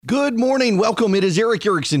Good morning. Welcome. It is Eric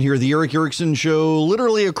Erickson here, the Eric Erickson Show,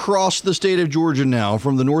 literally across the state of Georgia now,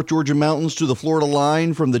 from the North Georgia mountains to the Florida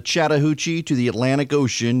line, from the Chattahoochee to the Atlantic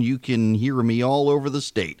Ocean. You can hear me all over the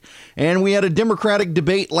state. And we had a Democratic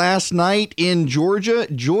debate last night in Georgia.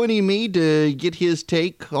 Joining me to get his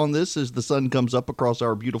take on this as the sun comes up across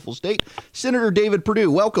our beautiful state, Senator David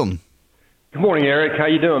Perdue. Welcome. Good morning, Eric. How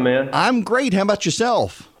you doing, man? I'm great. How about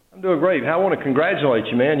yourself? I'm doing great. I want to congratulate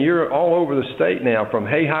you, man. You're all over the state now, from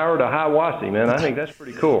Hayhire to Hiawassee, man. I think that's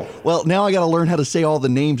pretty cool. Well, now I got to learn how to say all the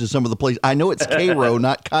names of some of the places. I know it's Cairo,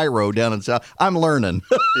 not Cairo, down in South. I'm learning.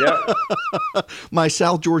 Yeah. My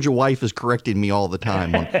South Georgia wife is correcting me all the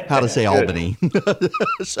time on how to say Albany.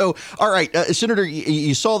 So, all right, Senator,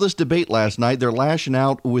 you saw this debate last night. They're lashing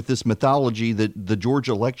out with this mythology that the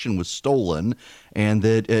Georgia election was stolen and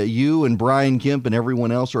that you and Brian Kemp and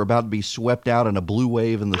everyone else are about to be swept out in a blue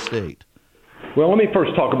wave in the state. Well, let me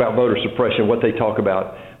first talk about voter suppression, what they talk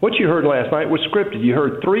about. What you heard last night was scripted. You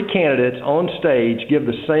heard three candidates on stage give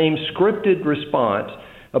the same scripted response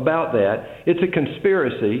about that. It's a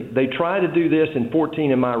conspiracy. They tried to do this in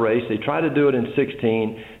 14 in my race. They tried to do it in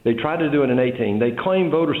 16. They tried to do it in 18. They claim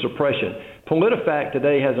voter suppression. PolitiFact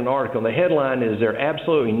today has an article, and the headline is, "There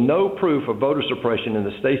absolutely no proof of voter suppression in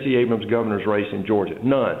the Stacey Abrams governor's race in Georgia."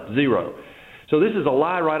 None. Zero. So this is a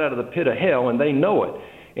lie right out of the pit of hell, and they know it.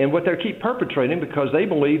 And what they keep perpetrating, because they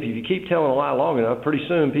believe if you keep telling a lie long enough, pretty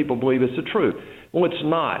soon people believe it's the truth. Well, it's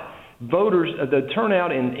not. Voters, the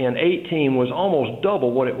turnout in 18 was almost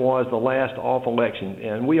double what it was the last off election,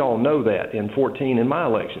 and we all know that in 14 in my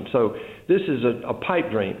election. So this is a pipe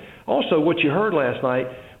dream. Also, what you heard last night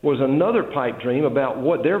was another pipe dream about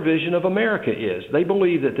what their vision of America is. They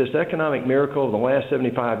believe that this economic miracle of the last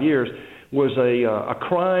 75 years was a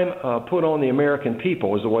crime put on the American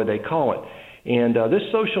people, is the way they call it. And this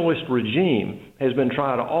socialist regime has been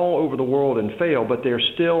tried all over the world and failed, but they're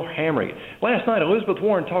still hammering it. Last night, Elizabeth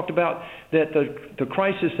Warren talked about that the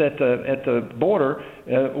crisis at the border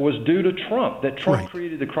was due to Trump, that Trump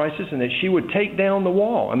created the crisis and that she would take down the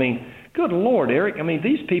wall. I mean, good Lord, Eric. I mean,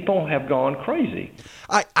 these people have gone crazy.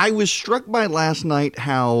 I was struck by last night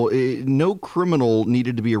how no criminal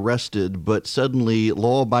needed to be arrested, but suddenly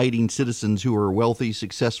law-abiding citizens who are wealthy,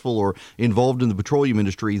 successful, or involved in the petroleum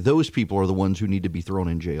industry, those people are the ones who need to be thrown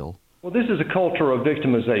in jail. Well, this is a culture of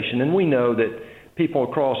victimization, and we know that people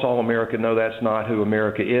across all America know that's not who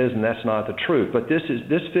America is, and that's not the truth. But this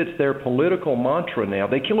fits their political mantra now.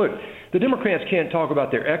 Look, the Democrats can't talk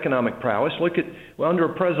about their economic prowess. Look at, under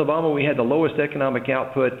President Obama, we had the lowest economic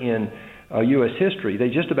output in U.S. history. They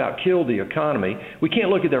just about killed the economy. We can't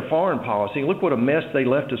look at their foreign policy. Look what a mess they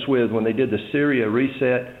left us with when they did the Syria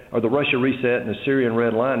reset, or the Russia reset and the Syrian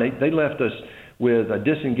red line. They left us with a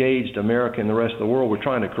disengaged America and the rest of the world. We're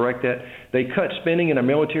trying to correct that. They cut spending in our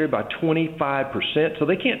military by 25%, so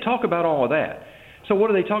they can't talk about all of that. So what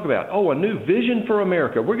do they talk about? Oh, a new vision for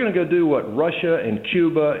America. We're going to go do what Russia and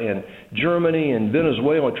Cuba and Germany and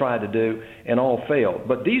Venezuela tried to do and all failed.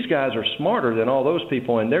 But these guys are smarter than all those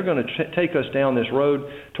people, and they're going to take us down this road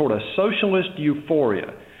toward a socialist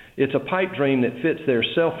euphoria. It's a pipe dream that fits their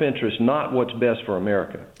self-interest, not what's best for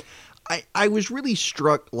America. I was really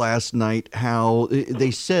struck last night how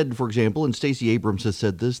they said, for example, and Stacey Abrams has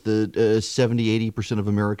said this, that 70-80% of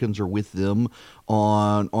Americans are with them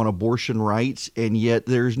on abortion rights, and yet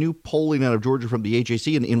there's new polling out of Georgia from the HAC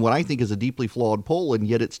in what I think is a deeply flawed poll, and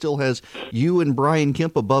yet it still has you and Brian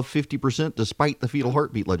Kemp above 50% despite the fetal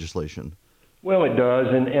heartbeat legislation. Well, it does,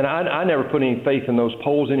 and I never put any faith in those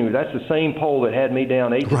polls anyway. That's the same poll that had me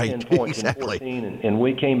down 8 to 10 points exactly. in 14, and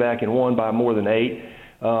we came back and won by more than 8.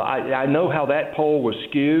 I know how that poll was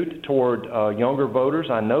skewed toward younger voters.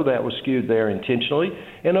 I know that was skewed there intentionally,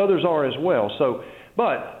 and others are as well. So,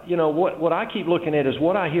 but, you know, what I keep looking at is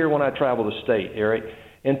what I hear when I travel the state, Eric,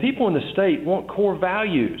 and people in the state want core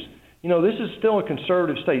values. You know, this is still a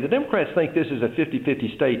conservative state. The Democrats think this is a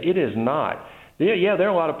 50-50 state. It is not. Yeah, there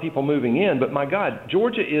are a lot of people moving in, but my God,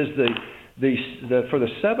 Georgia is for the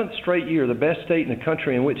seventh straight year, the best state in the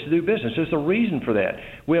country in which to do business. There's a reason for that.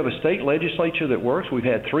 We have a state legislature that works. We've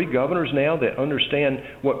had 3 governors now that understand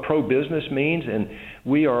what pro-business means, and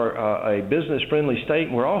we are a business-friendly state.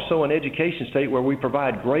 And we're also an education state where we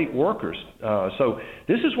provide great workers. So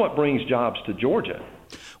this is what brings jobs to Georgia.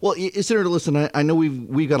 Well, Senator, listen, I know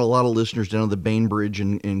we've got a lot of listeners down at the Bainbridge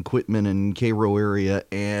and Quitman and Cairo area,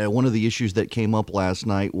 and one of the issues that came up last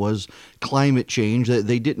night was climate change.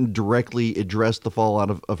 They didn't directly address the fallout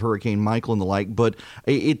of Hurricane Michael and the like, but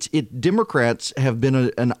Democrats have been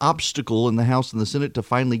an obstacle in the House and the Senate to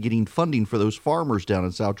finally getting funding for those farmers down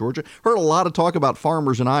in South Georgia. Heard a lot of talk about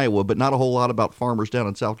farmers in Iowa, but not a whole lot about farmers down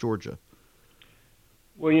in South Georgia.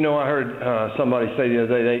 Well, I heard somebody say the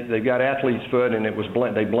other day they've got athlete's foot, and they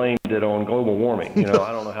blamed it on global warming.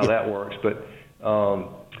 I don't know how that works, but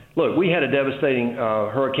look, we had a devastating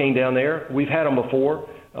hurricane down there. We've had them before.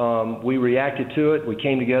 We reacted to it. We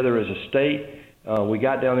came together as a state. We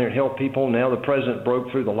got down there and helped people. Now the president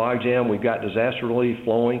broke through the logjam. We've got disaster relief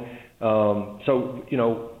flowing. The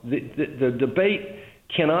debate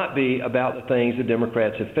cannot be about the things the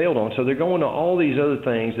Democrats have failed on. So they're going to all these other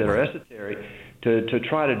things that are esoteric to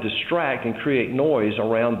try to distract and create noise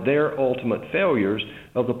around their ultimate failures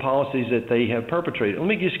of the policies that they have perpetrated. Let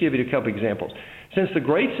me just give you a couple examples. Since the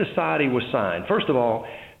Great Society was signed, first of all,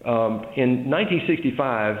 in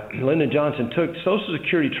 1965, Lyndon Johnson took Social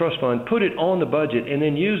Security Trust Fund, put it on the budget, and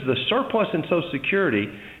then used the surplus in Social Security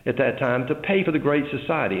at that time to pay for the Great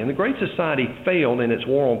Society. And the Great Society failed in its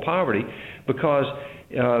war on poverty because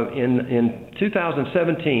in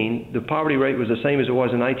 2017, the poverty rate was the same as it was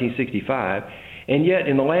in 1965. And yet,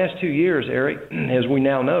 in the last 2 years, Eric, as we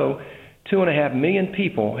now know, 2.5 million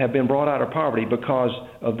people have been brought out of poverty because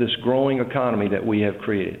of this growing economy that we have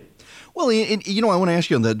created. Well, I want to ask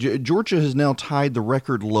you on that. Georgia has now tied the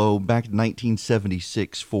record low back in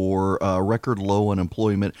 1976 for record low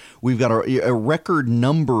unemployment. We've got a record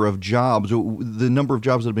number of jobs. The number of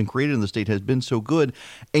jobs that have been created in the state has been so good.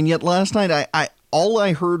 And yet last night, all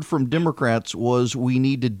I heard from Democrats was we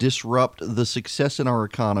need to disrupt the success in our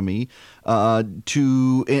economy and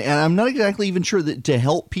I'm not exactly even sure that to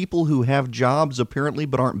help people who have jobs apparently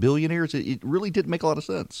but aren't billionaires. It really didn't make a lot of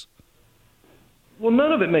sense. Well,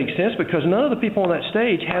 none of it makes sense because none of the people on that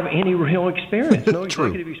stage have any real experience, no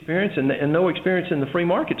executive experience, and no experience in the free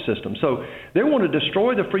market system. So they want to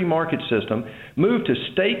destroy the free market system, move to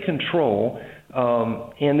state control,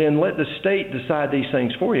 and then let the state decide these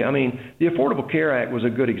things for you. I mean, the Affordable Care Act was a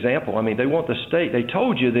good example. I mean, they want the state. They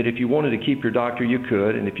told you that if you wanted to keep your doctor, you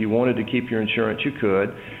could, and if you wanted to keep your insurance, you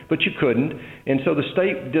could, but you couldn't. And so the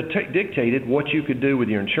state dictated what you could do with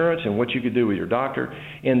your insurance and what you could do with your doctor.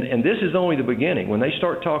 And this is only the beginning. When they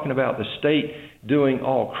start talking about the state doing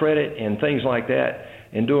all credit and things like that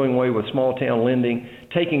and doing away with small town lending,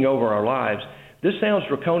 taking over our lives, this sounds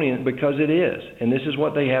draconian because it is, and this is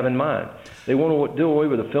what they have in mind. They want to do away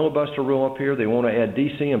with the filibuster rule up here. They want to add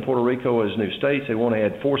D.C. and Puerto Rico as new states. They want to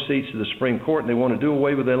add 4 seats to the Supreme Court, and they want to do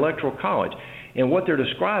away with the Electoral College. And what they're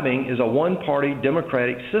describing is a one-party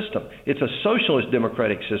democratic system. It's a socialist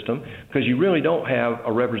democratic system because you really don't have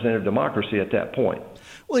a representative democracy at that point.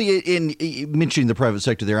 Well, in mentioning the private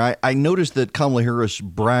sector there, I noticed that Kamala Harris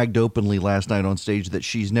bragged openly last night on stage that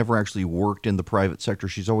she's never actually worked in the private sector.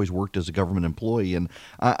 She's always worked as a government employee. And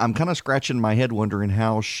I'm kind of scratching my head wondering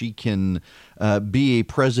how she can be a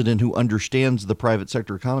president who understands the private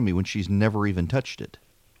sector economy when she's never even touched it.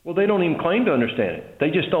 Well, they don't even claim to understand it.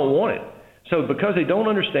 They just don't want it. So because they don't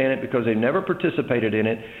understand it, because they've never participated in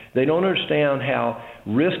it, they don't understand how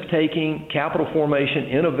risk-taking, capital formation,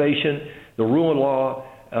 innovation, the rule of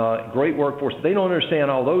law, great workforce, they don't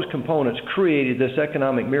understand all those components created this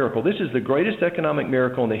economic miracle. This is the greatest economic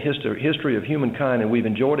miracle in the history of humankind, and we've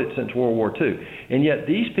enjoyed it since World War II. And yet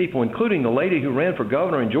these people, including the lady who ran for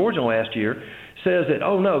governor in Georgia last year, says that,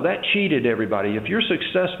 oh, no, that cheated everybody. If you're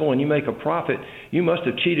successful and you make a profit, you must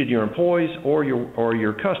have cheated your employees or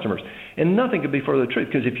your customers. And nothing could be further the truth,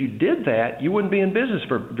 because if you did that, you wouldn't be in business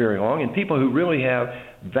for very long, and people who really have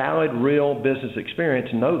valid, real business experience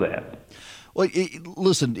know that. Well,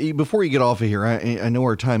 listen, before you get off of here, I know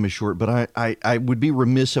our time is short, but I would be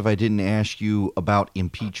remiss if I didn't ask you about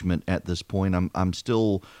impeachment at this point. I'm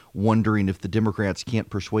still wondering if the Democrats can't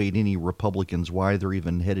persuade any Republicans why they're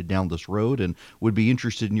even headed down this road, and would be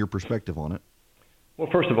interested in your perspective on it. Well,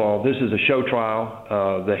 first of all, this is a show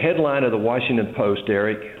trial. The headline of the Washington Post,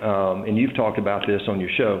 Eric, and you've talked about this on your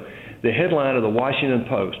show, the headline of the Washington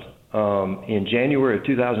Post in January of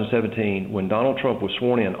 2017, when Donald Trump was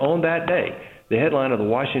sworn in, on that day, the headline of the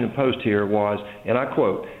Washington Post here was, and I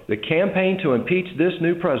quote, "The campaign to impeach this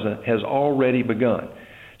new president has already begun."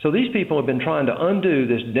 So these people have been trying to undo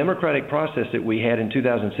this democratic process that we had in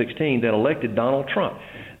 2016 that elected Donald Trump.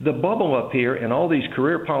 The bubble up here and all these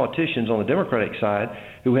career politicians on the Democratic side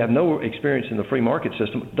who have no experience in the free market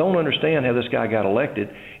system don't understand how this guy got elected,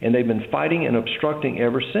 and they've been fighting and obstructing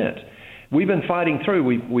ever since. We've been fighting through.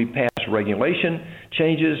 We passed regulation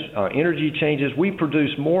changes, energy changes. We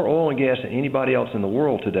produce more oil and gas than anybody else in the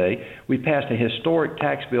world today. We passed a historic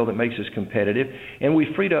tax bill that makes us competitive, and we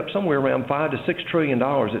freed up somewhere around $5 to $6 trillion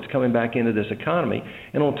that's coming back into this economy.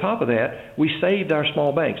 And on top of that, we saved our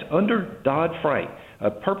small banks under Dodd-Frank,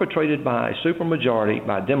 perpetrated by a supermajority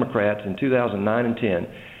by Democrats in 2009 and 10.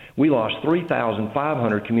 we lost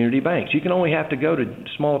 3,500 community banks. You can only have to go to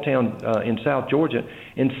small town in South Georgia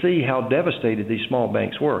and see how devastated these small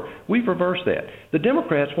banks were. We've reversed that. The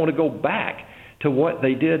Democrats want to go back to what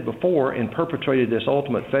they did before and perpetrated this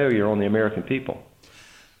ultimate failure on the American people.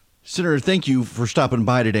 Senator, thank you for stopping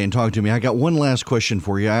by today and talking to me. I got one last question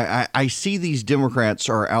for you. I see these Democrats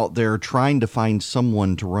are out there trying to find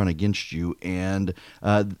someone to run against you, and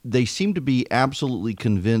they seem to be absolutely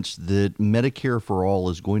convinced that Medicare for All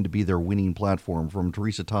is going to be their winning platform, from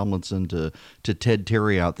Teresa Tomlinson to Ted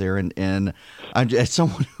Terry out there. And as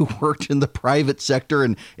someone who worked in the private sector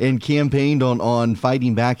and campaigned on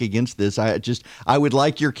fighting back against this, I would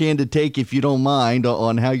like your candid take, if you don't mind,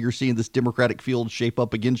 on how you're seeing this Democratic field shape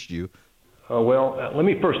up against you. Let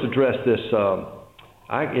me first address this.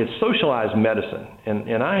 It's socialized medicine,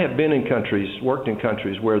 and I have been in countries, worked in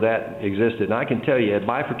countries where that existed, and I can tell you it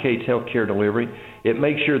bifurcates health care delivery. It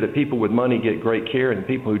makes sure that people with money get great care and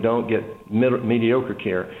people who don't get mediocre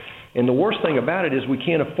care. And the worst thing about it is we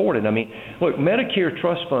can't afford it. I mean, look, Medicare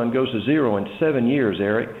Trust Fund goes to zero in 7 years,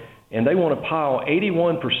 Eric, and they want to pile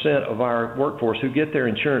 81% of our workforce who get their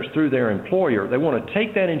insurance through their employer. They want to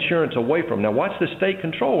take that insurance away from them. Now, what's the state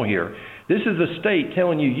control here? This is the state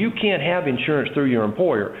telling you you can't have insurance through your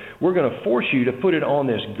employer. We're going to force you to put it on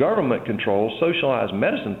this government-controlled socialized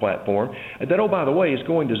medicine platform that, oh, by the way, is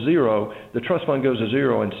going to zero. The trust fund goes to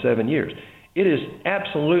zero in 7 years. It is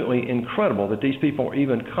absolutely incredible that these people are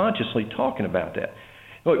even consciously talking about that.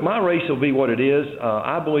 Look, my race will be what it is.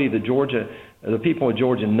 I believe that the people of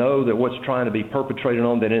Georgia know that what's trying to be perpetrated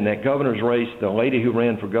on that. In that governor's race, the lady who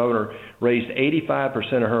ran for governor raised 85%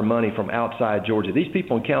 of her money from outside Georgia. These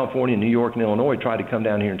people in California, New York, and Illinois tried to come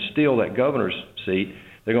down here and steal that governor's seat.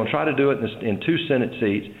 They're going to try to do it in 2 Senate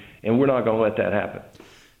seats, and we're not going to let that happen.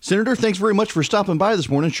 Senator, thanks very much for stopping by this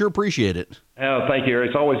morning. Sure appreciate it. Thank you, Eric.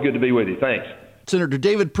 It's always good to be with you. Thanks. Senator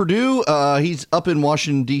David Perdue, he's up in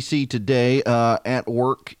Washington, D.C. today at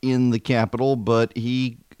work in the Capitol, but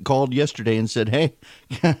he called yesterday and said, hey,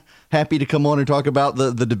 happy to come on and talk about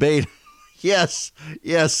the debate. Yes,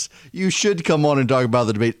 you should come on and talk about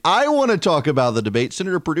the debate. I want to talk about the debate.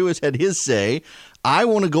 Senator Perdue has had his say. I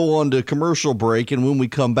want to go on to commercial break, and when we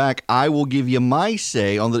come back, I will give you my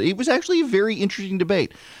say on it was actually a very interesting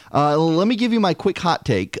debate. Let me give you my quick hot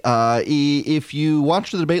take. If you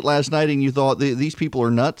watched the debate last night and you thought these people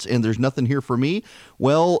are nuts and there's nothing here for me,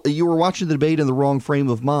 well, you were watching the debate in the wrong frame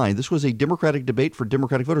of mind. This was a Democratic debate for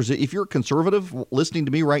Democratic voters. If you're a conservative listening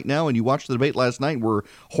to me right now and you watched the debate last night and were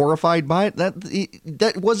horrified by it,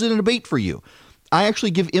 that wasn't a debate for you. I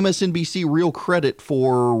actually give MSNBC real credit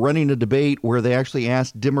for running a debate where they actually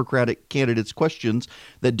asked Democratic candidates questions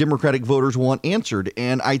that Democratic voters want answered.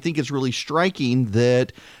 And I think it's really striking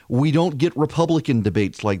that we don't get Republican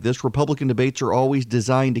debates like this. Republican debates are always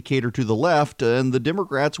designed to cater to the left, and the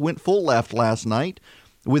Democrats went full left last night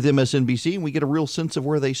with MSNBC, and we get a real sense of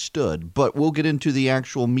where they stood. But we'll get into the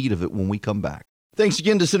actual meat of it when we come back. Thanks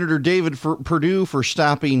again to Senator David Perdue for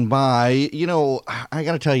stopping by. You know, I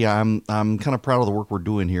got to tell you, I'm kind of proud of the work we're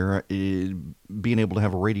doing here, being able to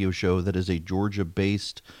have a radio show that is a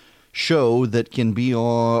Georgia-based show that can be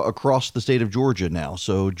across the state of Georgia now.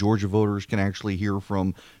 So Georgia voters can actually hear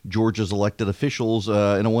from Georgia's elected officials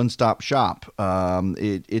in a one-stop shop.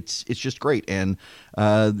 It's just great, and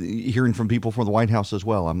hearing from people from the White House as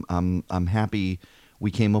well. I'm happy we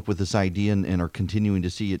came up with this idea and are continuing to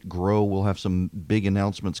see it grow. We'll have some big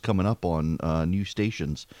announcements coming up on new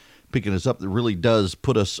stations picking us up that really does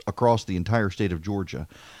put us across the entire state of Georgia.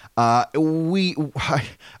 I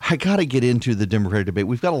got to get into the Democratic debate.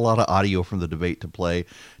 We've got a lot of audio from the debate to play.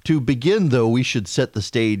 To begin, though, we should set the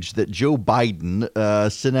stage that Joe Biden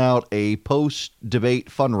sent out a post-debate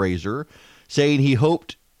fundraiser saying he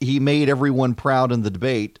hoped he made everyone proud in the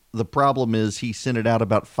debate. The problem is he sent it out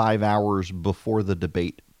about 5 hours before the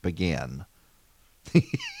debate began.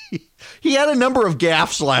 He had a number of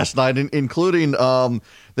gaffes last night, including that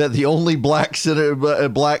the only black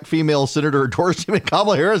female senator endorsed him,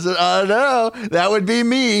 Kamala Harris. No, that would be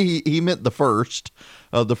me. He meant the first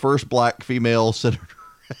black female senator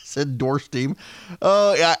endorsed him.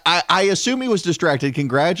 I assume he was distracted.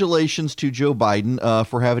 Congratulations to Joe Biden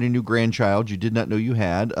for having a new grandchild you did not know you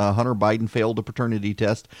had. Hunter Biden failed a paternity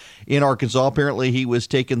test in Arkansas. Apparently, he was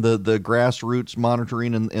taking the grassroots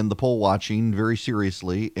monitoring and the poll watching very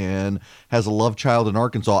seriously and has a love child in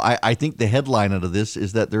Arkansas. I think the headline out of this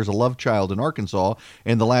is that there's a love child in Arkansas,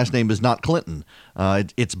 and the last name is not Clinton.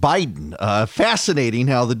 It's Biden. Fascinating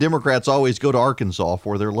how the Democrats always go to Arkansas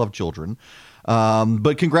for their love children.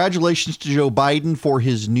 But congratulations to Joe Biden for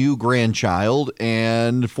his new grandchild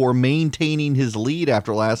and for maintaining his lead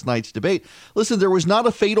after last night's debate. Listen, there was not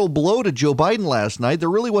a fatal blow to Joe Biden last night. There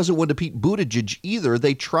really wasn't one to Pete Buttigieg either.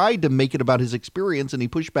 They tried to make it about his experience, and he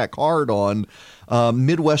pushed back hard on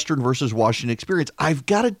Midwestern versus Washington experience. I've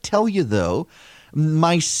got to tell you, though,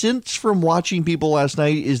 my sense from watching people last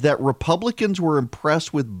night is that Republicans were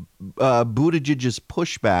impressed with Buttigieg's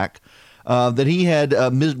pushback, that he had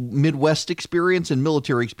Midwest experience and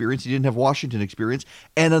military experience. He didn't have Washington experience.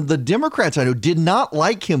 And the Democrats, I know, did not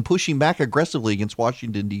like him pushing back aggressively against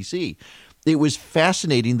Washington, D.C. It was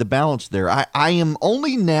fascinating, the balance there. I am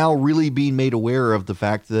only now really being made aware of the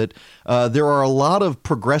fact that there are a lot of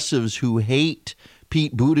progressives who hate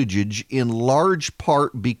Pete Buttigieg in large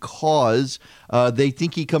part because they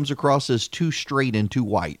think he comes across as too straight and too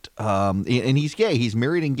white. And he's gay. He's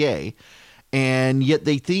married and gay. And yet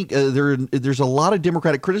they think there's a lot of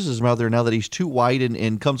Democratic criticism out there now that he's too white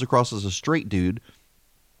and comes across as a straight dude.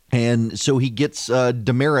 And so he gets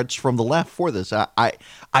demerits from the left for this. I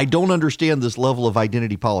don't understand this level of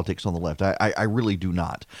identity politics on the left. I really do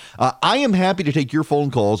not. I am happy to take your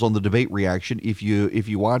phone calls on the debate reaction. If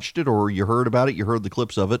you watched it or you heard about it, you heard the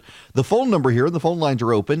clips of it. The phone number here, the phone lines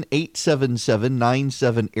are open,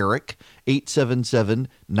 877-97-ERIC,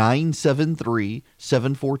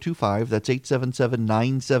 877-973-7425. That's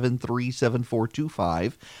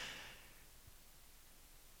 877-973-7425.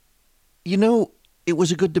 You know, it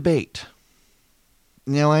was a good debate.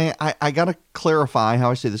 Now, I got to clarify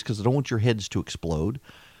how I say this because I don't want your heads to explode.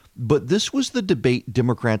 But this was the debate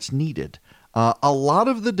Democrats needed. A lot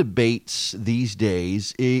of the debates these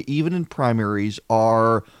days, even in primaries,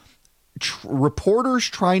 are reporters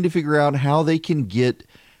trying to figure out how they can get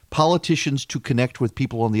politicians to connect with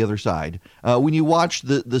people on the other side. When you watch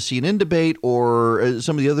the CNN debate or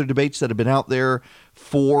some of the other debates that have been out there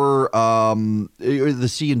for the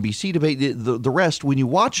CNBC debate, the rest, when you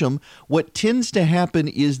watch them, what tends to happen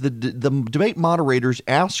is the debate moderators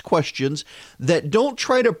ask questions that don't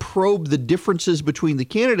try to probe the differences between the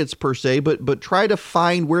candidates per se, but try to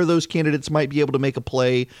find where those candidates might be able to make a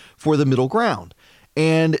play for the middle ground.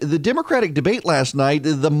 And the Democratic debate last night,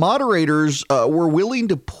 the moderators were willing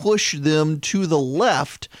to push them to the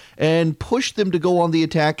left and push them to go on the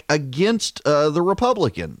attack against the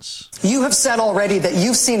Republicans. You have said already that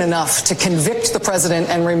you've seen enough to convict the president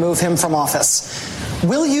and remove him from office.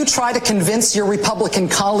 Will you try to convince your Republican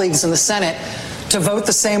colleagues in the Senate to vote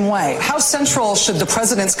the same way? How central should the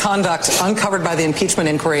president's conduct uncovered by the impeachment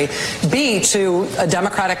inquiry be to a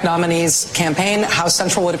Democratic nominee's campaign? How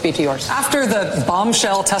central would it be to yours? After the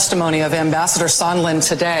bombshell testimony of Ambassador Sondland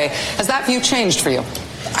today, has that view changed for you?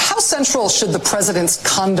 How central should the president's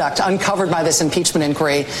conduct uncovered by this impeachment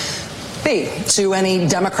inquiry be to any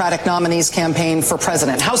Democratic nominee's campaign for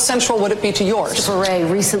president? How central would it be to yours? Mr.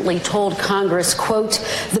 Beret recently told Congress, quote,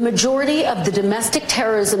 the majority of the domestic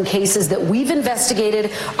terrorism cases that we've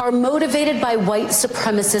investigated are motivated by white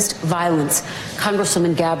supremacist violence.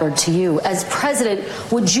 Congresswoman Gabbard, to you, as president,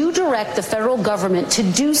 would you direct the federal government to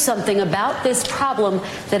do something about this problem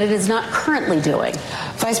that it is not currently doing?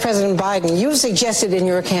 Vice President Biden, you've suggested in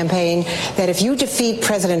your campaign that if you defeat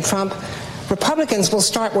President Trump, Republicans will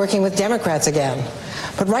start working with Democrats again.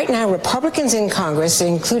 But right now, Republicans in Congress,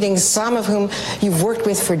 including some of whom you've worked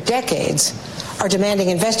with for decades, are demanding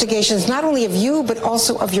investigations not only of you, but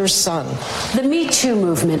also of your son. The Me Too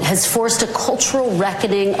movement has forced a cultural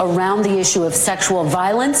reckoning around the issue of sexual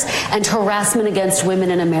violence and harassment against women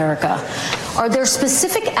in America. Are there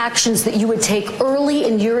specific actions that you would take early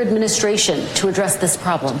in your administration to address this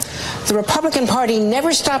problem? The Republican Party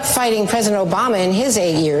never stopped fighting President Obama in his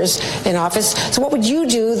 8 years in office. So what would you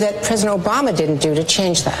do that President Obama didn't do to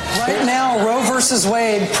change that? Right now, Roe versus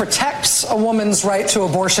Wade protects a woman's right to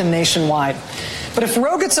abortion nationwide. But if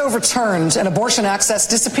Roe gets overturned and abortion access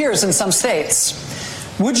disappears in some states,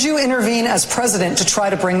 would you intervene as president to try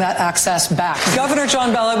to bring that access back? Governor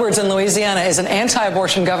John Bel Edwards in Louisiana is an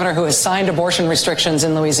anti-abortion governor who has signed abortion restrictions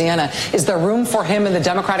in Louisiana. Is there room for him in the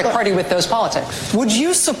Democratic Party with those politics? Would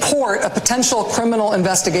you support a potential criminal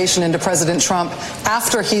investigation into President Trump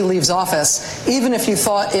after he leaves office, even if you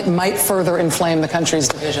thought it might further inflame the country's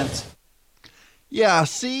divisions? Yeah,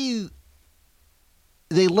 see,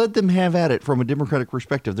 they let them have at it from a Democratic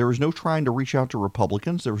perspective. There was no trying to reach out to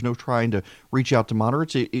Republicans. There was no trying to reach out to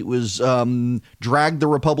moderates. It was drag the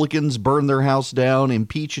Republicans, burn their house down,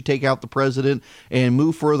 impeach, take out the president, and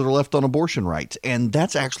move further left on abortion rights. And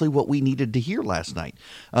that's actually what we needed to hear last night.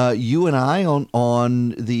 You and I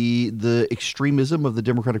on the extremism of the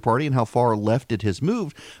Democratic Party and how far left it has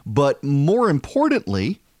moved. But more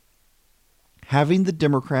importantly, having the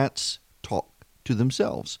Democrats talk to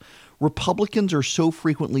themselves. Republicans are so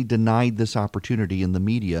frequently denied this opportunity in the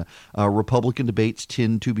media. Republican debates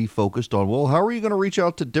tend to be focused on, well, how are you going to reach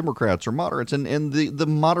out to Democrats or moderates? And the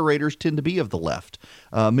moderators tend to be of the left,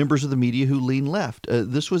 members of the media who lean left.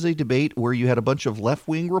 This was a debate where you had a bunch of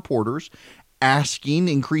left-wing reporters asking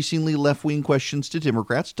increasingly left-wing questions to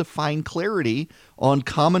Democrats to find clarity on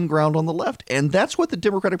common ground on the left. And that's what the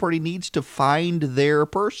Democratic Party needs to find their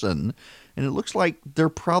person. And it looks like they're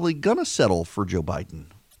probably going to settle for Joe Biden.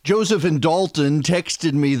 Joseph in Dalton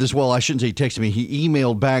texted me this. Well, I shouldn't say texted me. He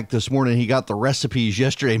emailed back this morning. He got the recipes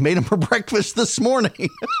yesterday, made them for breakfast this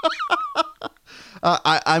morning.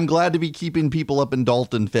 I'm glad to be keeping people up in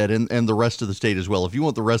Dalton fed and the rest of the state as well. If you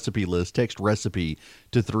want the recipe list, text recipe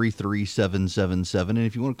to 33777. And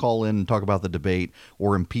if you want to call in and talk about the debate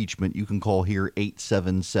or impeachment, you can call here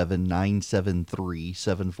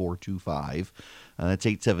 877-973-7425. That's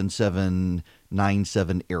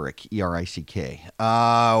 877-97-ERIC, E-R-I-C-K.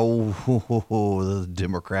 The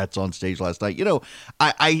Democrats on stage last night. You know,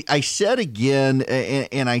 I said again,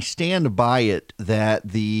 and I stand by it, that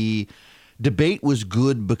the debate was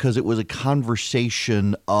good because it was a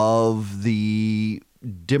conversation of the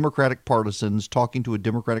Democratic partisans talking to a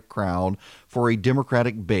Democratic crowd for a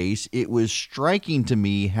Democratic base. It was striking to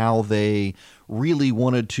me how they really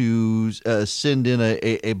wanted to send in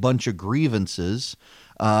a bunch of grievances.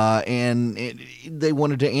 They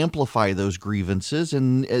wanted to amplify those grievances,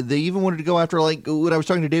 and they even wanted to go after, like what I was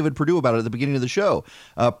talking to David Perdue about at the beginning of the show,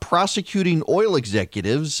 prosecuting oil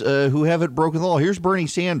executives who haven't broken the law. Here's Bernie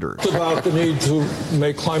Sanders. About the need to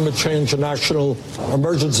make climate change a national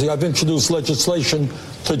emergency. I've introduced legislation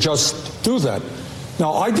to just do that.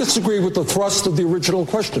 Now, I disagree with the thrust of the original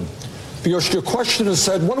question, because your question has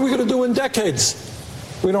said, what are we going to do in decades?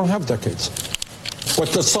 We don't have decades. What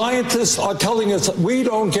the scientists are telling us, we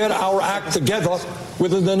don't get our act together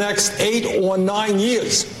within the next 8 or 9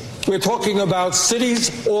 years. We're talking about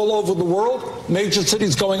cities all over the world, major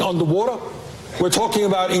cities going underwater. We're talking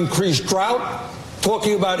about increased drought,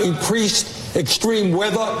 talking about increased extreme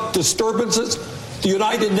weather disturbances. The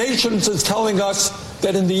United Nations is telling us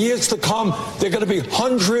that in the years to come, there are going to be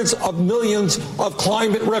hundreds of millions of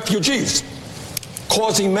climate refugees,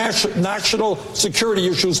 causing national security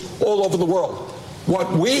issues all over the world.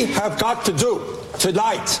 What we have got to do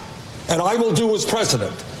tonight, and I will do as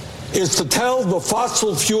president, is to tell the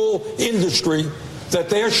fossil fuel industry that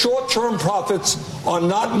their short-term profits are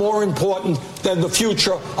not more important than the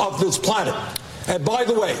future of this planet. And by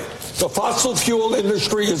the way, the fossil fuel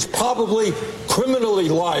industry is probably criminally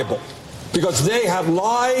liable because they have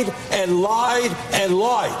lied and lied and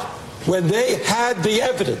lied when they had the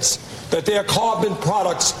evidence that their carbon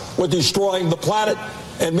products were destroying the planet.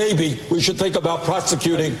 And maybe we should think about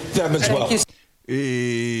prosecuting them as well.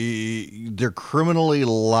 They're criminally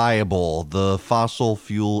liable, the fossil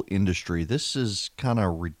fuel industry. This is kind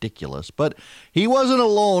of ridiculous. But he wasn't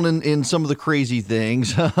alone in some of the crazy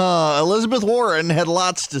things. Elizabeth Warren had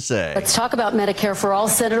lots to say. Let's talk about Medicare for All.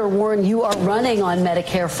 Senator Warren, you are running on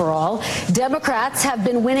Medicare for All. Democrats have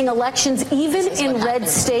been winning elections even in red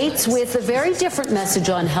states with a very different message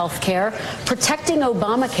on health care, protecting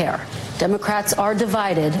Obamacare. Democrats are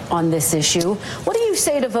divided on this issue. What do you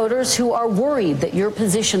say to voters who are worried that your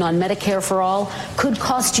position on Medicare for All could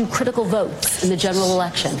cost you critical votes in the general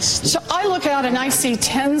election? So I look out and I see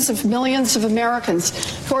tens of millions of Americans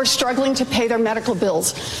who are struggling to pay their medical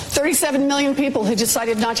bills. 37 million people who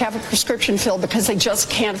decided not to have a prescription filled because they just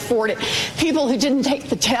can't afford it. People who didn't take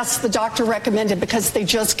the tests the doctor recommended because they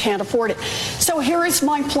just can't afford it. So here is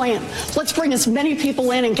my plan. Let's bring as many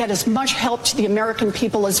people in and get as much help to the American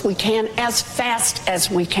people as we can, as fast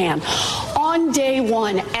as we can. On day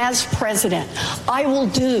one, as president, I will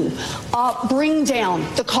bring down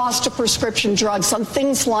the cost of prescription drugs on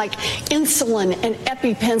things like insulin and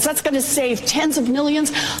EpiPens. That's going to save tens of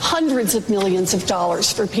millions, hundreds of millions of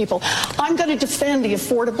dollars for people. I'm going to defend the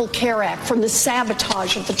Affordable Care Act from the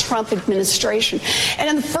sabotage of the Trump administration. And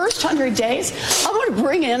in the first 100 days, I'm going to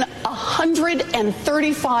bring in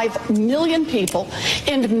 135 million people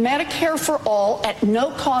into Medicare for All at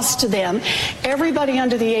no cost to them. Everybody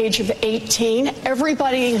under the age of 18,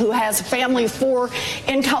 everybody who has a family of 4,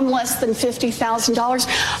 income less than $50,000.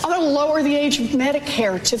 I'm going to lower the age of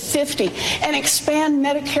Medicare to 50 and expand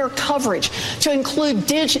Medicare coverage to include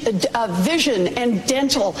vision and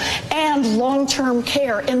dental and long-term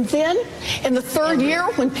care. And then in the third year,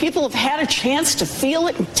 when people have had a chance to feel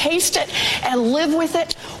it and taste it and live with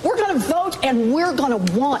it, we're going to vote and we're going to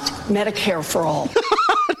want Medicare for All.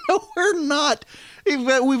 No, we're not.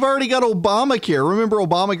 We've already got Obamacare. Remember,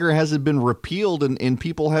 Obamacare hasn't been repealed, and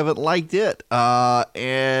people haven't liked it.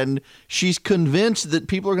 And she's convinced that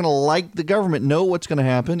people are going to like the government. No, what's going to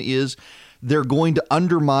happen is they're going to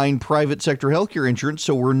undermine private sector healthcare insurance,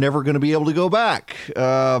 so we're never going to be able to go back.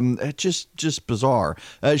 Just bizarre.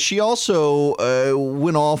 She also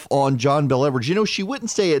went off on John Bel Edwards. You know, she wouldn't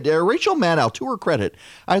say it. Rachel Maddow, to her credit,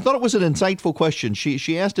 I thought it was an insightful question.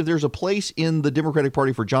 She asked if there's a place in the Democratic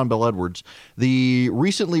Party for John Bel Edwards, the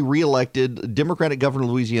recently reelected Democratic governor of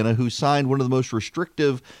Louisiana who signed one of the most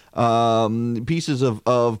restrictive pieces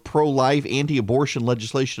of pro-life, anti-abortion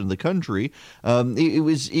legislation in the country.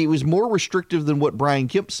 It was more restrictive than what Brian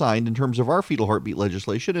Kemp signed in terms of our fetal heartbeat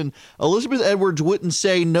legislation. And Elizabeth Edwards wouldn't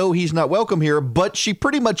say, no, he's not welcome here. But she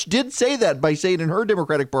pretty much did say that by saying in her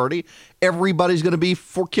Democratic Party, everybody's going to be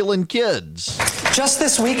for killing kids. Just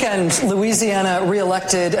this weekend, Louisiana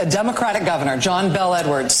reelected a Democratic governor, John Bel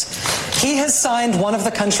Edwards. He has signed one of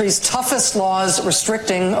the country's toughest laws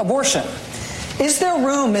restricting abortion. Is there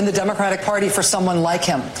room in the Democratic Party for someone like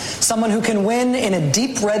him? Someone who can win in a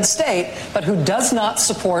deep red state, but who does not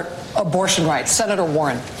support abortion rights? Senator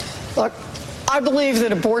Warren. Look, I believe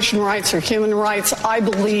that abortion rights are human rights. I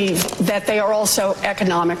believe that they are also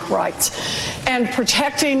economic rights. And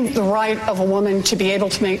protecting the right of a woman to be able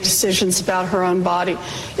to make decisions about her own body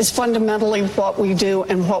is fundamentally what we do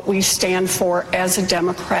and what we stand for as a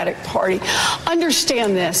Democratic Party.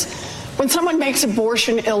 Understand this. When someone makes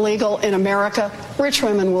abortion illegal in America, rich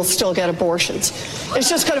women will still get abortions. It's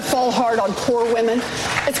just going to fall hard on poor women.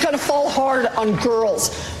 It's going to fall hard on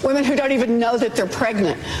girls, women who don't even know that they're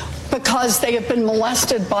pregnant because they have been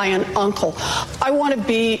molested by an uncle. I want to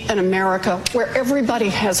be in America where everybody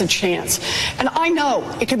has a chance. And I know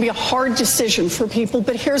it can be a hard decision for people,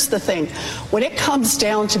 but here's the thing. When it comes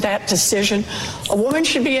down to that decision, a woman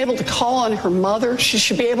should be able to call on her mother. She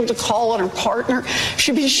should be able to call on her partner.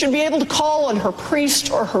 She should be able to call on her priest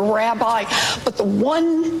or her rabbi. But the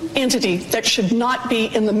one entity that should not be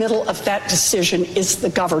in the middle of that decision is the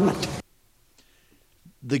government.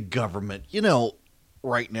 The government. You know,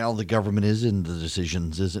 right now, the government is in the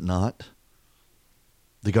decisions, is it not?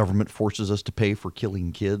 The government forces us to pay for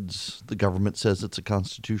killing kids. The government says it's a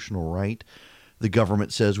constitutional right. The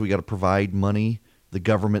government says we got to provide money. The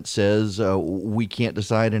government says we can't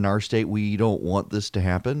decide in our state. We don't want this to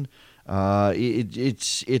happen.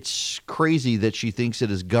 It's crazy that she thinks it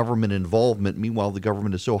is government involvement. Meanwhile, the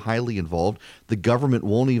government is so highly involved. The government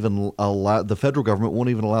won't even allow, the federal government won't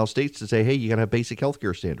even allow states to say, hey, you got to have basic health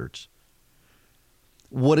care standards.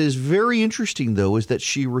 What is very interesting, though, is that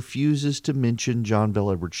she refuses to mention John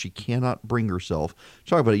Bel Edwards. She cannot bring herself to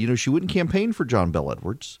talk about it. You know, she wouldn't campaign for John Bel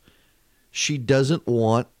Edwards. She doesn't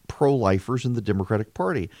want pro-lifers in the Democratic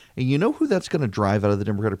Party. And you know who that's going to drive out of the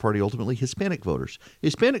Democratic Party ultimately? Hispanic voters.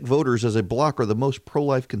 Hispanic voters as a bloc are the most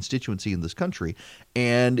pro-life constituency in this country.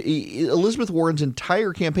 And Elizabeth Warren's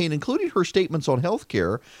entire campaign, including her statements on health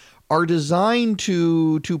care, are designed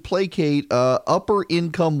to placate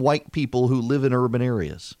upper-income white people who live in urban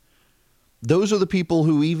areas. Those are the people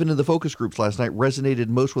who, even in the focus groups last night, resonated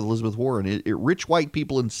most with Elizabeth Warren. Rich white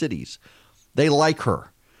people in cities. They like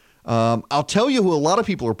her. I'll tell you who a lot of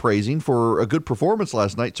people are praising for a good performance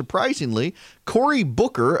last night. Surprisingly, Cory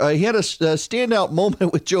Booker. He had a standout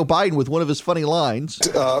moment with Joe Biden with one of his funny lines.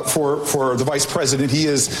 For the vice president, he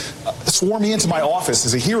has sworn me into my office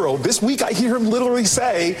as a hero. This week, I hear him literally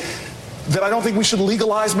say that I don't think we should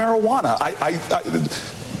legalize marijuana. I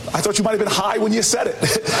thought you might have been high when you said it.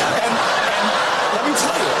 and let me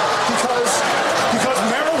tell you, because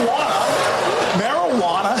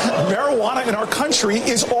marijuana in our country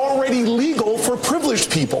is already legal for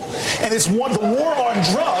privileged people. And the war on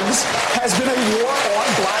drugs has been a war on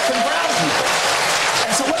black and brown people.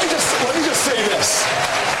 And so let me just say this.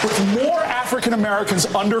 With more African Americans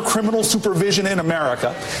under criminal supervision in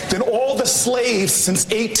America than all the slaves since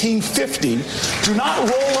 1850, do not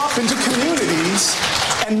roll up into communities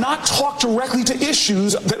and not talk directly to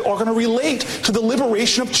issues that are going to relate to the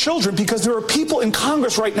liberation of children, because there are people in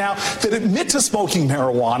Congress right now that admit to smoking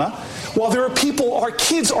marijuana, while there are our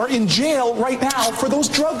kids are in jail right now for those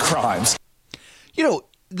drug crimes. You know,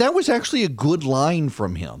 that was actually a good line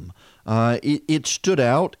from him. It stood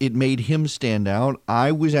out. It made him stand out.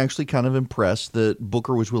 I was actually kind of impressed that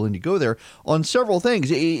Booker was willing to go there on several things.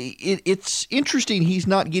 It's interesting he's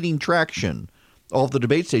not getting traction off the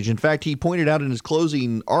debate stage. In fact, he pointed out in his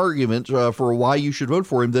closing argument for why you should vote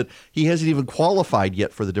for him that he hasn't even qualified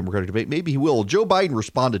yet for the Democratic debate. Maybe he will. Joe Biden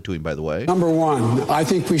responded to him, by the way. Number one, I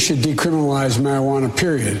think we should decriminalize marijuana,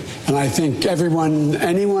 period. And I think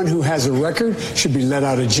anyone who has a record should be let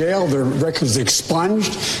out of jail. Their record's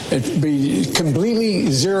expunged. It be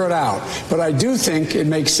completely zeroed out. But I do think it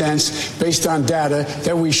makes sense, based on data,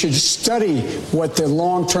 that we should study what the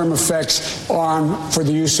long-term effects are for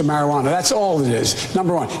the use of marijuana. That's all it is.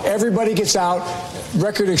 Number one, everybody gets out,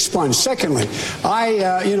 record expunged. Secondly,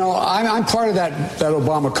 I'm part of that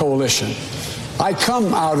Obama coalition. I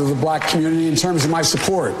come out of the black community in terms of my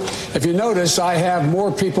support. If you notice, I have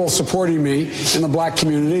more people supporting me in the black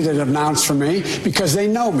community that have announced for me because they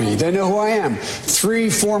know me. They know who I am. 3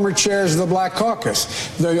 former chairs of the Black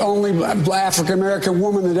Caucus, the only African-American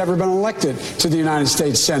woman that ever been elected to the United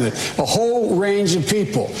States Senate, a whole range of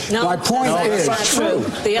people. No, my point is that's not true.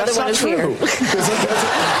 The other one is here. I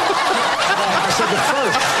said the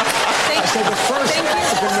first. I said the first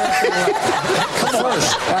African-American elected.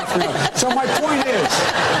 So my point is,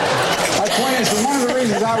 one of the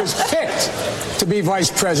reasons I was picked to be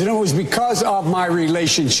vice president was because of my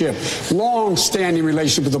relationship, long-standing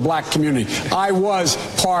relationship with the black community. I was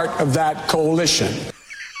part of that coalition.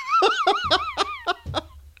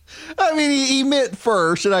 I mean, he meant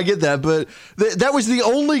first, and I get that, but that was the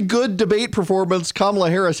only good debate performance Kamala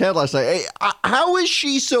Harris had last night. Hey, how is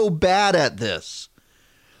she so bad at this?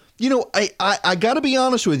 You know, I got to be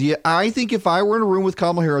honest with you. I think if I were in a room with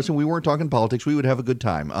Kamala Harris and we weren't talking politics, we would have a good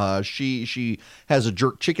time. She has a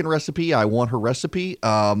jerk chicken recipe. I want her recipe.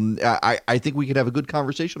 I think we could have a good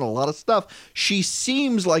conversation on a lot of stuff. She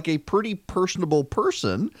seems like a pretty personable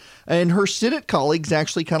person, and her Senate colleagues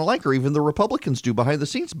actually kind of like her. Even the Republicans do behind the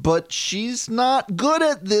scenes. But she's not good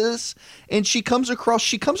at this, and she comes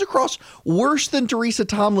across worse than Teresa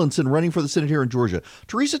Tomlinson running for the Senate here in Georgia.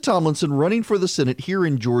 Teresa Tomlinson running for the Senate here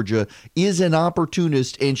in Georgia is an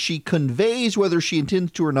opportunist, and she conveys, whether she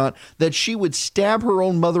intends to or not, that she would stab her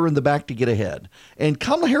own mother in the back to get ahead. And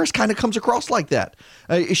Kamala Harris kind of comes across like that.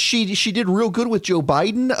 She did real good with Joe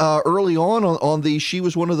Biden early on the she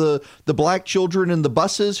was one of the black children in the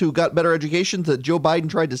buses who got better education that Joe Biden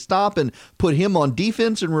tried to stop and put him on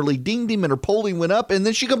defense and really dinged him, and her polling went up, and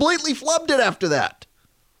then she completely flubbed it after that.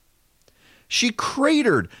 She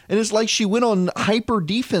cratered, and it's like she went on hyper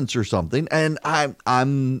defense or something. And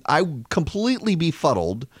I'm completely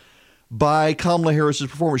befuddled by Kamala Harris's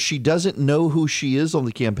performance. She doesn't know who she is on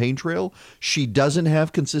the campaign trail. She doesn't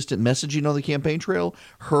have consistent messaging on the campaign trail.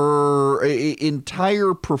 Her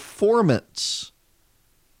entire performance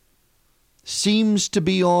seems to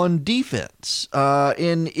be on defense,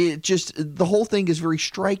 and it just the whole thing is very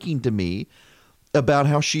striking to me about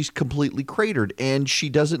how she's completely cratered, and she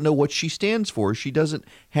doesn't know what she stands for. She doesn't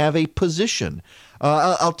have a position.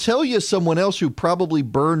 I'll tell you someone else who probably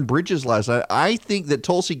burned bridges last night. I think that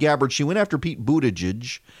Tulsi Gabbard, she went after Pete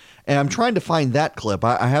Buttigieg, and I'm trying to find that clip.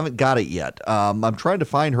 I haven't got it yet. I'm trying to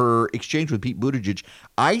find her exchange with Pete Buttigieg.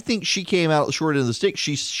 I think she came out the short end of the stick.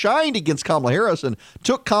 She shined against Kamala Harris and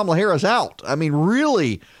took Kamala Harris out. I mean,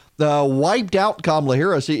 really wiped out Kamala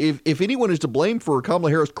Harris. If anyone is to blame for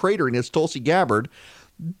Kamala Harris cratering, it's Tulsi Gabbard.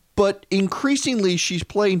 But increasingly, she's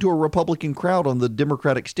playing to a Republican crowd on the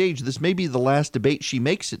Democratic stage. This may be the last debate she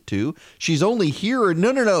makes it to. She's only here.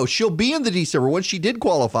 No. She'll be in the December one. She did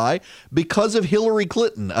qualify because of Hillary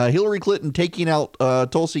Clinton. Hillary Clinton taking out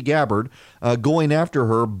Tulsi Gabbard, going after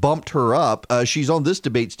her, bumped her up. She's on this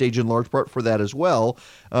debate stage in large part for that as well.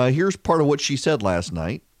 Here's part of what she said last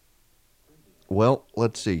night. Well,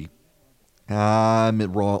 let's see. I'm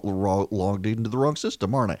logged into the wrong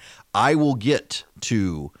system, aren't I? I will get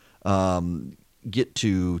to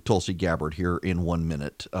Tulsi Gabbard here in 1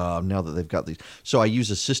 minute now that they've got these. So I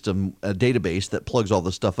use a database that plugs all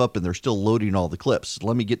the stuff up, and they're still loading all the clips.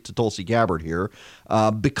 Let me get to Tulsi Gabbard here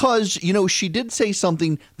because, she did say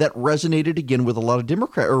something that resonated again with a lot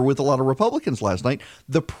of Republicans last night.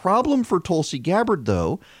 The problem for Tulsi Gabbard,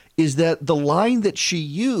 though, is that the line that she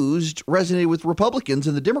used resonated with Republicans,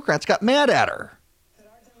 and the Democrats got mad at her.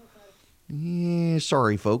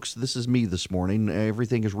 Sorry, folks. This is me this morning.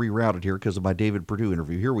 Everything is rerouted here because of my David Perdue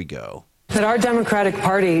interview. Here we go. That our Democratic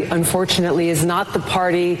Party, unfortunately, is not the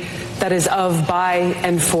party that is of, by,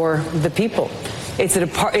 and for the people. It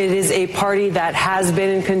is a party that has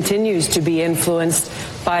been and continues to be influenced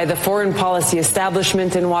by the foreign policy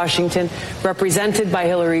establishment in Washington, represented by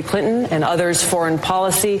Hillary Clinton and others' foreign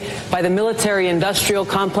policy, by the military-industrial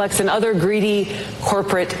complex and other greedy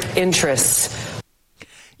corporate interests.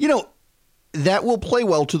 That will play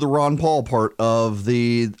well to the Ron Paul part of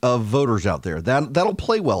voters out there. That'll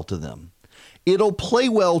play well to them. It'll play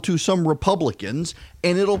well to some Republicans,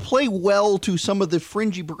 and it'll play well to some of the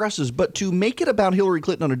fringy progressives. But to make it about Hillary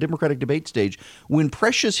Clinton on a Democratic debate stage when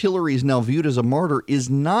precious Hillary is now viewed as a martyr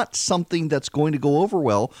is not something that's going to go over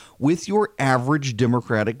well with your average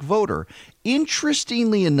Democratic voter.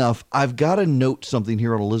 Interestingly enough, I've got to note something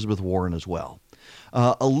here on Elizabeth Warren as well.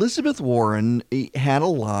 Elizabeth Warren had a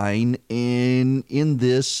line in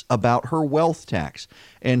this about her wealth tax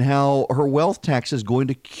and how her wealth tax is going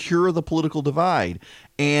to cure the political divide.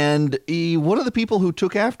 And one of the people who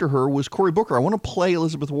took after her was Cory Booker. I want to play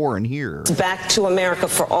Elizabeth Warren here. Back to America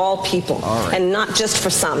for all people, and not just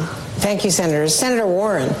for some. Thank you, Senator. Senator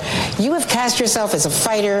Warren, you have cast yourself as a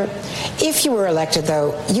fighter. If you were elected,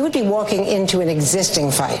 though, you would be walking into an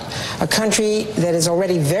existing fight, a country that is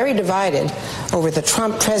already very divided over the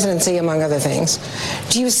Trump presidency, among other things.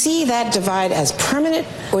 Do you see that divide as permanent,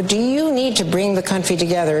 or do you need to bring the country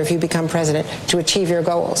together if you become president to achieve your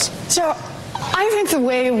goals? So I think the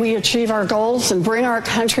way we achieve our goals and bring our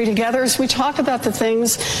country together is we talk about the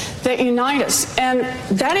things that unite us. And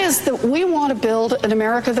that is that we want to build an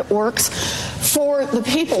America that works for the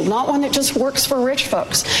people, not one that just works for rich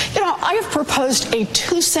folks. You know, I have proposed a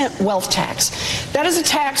 2-cent wealth tax. That is a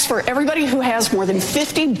tax for everybody who has more than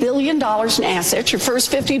 $50 billion in assets. Your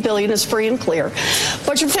first $50 billion is free and clear.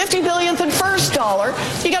 But your $50 billionth and first dollar,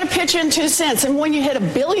 you got to pitch in 2 cents. And when you hit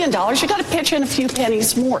 $1 billion, you got to pitch in a few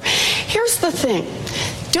pennies more. Here's the thing.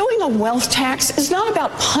 Doing a wealth tax is not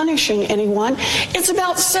about punishing anyone. It's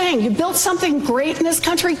about saying you built something great in this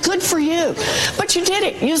country, good for you. But you did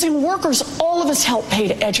it using workers all of us help pay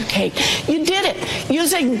to educate. You did it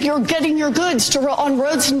using getting your goods on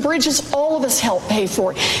roads and bridges all of us help pay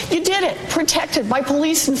for. You did it protected by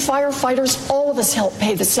police and firefighters all of us help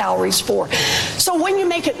pay the salaries for. So when you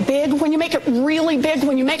make it big, when you make it really big,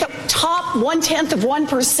 when you make it top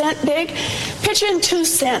 0.1% big, pitch in 2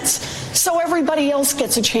 cents. So everybody else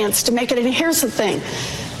gets a chance to make it. And here's the thing.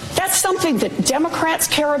 That's something that Democrats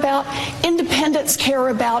care about, independents care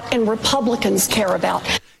about, and Republicans care about.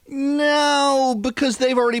 No, because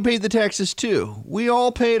they've already paid the taxes too. We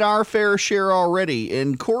all paid our fair share already,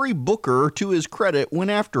 and Cory Booker, to his credit,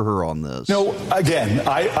 went after her on this. No, again,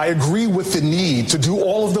 I agree with the need to do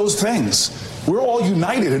all of those things. We're all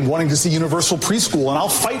united in wanting to see universal preschool, and I'll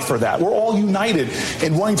fight for that. We're all united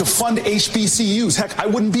in wanting to fund HBCUs. Heck, I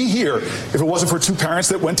wouldn't be here if it wasn't for 2 parents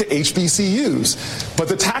that went to HBCUs. But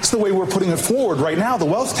the tax, the way we're putting it forward right now, the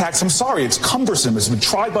wealth tax, I'm sorry, it's cumbersome. It's been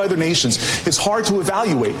tried by other nations. It's hard to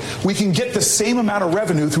evaluate. We can get the same amount of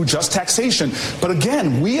revenue through just taxation. But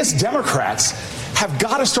again, we as Democrats have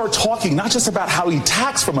got to start talking not just about how we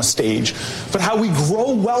tax from a stage, but how we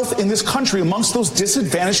grow wealth in this country amongst those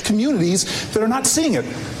disadvantaged communities that are not seeing it.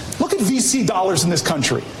 Look at VC dollars in this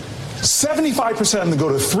country. 75% of them go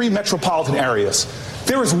to 3 metropolitan areas.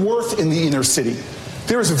 There is worth in the inner city.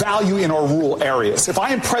 There is value in our rural areas. If I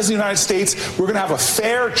am president of the United States, we're going to have a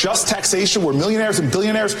fair, just taxation where millionaires and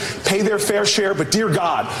billionaires pay their fair share. But dear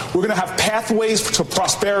God, we're going to have pathways to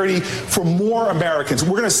prosperity for more Americans.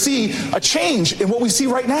 We're going to see a change in what we see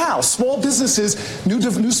right now. Small businesses,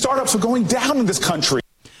 new startups are going down in this country.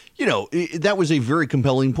 You know, that was a very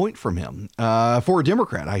compelling point from him for a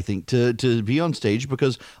Democrat, I think, to be on stage,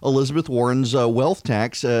 because Elizabeth Warren's wealth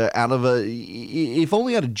tax, if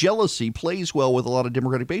only out of jealousy, plays well with a lot of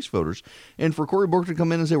Democratic base voters. And for Cory Booker to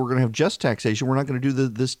come in and say, we're going to have just taxation, we're not going to do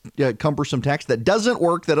this cumbersome tax that doesn't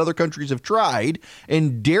work, that other countries have tried,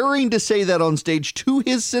 and daring to say that on stage to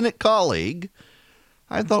his Senate colleague,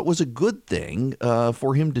 I thought it was a good thing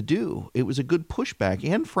for him to do. It was a good pushback.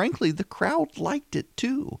 And frankly, the crowd liked it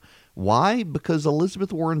too. Why? Because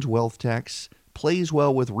Elizabeth Warren's wealth tax plays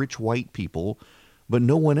well with rich white people, but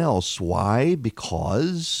no one else. Why?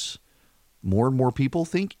 Because more and more people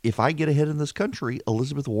think if I get ahead in this country,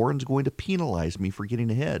 Elizabeth Warren's going to penalize me for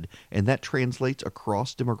getting ahead. And that translates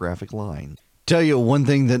across demographic lines. Tell you one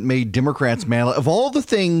thing that made Democrats mad. Of all the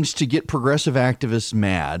things to get progressive activists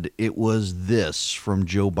mad, it was this from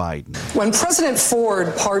Joe Biden. When President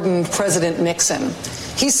Ford pardoned President Nixon,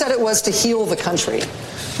 he said it was to heal the country.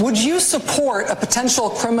 Would you support a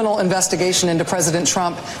potential criminal investigation into President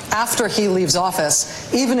Trump after he leaves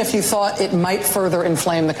office, even if you thought it might further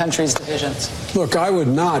inflame the country's divisions? Look, I would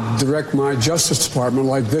not direct my Justice Department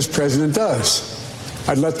like this president does.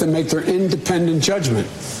 I'd let them make their independent judgment.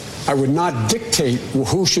 I would not dictate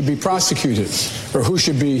who should be prosecuted or who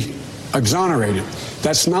should be exonerated.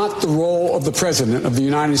 That's not the role of the President of the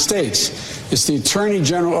United States. It's the Attorney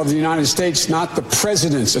General of the United States, not the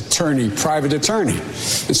President's attorney, private attorney.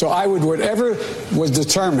 And so I would, whatever was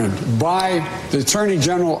determined by the Attorney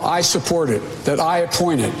General I supported, that I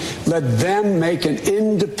appointed, let them make an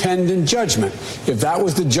independent judgment. If that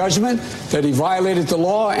was the judgment that he violated the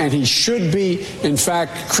law and he should be, in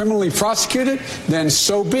fact, criminally prosecuted, then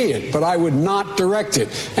so be it. But I would not direct it.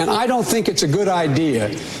 And I don't think it's a good idea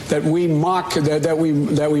that we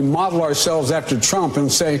that we model ourselves after Trump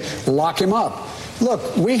and say, lock him up.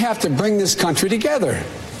 Look, we have to bring this country together.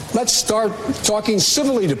 Let's start talking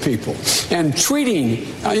civilly to people and tweeting.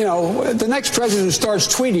 The next president who starts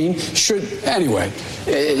tweeting should, anyway.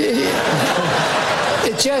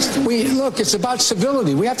 It's about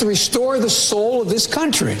civility. We have to restore the soul of this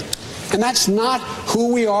country. And that's not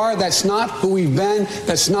who we are. That's not who we've been.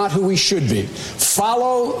 That's not who we should be.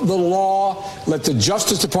 Follow the law. Let the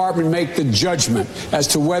Justice Department make the judgment as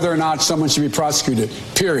to whether or not someone should be prosecuted,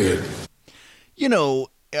 period.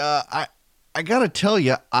 I got to tell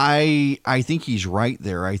you, I think he's right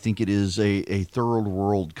there. I think it is a third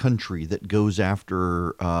world country that goes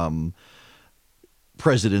after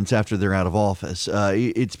presidents after they're out of office.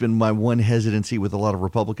 It's been my one hesitancy with a lot of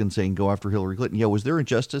Republicans saying go after Hillary Clinton. Yeah, was there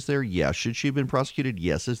injustice there? Yeah. Should she have been prosecuted?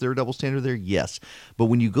 Yes. Is there a double standard there? Yes. But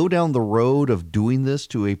when you go down the road of doing this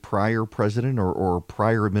to a prior president or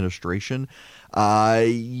prior administration,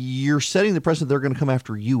 you're setting the precedent they're going to come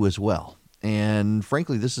after you as well. And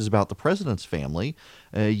frankly, this is about the president's family.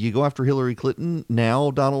 You go after Hillary Clinton, now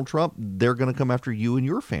Donald Trump, they're going to come after you and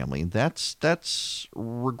your family. That's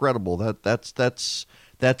regrettable. That's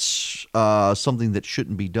something that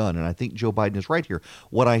shouldn't be done. And I think Joe Biden is right here.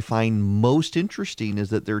 What I find most interesting is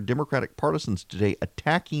that there are Democratic partisans today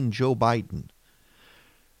attacking Joe Biden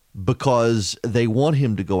because they want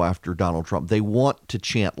him to go after Donald Trump. They want to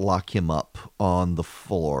chant lock him up on the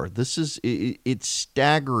floor. It's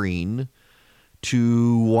staggering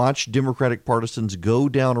to watch Democratic partisans go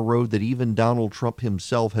down a road that even Donald Trump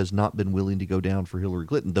himself has not been willing to go down for Hillary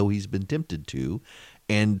Clinton, though he's been tempted to,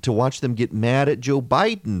 and to watch them get mad at Joe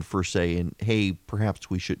Biden for saying, hey, perhaps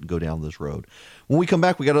we shouldn't go down this road. When we come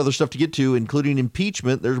back, we got other stuff to get to, including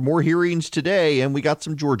impeachment. There's more hearings today, and we got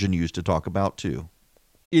some Georgia news to talk about, too.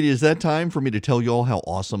 It is that time for me to tell you all how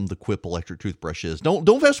awesome the Quip electric toothbrush is.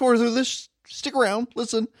 Don't fast forward through this. Stick around.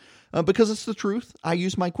 Listen. Because it's the truth. I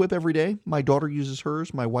use my Quip every day. My daughter uses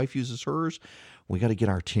hers. My wife uses hers. We got to get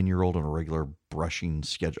our 10-year-old on a regular brushing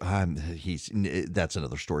schedule. That's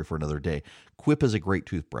another story for another day. Quip is a great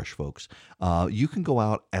toothbrush, folks. You can go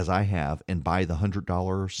out, as I have, and buy the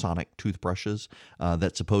 $100 Sonic toothbrushes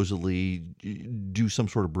that supposedly do some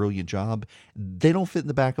sort of brilliant job. They don't fit in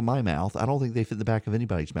the back of my mouth. I don't think they fit in the back of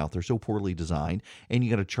anybody's mouth. They're so poorly designed. And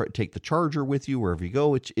you got to take the charger with you wherever you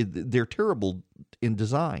go. They're terrible in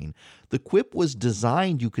design. The Quip was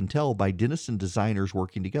designed, you can tell, by dentists and designers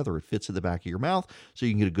working together. It fits in the back of your mouth, so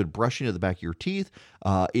you can get a good brushing of the back of your teeth.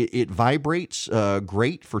 It vibrates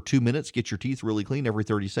great for 2 minutes. Get your teeth really clean every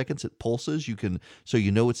 30 seconds. It pulses. So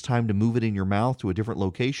you know it's time to move it in your mouth to a different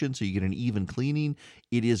location, so you get an even cleaning.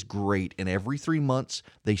 It is great. And every 3 months,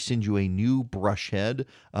 they send you a new brush head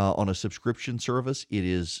on a subscription service. It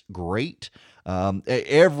is great.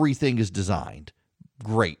 Everything is designed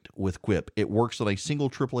great with Quip. It works on a single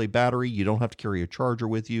AAA battery. You don't have to carry a charger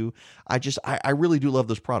with you. I really do love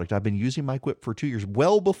this product. I've been using my Quip for 2 years.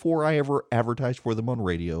 Well before I ever advertised for them on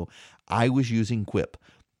radio, I was using Quip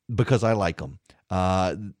because I like them.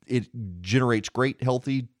 It generates great,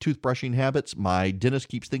 healthy toothbrushing habits. My dentist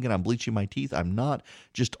keeps thinking I'm bleaching my teeth. I'm not.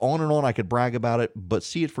 Just on and on, I could brag about it, but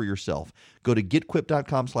see it for yourself. Go to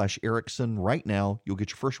getquip.com/Erickson right now. You'll get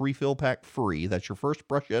your first refill pack free. That's your first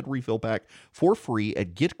brush head refill pack for free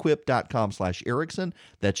at getquip.com/Erickson.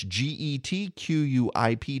 That's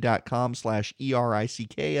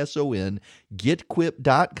getquip.com/ERICKSON.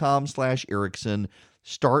 Getquip.com/Erickson.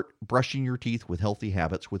 Start brushing your teeth with healthy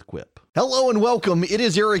habits with Quip. Hello and welcome. It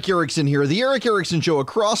is Eric Erickson here, the Eric Erickson Show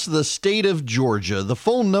across the state of Georgia. The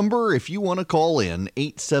phone number, if you want to call in,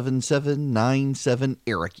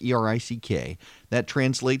 877-97-ERIC, E-R-I-C-K. That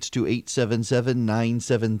translates to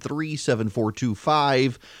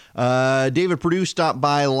 877-973-7425. David Perdue stopped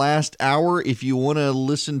by last hour. If you want to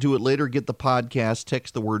listen to it later, get the podcast,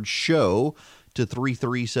 text the word show to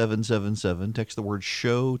 33777. Text the word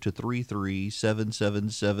show to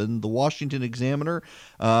 33777. The Washington Examiner,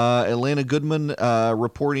 Atlanta Goodman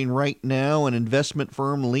reporting right now, an investment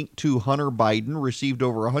firm linked to Hunter Biden received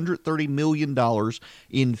over $130 million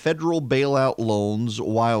in federal bailout loans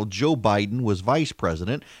while Joe Biden was vice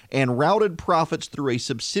president and routed profits through a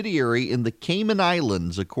subsidiary in the Cayman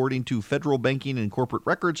Islands, according to federal banking and corporate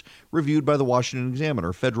records reviewed by the Washington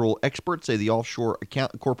Examiner. Federal experts say the offshore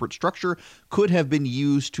corporate structure could have been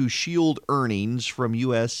used to shield earnings from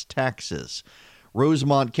U.S. taxes.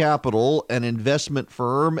 Rosemont Capital, an investment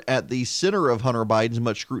firm at the center of Hunter Biden's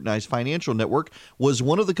much scrutinized financial network, was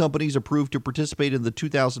one of the companies approved to participate in the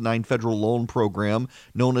 2009 federal loan program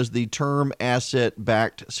known as the Term Asset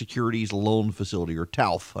Backed Securities Loan Facility, or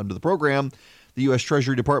TALF. Under the program, the U.S.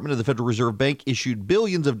 Treasury Department and the Federal Reserve Bank issued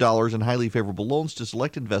billions of dollars in highly favorable loans to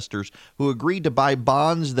select investors who agreed to buy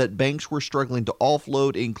bonds that banks were struggling to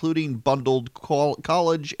offload, including bundled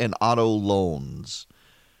college and auto loans.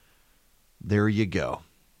 There you go.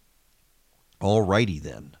 All righty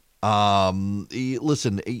then.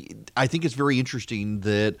 Listen, I think it's very interesting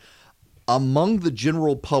that among the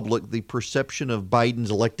general public, the perception of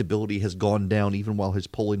Biden's electability has gone down even while his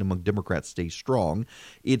polling among Democrats stays strong.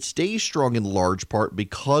 It stays strong in large part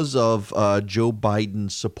because of Joe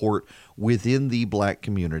Biden's support within the black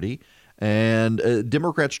community. And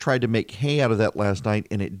Democrats tried to make hay out of that last night,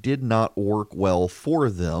 and it did not work well for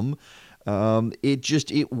them.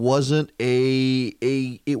 It wasn't a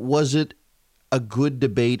good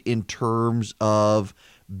debate in terms of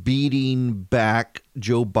beating back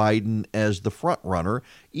Joe Biden as the front runner,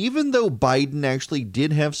 even though Biden actually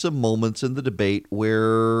did have some moments in the debate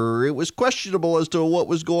where it was questionable as to what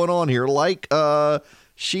was going on here, like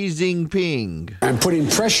Xi Jinping. I'm putting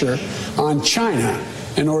pressure on China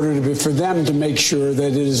in order for them to make sure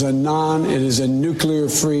that it is a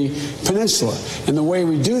nuclear-free peninsula. And the way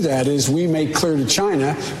we do that is we make clear to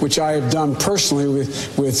China, which I have done personally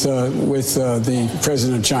with the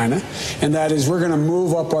president of China, and that is we're going to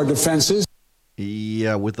move up our defenses.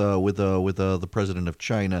 Yeah, with the president of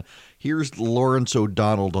China. Here's Lawrence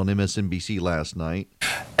O'Donnell on MSNBC last night.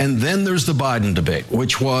 And then there's the Biden debate,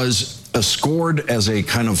 which was scored as a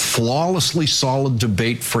kind of flawlessly solid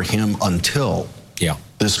debate for him until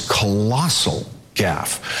this colossal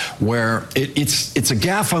gaffe, where it's a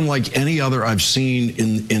gaffe unlike any other I've seen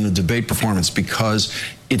in a debate performance, because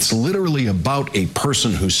it's literally about a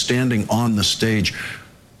person who's standing on the stage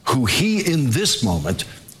who he, in this moment,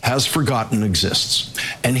 has forgotten exists.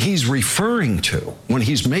 And he's referring to, when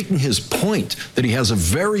he's making his point that he has a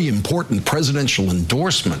very important presidential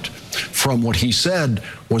endorsement from what he said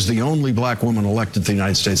was the only black woman elected to the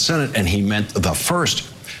United States Senate, and he meant the first.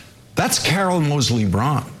 That's Carol Moseley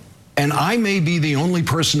Braun. And I may be the only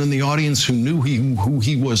person in the audience who knew who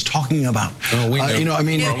he was talking about. Oh, we knew.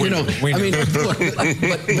 Look,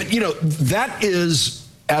 that is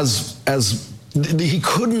as he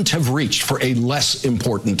couldn't have reached for a less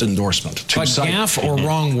important endorsement. But gaffe or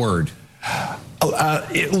wrong word?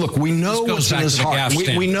 Look, we know what's in his heart.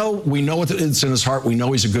 We know it's in his heart. We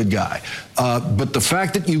know he's a good guy. But the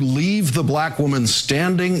fact that you leave the black woman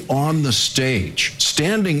standing on the stage,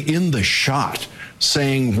 standing in the shot,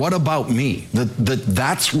 saying, "What about me?"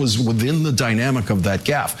 That was within the dynamic of that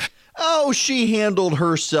gaffe. Oh, she handled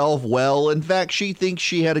herself well. In fact, she thinks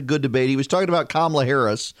she had a good debate. He was talking about Kamala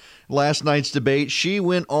Harris last night's debate. She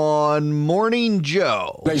went on Morning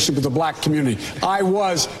Joe. Relationship with the black community. I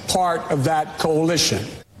was part of that coalition.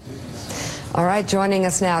 All right, joining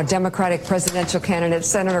us now, Democratic presidential candidate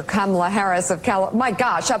Senator Kamala Harris of California. My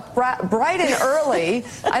gosh, up bright and early.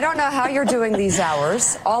 I don't know how you're doing these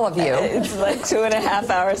hours, all of you. It's like 2.5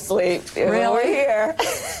 hours sleep. Really? We're here.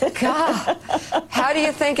 God, how do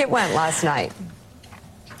you think it went last night?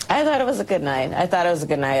 I thought it was a good night.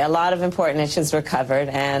 A lot of important issues were covered,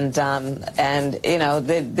 and there's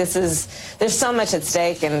so much at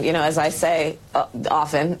stake, and as I say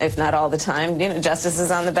often, if not all the time, justice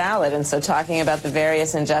is on the ballot, and so talking about the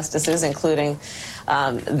various injustices, including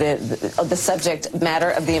the subject matter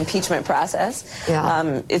of the impeachment process,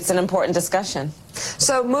 it's an important discussion.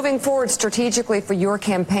 So moving forward strategically for your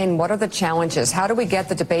campaign, what are the challenges? How do we get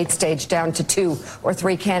the debate stage down to 2 or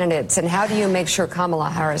 3 candidates? And how do you make sure Kamala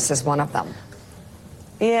Harris is one of them?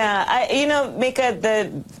 Yeah, Mika,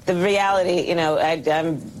 the reality,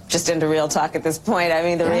 I'm just into real talk at this point. I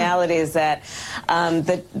mean, the reality is that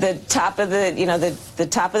the top of the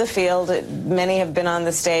top of the field, many have been on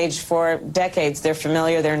the stage for decades. They're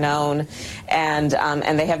familiar, they're known, and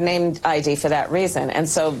they have name ID for that reason. And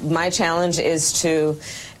so my challenge is to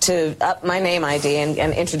to up my name ID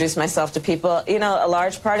and introduce myself to people. You know, a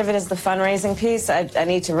large part of it is the fundraising piece. I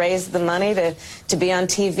need to raise the money to be on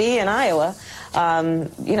TV in Iowa,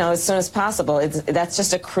 you know, as soon as possible. That's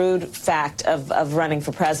just a crude fact of running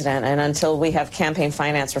for president. And until we have campaign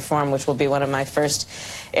finance reform, which will be one of my first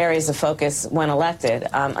areas of focus when elected,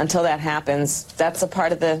 until that happens, that's a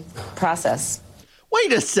part of the process.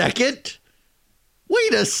 Wait a second.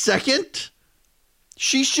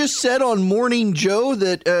 She's just said on Morning Joe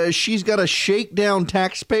that she's got to shake down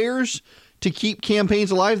taxpayers to keep campaigns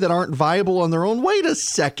alive that aren't viable on their own. Wait a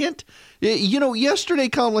second. You know, yesterday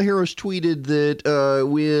Kamala Harris tweeted that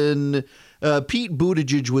when Pete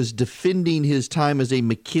Buttigieg was defending his time as a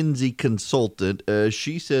McKinsey consultant,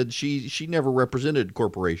 she said she never represented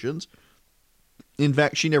corporations. In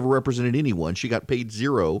fact, she never represented anyone. She got paid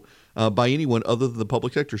zero by anyone other than the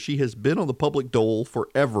public sector. She has been on the public dole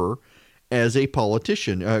forever as a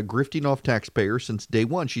politician, grifting off taxpayers since day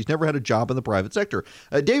one. She's never had a job in the private sector.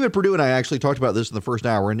 David Perdue and I actually talked about this in the first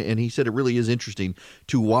hour, and he said it really is interesting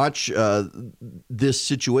to watch this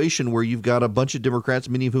situation where you've got a bunch of Democrats,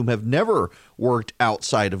 many of whom have never worked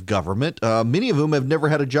outside of government, many of whom have never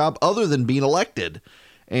had a job other than being elected.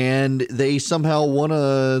 And they somehow want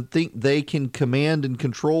to think they can command and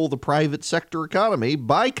control the private sector economy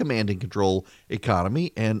by command and control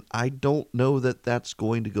economy. And I don't know that that's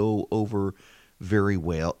going to go over very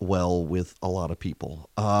well with a lot of people.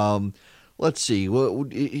 Let's see. Well,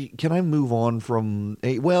 can I move on from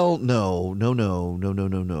well, no.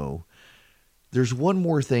 There's one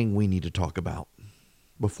more thing we need to talk about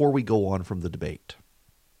before we go on from the debate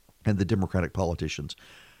and the Democratic politicians.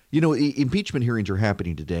 You know, impeachment hearings are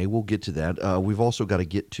happening today. We'll get to that. We've also got to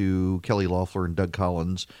get to Kelly Loeffler and Doug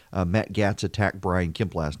Collins. Matt Gaetz attacked Brian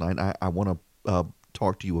Kemp last night. I want to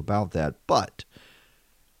talk to you about that. But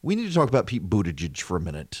we need to talk about Pete Buttigieg for a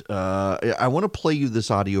minute. I want to play you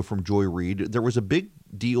this audio from Joy Reid. There was a big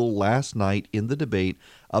deal last night in the debate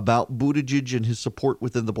about Buttigieg and his support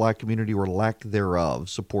within the black community, or lack thereof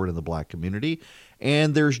support in the black community.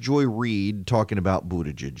 And there's Joy Reid talking about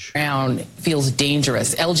Buttigieg. Feels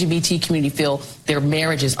dangerous. LGBT community feel their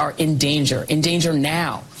marriages are in danger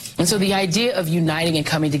now. And so the idea of uniting and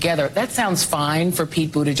coming together, that sounds fine for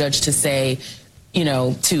Pete Buttigieg to say, you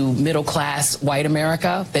know, to middle-class white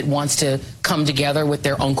America that wants to come together with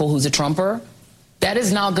their uncle who's a Trumper. That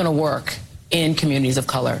is not going to work in communities of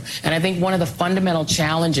color. And I think one of the fundamental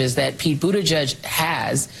challenges that Pete Buttigieg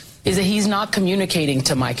has is that he's not communicating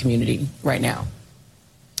to my community right now.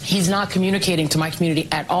 He's not communicating to my community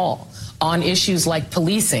at all on issues like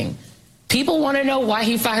policing. People want to know why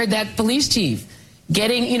he fired that police chief.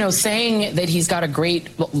 Saying that he's got a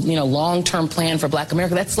great, long-term plan for black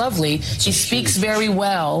America, that's lovely. He speaks very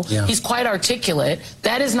well. Yeah. He's quite articulate.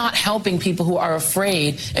 That is not helping people who are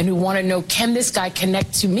afraid and who want to know, can this guy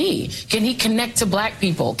connect to me? Can he connect to black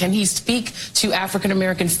people? Can he speak to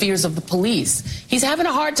African-American fears of the police? He's having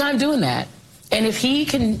a hard time doing that. And if he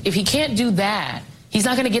can't do that, he's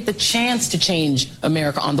not going to get the chance to change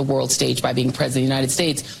America on the world stage by being president of the United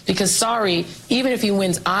States. Because, even if he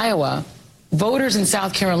wins Iowa, voters in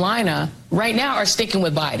South Carolina right now are sticking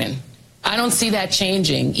with Biden. I don't see that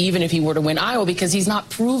changing, even if he were to win Iowa, because he's not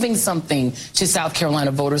proving something to South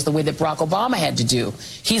Carolina voters the way that Barack Obama had to do.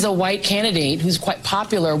 He's a white candidate who's quite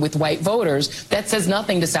popular with white voters. That says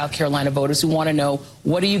nothing to South Carolina voters who want to know,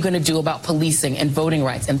 what are you going to do about policing and voting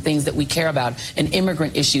rights and things that we care about, and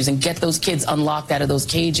immigrant issues, and get those kids unlocked out of those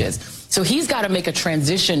cages. So he's got to make a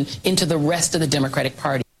transition into the rest of the Democratic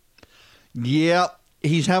Party. Yeah.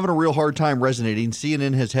 He's having a real hard time resonating.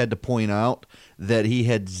 CNN has had to point out that he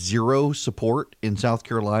had zero support in South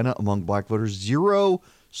Carolina among black voters. Zero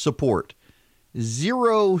support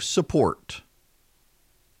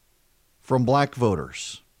from black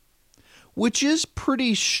voters, which is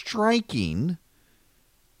pretty striking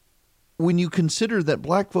when you consider that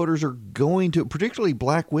black voters are going to, particularly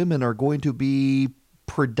black women, are going to be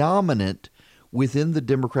predominant within the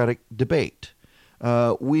Democratic debate.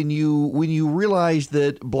 When you realize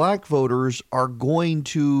that black voters are going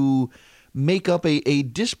to make up a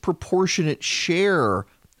disproportionate share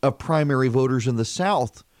of primary voters in the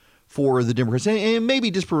South for the Democrats, and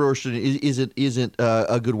maybe disproportionate isn't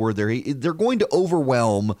a good word there. They're going to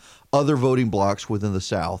overwhelm other voting blocks within the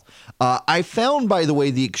South. I found, by the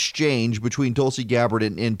way, the exchange between Tulsi Gabbard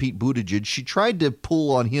and Pete Buttigieg. She tried to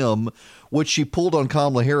pull on him what she pulled on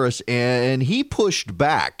Kamala Harris, and he pushed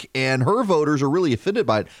back, and her voters are really offended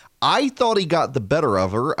by it. I thought he got the better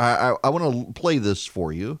of her. I want to play this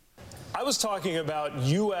for you. I was talking about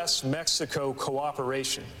U.S.-Mexico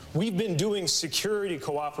cooperation. We've been doing security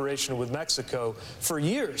cooperation with Mexico for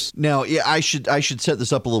years. Now, yeah, I should set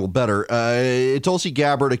this up a little better. Tulsi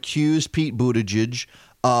Gabbard accused Pete Buttigieg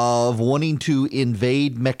of wanting to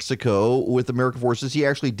invade Mexico with American forces. He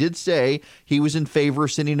actually did say he was in favor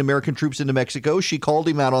of sending American troops into Mexico. She called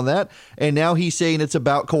him out on that, and now he's saying it's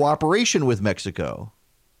about cooperation with Mexico.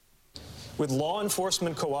 With law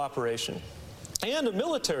enforcement cooperation and a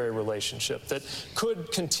military relationship that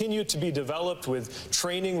could continue to be developed with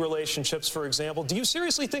training relationships, for example. Do you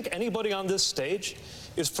seriously think anybody on this stage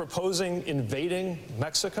is proposing invading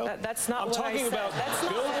Mexico? That's not what I said.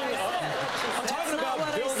 I'm talking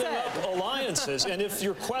about building up alliances. And if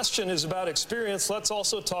your question is about experience, let's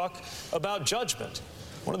also talk about judgment.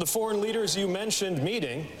 One of the foreign leaders you mentioned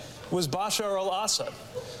meeting was Bashar al-Assad.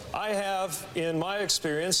 I have, in my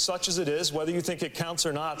experience, such as it is, whether you think it counts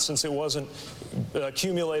or not, since it wasn't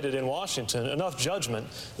accumulated in Washington, enough judgment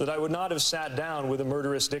that I would not have sat down with a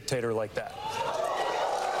murderous dictator like that.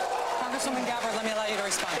 Congresswoman Gabbard, let me allow you to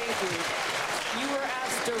respond. Thank you. You were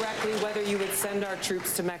asked directly whether you would send our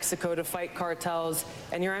troops to Mexico to fight cartels,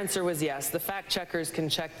 and your answer was yes. The fact checkers can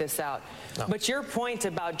check this out. No. But your point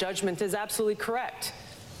about judgment is absolutely correct.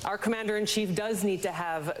 Our commander-in-chief does need to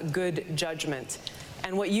have good judgment.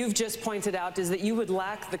 And what you've just pointed out is that you would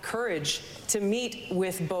lack the courage to meet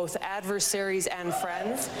with both adversaries and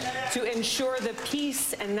friends to ensure the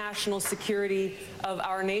peace and national security of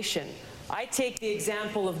our nation. I take the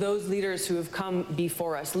example of those leaders who have come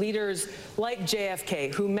before us, leaders like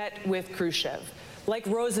JFK, who met with Khrushchev, like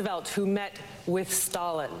Roosevelt, who met with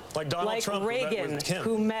Stalin, like Donald Trump, Reagan,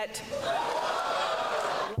 who met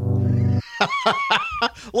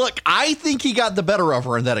Look, I think he got the better of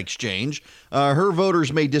her in that exchange. Her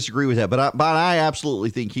voters may disagree with that, but I absolutely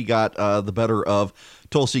think he got the better of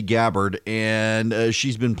Tulsi Gabbard, and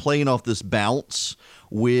she's been playing off this bounce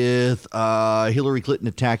with Hillary Clinton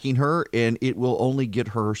attacking her, and it will only get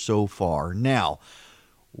her so far. Now,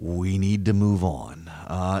 we need to move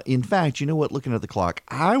on. In fact, you know what? Looking at the clock,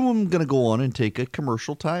 I'm going to go on and take a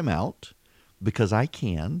commercial timeout because I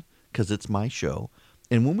can, because it's my show.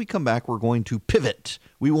 And when we come back, we're going to pivot.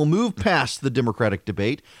 We will move past the Democratic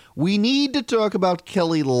debate. We need to talk about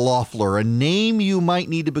Kelly Loeffler, a name you might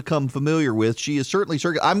need to become familiar with. She is certainly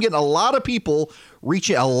 – I'm getting a lot of people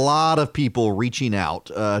reaching out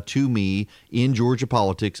to me in Georgia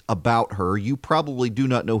politics about her. You probably do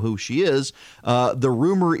not know who she is. The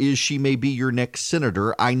rumor is she may be your next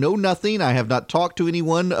senator. I know nothing. I have not talked to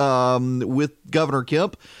anyone with Governor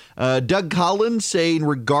Kemp. Doug Collins saying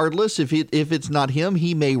regardless, if it's not him,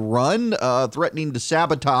 he may run, threatening to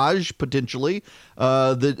sabotage potentially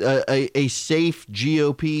a safe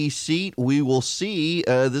GOP seat. We will see.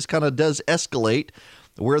 This kind of does escalate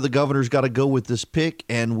where the governor's got to go with this pick,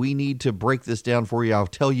 and we need to break this down for you. I'll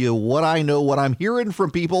tell you what I know, what I'm hearing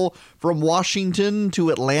from people from Washington to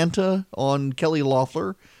Atlanta on Kelly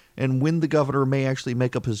Loeffler, and when the governor may actually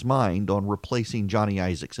make up his mind on replacing Johnny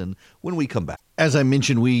Isakson when we come back. As I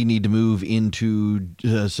mentioned, we need to move into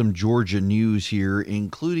some Georgia news here,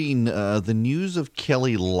 including the news of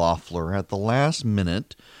Kelly Loeffler at the last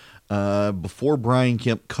minute before Brian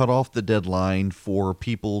Kemp cut off the deadline for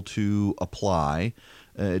people to apply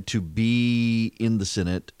to be in the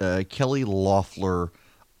Senate. Kelly Loeffler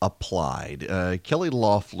applied. Kelly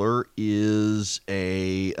Loeffler is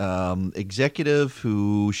a executive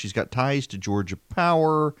who she's got ties to Georgia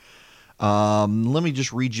Power. Let me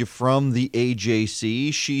just read you from the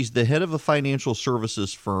AJC. She's the head of a financial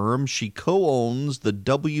services firm. She co-owns the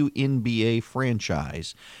WNBA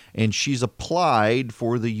franchise, and she's applied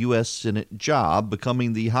for the U.S. Senate job,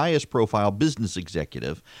 becoming the highest profile business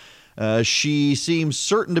executive. She seems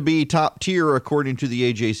certain to be top tier, according to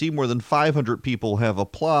the AJC. More than 500 people have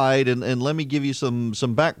applied. And let me give you some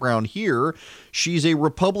background here. She's a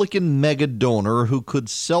Republican mega donor who could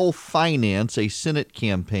self-finance a Senate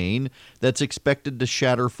campaign that's expected to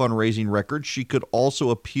shatter fundraising records. She could also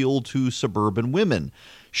appeal to suburban women.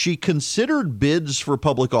 She considered bids for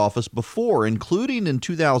public office before, including in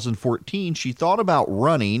 2014. She thought about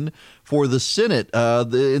running for the Senate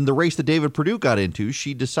in the race that David Perdue got into.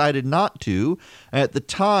 She decided not to. At the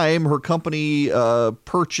time, her company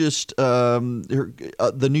purchased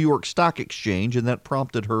the New York Stock Exchange, and that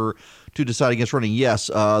prompted her to decide against running. Yes,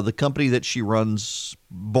 the company that she runs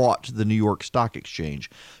bought the New York Stock Exchange.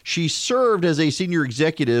 She served as a senior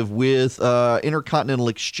executive with Intercontinental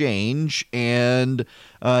Exchange and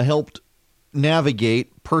helped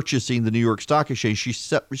navigate purchasing the New York Stock Exchange. She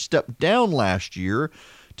stepped down last year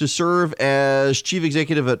to serve as chief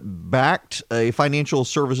executive at Bakkt, a financial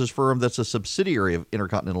services firm that's a subsidiary of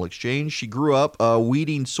Intercontinental Exchange. She grew up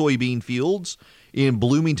weeding soybean fields in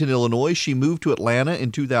Bloomington, Illinois. She moved to Atlanta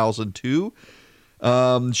in 2002.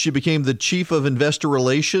 She became the chief of investor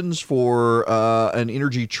relations for an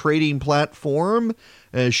energy trading platform.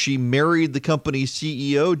 She married the company's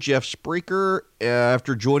CEO, Jeff Sprecher,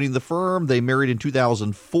 after joining the firm. They married in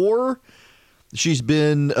 2004.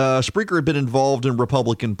 Sprecher had been involved in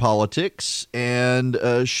Republican politics, and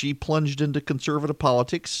she plunged into conservative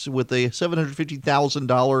politics with a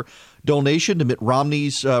 $750,000 donation to Mitt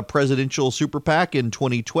Romney's presidential super PAC in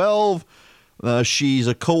 2012. She's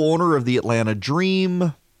a co-owner of the Atlanta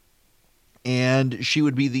Dream, and she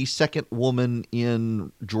would be the second woman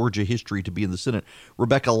in Georgia history to be in the Senate.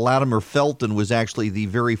 Rebecca Latimer Felton was actually the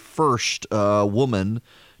very first woman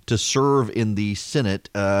to serve in the Senate,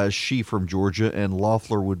 she from Georgia, and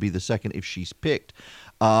Loeffler would be the second if she's picked.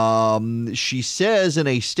 She says in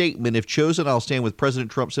a statement, if chosen, I'll stand with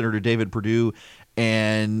President Trump, Senator David Perdue,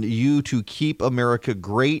 and you to keep America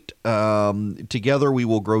great. Together, we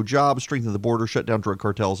will grow jobs, strengthen the border, shut down drug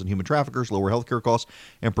cartels and human traffickers, lower healthcare costs,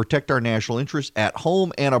 and protect our national interests at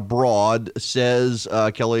home and abroad, says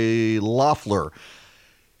Kelly Loeffler.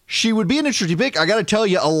 She would be an interesting pick. I got to tell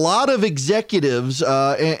you, a lot of executives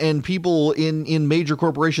and people in major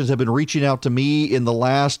corporations have been reaching out to me in the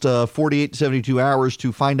last 48 to 72 hours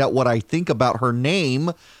to find out what I think about her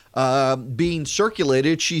name being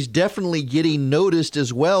circulated. She's definitely getting noticed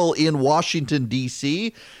as well in Washington,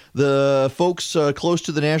 D.C. The folks close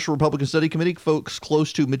to the National Republican Study Committee, folks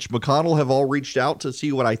close to Mitch McConnell, have all reached out to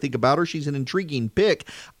see what I think about her. She's an intriguing pick.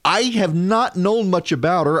 I have not known much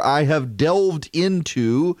about her. I have delved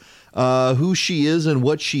into who she is and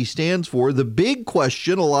what she stands for. The big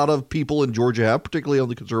question a lot of people in Georgia have, particularly on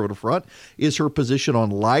the conservative front, is her position on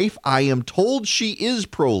life. I am told she is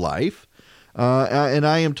pro-life. And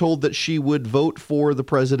I am told that she would vote for the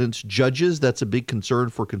president's judges. That's a big concern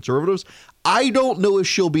for conservatives. I don't know if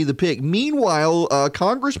she'll be the pick. Meanwhile,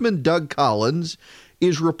 Congressman Doug Collins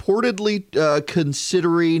is reportedly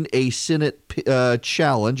considering a Senate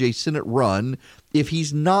challenge, a Senate run, if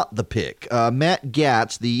he's not the pick. Matt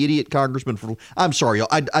Gaetz, the idiot congressman I'm sorry,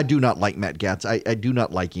 I do not like Matt Gaetz. I do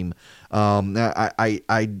not like him.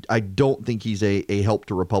 I don't think he's a help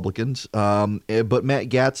to Republicans. But Matt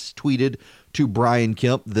Gaetz tweeted to Brian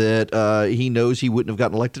Kemp that he knows he wouldn't have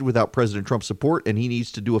gotten elected without President Trump's support, and he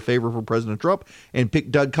needs to do a favor for President Trump and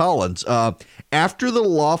pick Doug Collins. After the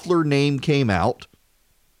Loeffler name came out,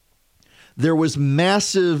 there was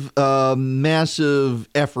massive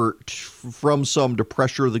effort from some to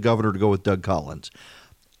pressure the governor to go with Doug Collins.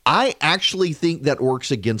 I actually think that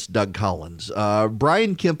works against Doug Collins.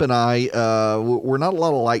 Brian Kemp and I, we're not a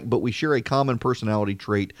lot alike, but we share a common personality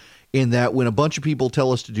trait in that when a bunch of people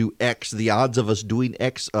tell us to do X, the odds of us doing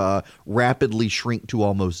X rapidly shrink to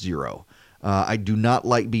almost zero. I do not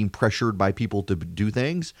like being pressured by people to do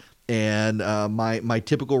things. And my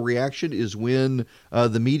typical reaction is when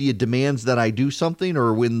the media demands that I do something,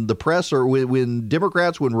 or when the press, or when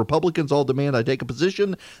Democrats, when Republicans all demand I take a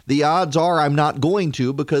position, the odds are I'm not going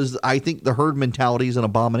to, because I think the herd mentality is an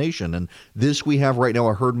abomination. And this we have right now,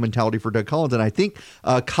 a herd mentality for Doug Collins. And I think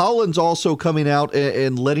Collins also coming out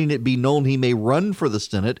and letting it be known he may run for the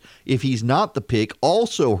Senate if he's not the pick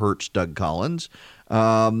also hurts Doug Collins.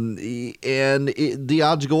 The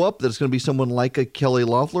odds go up that it's going to be someone like a Kelly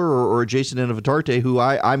Loeffler or a Jason Innovatarte, who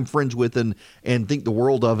I'm friends with and think the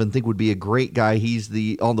world of and think would be a great guy. He's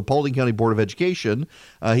on the Paulding County Board of Education.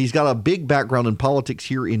 He's got a big background in politics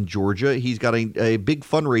here in Georgia. He's got a big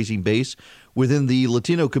fundraising base within the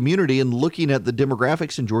Latino community, and looking at the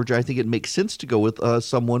demographics in Georgia, I think it makes sense to go with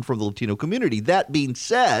someone from the Latino community. That being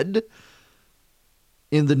said,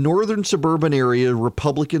 in the northern suburban area,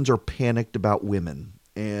 Republicans are panicked about women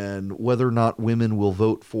and whether or not women will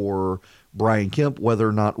vote for Brian Kemp, whether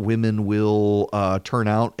or not women will turn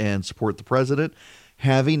out and support the president.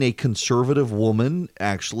 Having a conservative woman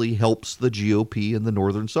actually helps the GOP in the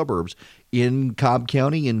northern suburbs. In Cobb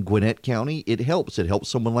County, in Gwinnett County, it helps. It helps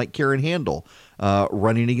someone like Karen Handel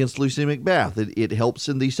running against Lucy McBath. It helps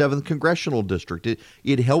in the 7th Congressional District.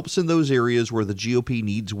 It helps in those areas where the GOP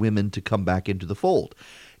needs women to come back into the fold.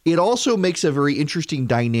 It also makes a very interesting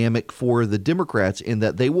dynamic for the Democrats in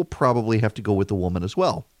that they will probably have to go with a woman as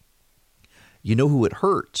well. You know who it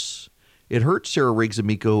hurts? It hurts Sarah Riggs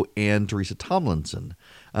Amico and Teresa Tomlinson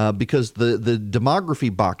because the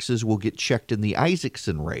demography boxes will get checked in the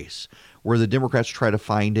Isaacson race, where the Democrats try to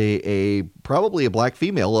find probably a black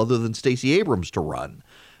female other than Stacey Abrams to run.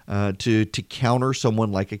 to counter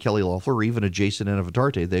someone like a Kelly Loeffler or even a Jason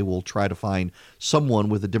Anavitarte. They will try to find someone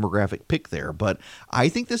with a demographic pick there. But I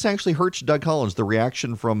think this actually hurts Doug Collins. The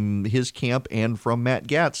reaction from his camp and from Matt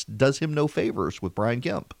Gaetz does him no favors with Brian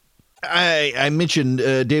Kemp. I mentioned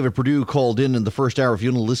David Perdue called in the first hour. If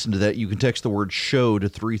you want to listen to that, you can text the word show to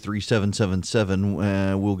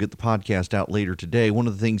 33777. We'll get the podcast out later today. One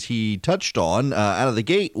of the things he touched on out of the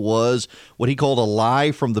gate was what he called a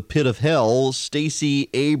lie from the pit of hell. Stacey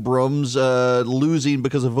Abrams losing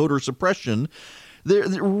because of voter suppression.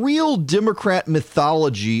 The real Democrat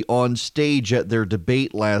mythology on stage at their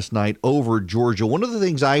debate last night over Georgia. One of the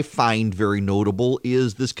things I find very notable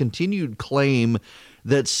is this continued claim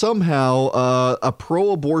that somehow a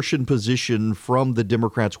pro-abortion position from the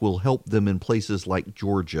Democrats will help them in places like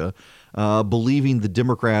Georgia, believing the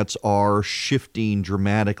Democrats are shifting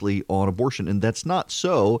dramatically on abortion. And that's not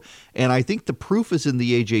so. And I think the proof is in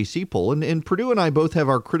the AJC poll. And Perdue and I both have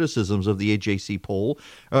our criticisms of the AJC poll.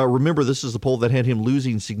 Remember, this is the poll that had him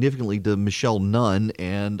losing significantly to Michelle Nunn,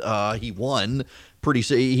 and he won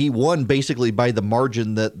he won basically by the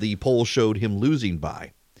margin that the poll showed him losing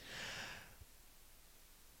by.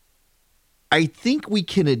 I think we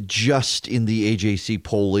can adjust in the AJC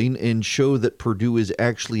polling and show that Perdue is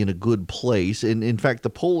actually in a good place. And in fact, the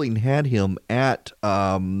polling had him at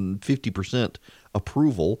 50%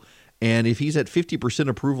 approval. And if he's at 50%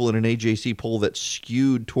 approval in an AJC poll that's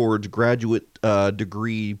skewed towards graduate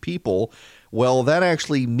degree people, well, that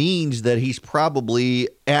actually means that he's probably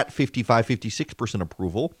at 56%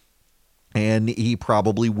 approval. And he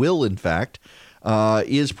probably will, in fact,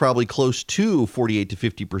 is probably close to 48 to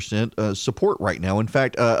 50% support right now. In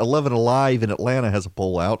fact, 11 Alive in Atlanta has a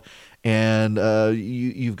poll out, and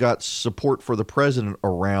you've got support for the president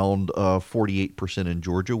around 48% in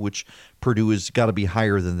Georgia, which Perdue has got to be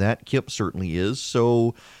higher than that. Kemp certainly is.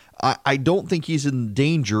 So I don't think he's in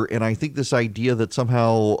danger, and I think this idea that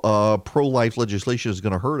somehow pro-life legislation is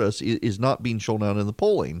going to hurt us is not being shown out in the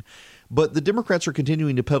polling. But the Democrats are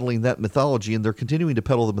continuing to peddling that mythology, and they're continuing to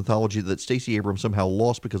peddle the mythology that Stacey Abrams somehow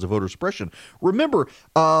lost because of voter suppression. Remember,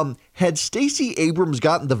 had Stacey Abrams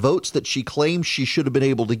gotten the votes that she claims she should have been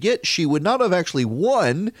able to get, she would not have actually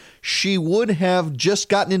won. She would have just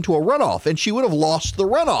gotten into a runoff, and she would have lost the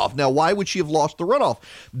runoff. Now, why would she have lost the runoff?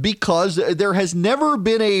 Because there has never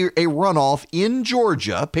been a runoff in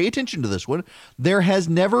Georgia. Pay attention to this one. There has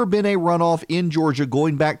never been a runoff in Georgia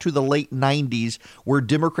going back to the late 90s where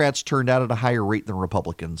Democrats turned out at a higher rate than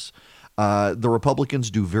Republicans. The Republicans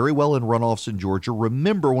do very well in runoffs in Georgia.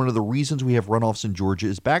 Remember, one of the reasons we have runoffs in Georgia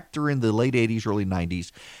is back during the late 80s, early 90s,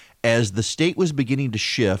 as the state was beginning to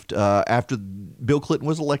shift. After Bill Clinton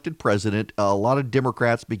was elected president, a lot of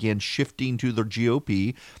Democrats began shifting to the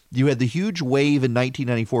GOP. You had the huge wave in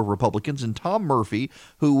 1994 of Republicans, and Tom Murphy,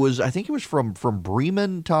 who was, I think he was from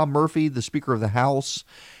Bremen, Tom Murphy, the Speaker of the House.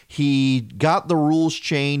 He got the rules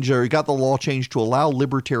changed, or he got the law changed to allow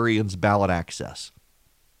libertarians ballot access.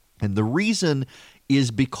 And the reason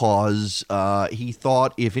is because he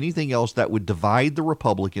thought, if anything else, that would divide the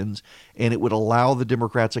Republicans and it would allow the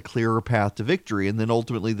Democrats a clearer path to victory. And then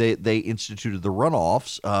ultimately they instituted the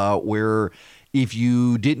runoffs where if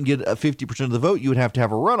you didn't get 50% of the vote, you would have to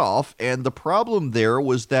have a runoff. And the problem there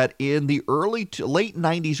was that in the late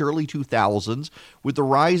 90s, early 2000s, with the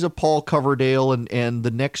rise of Paul Coverdale and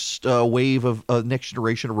the next wave of next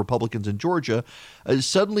generation of Republicans in Georgia,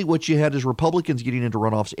 suddenly what you had is Republicans getting into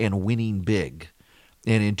runoffs and winning big.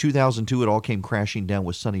 And in 2002, it all came crashing down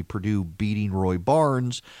with Sonny Perdue beating Roy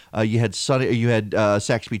Barnes. You had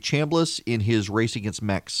Saxby Chambliss in his race against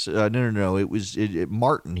Max. No. It was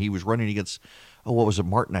Martin. He was running against,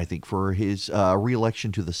 Martin, I think, for his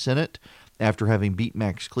reelection to the Senate. After having beat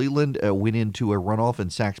Max Cleland, went into a runoff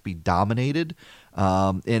and Saxby dominated.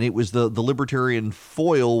 And it was the libertarian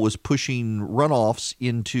foil was pushing runoffs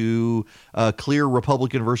into clear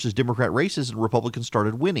Republican versus Democrat races, and Republicans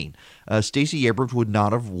started winning. Stacey Abrams would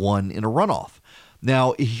not have won in a runoff.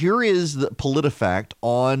 Now, here is the PolitiFact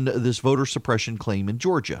on this voter suppression claim in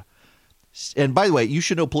Georgia. And by the way, you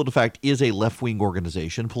should know PolitiFact is a left-wing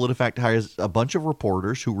organization. PolitiFact hires a bunch of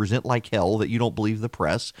reporters who resent like hell that you don't believe the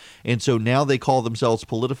press. And so now they call themselves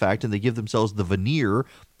PolitiFact, and they give themselves the veneer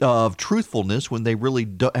of truthfulness when they really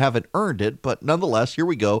haven't earned it. But nonetheless, here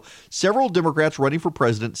we go. Several Democrats running for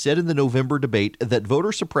president said in the November debate that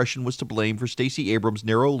voter suppression was to blame for Stacey Abrams'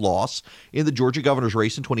 narrow loss in the Georgia governor's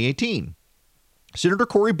race in 2018. Senator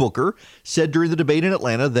Cory Booker said during the debate in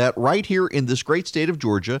Atlanta that right here in this great state of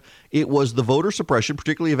Georgia, it was the voter suppression,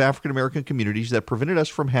 particularly of African-American communities, that prevented us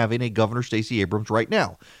from having a Governor Stacey Abrams right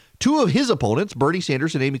now. Two of his opponents, Bernie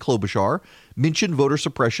Sanders and Amy Klobuchar, mentioned voter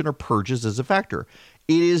suppression or purges as a factor.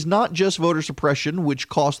 It is not just voter suppression, which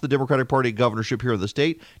cost the Democratic Party governorship here in the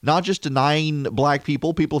state, not just denying black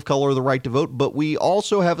people of color, the right to vote, but we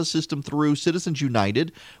also have a system through Citizens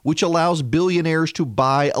United, which allows billionaires to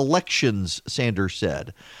buy elections, Sanders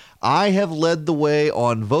said. I have led the way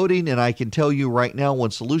on voting, and I can tell you right now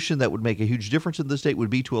one solution that would make a huge difference in the state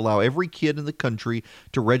would be to allow every kid in the country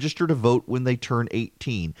to register to vote when they turn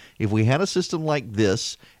 18. If we had a system like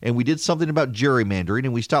this, and we did something about gerrymandering,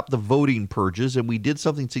 and we stopped the voting purges, and we did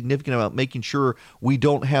something significant about making sure we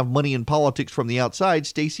don't have money in politics from the outside,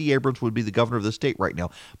 Stacey Abrams would be the governor of the state right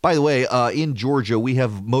now. By the way, in Georgia, we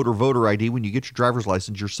have motor voter ID. When you get your driver's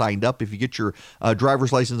license, you're signed up. If you get your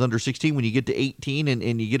driver's license under 16, when you get to 18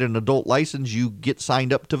 and you get an adult license, you get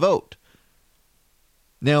signed up to vote.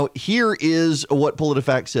 Now, here is what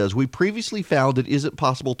PolitiFact says. We previously found it isn't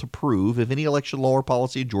possible to prove if any election law or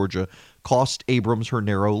policy in Georgia cost Abrams her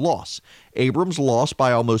narrow loss. Abrams lost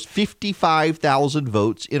by almost 55,000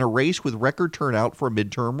 votes in a race with record turnout for a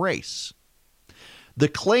midterm race. The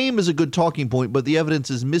claim is a good talking point, but the evidence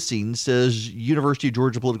is missing, says University of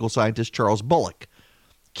Georgia political scientist Charles Bullock.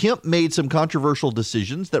 Kemp made some controversial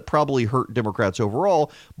decisions that probably hurt Democrats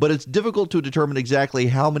overall, but it's difficult to determine exactly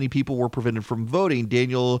how many people were prevented from voting.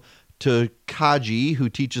 Daniel Takagi, who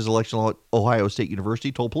teaches election law at Ohio State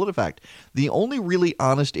University, told PolitiFact, the only really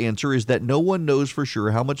honest answer is that no one knows for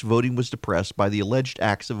sure how much voting was depressed by the alleged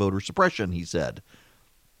acts of voter suppression, he said.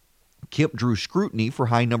 Kemp drew scrutiny for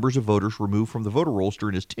high numbers of voters removed from the voter rolls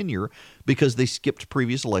during his tenure because they skipped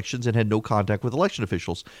previous elections and had no contact with election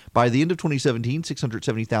officials. By the end of 2017,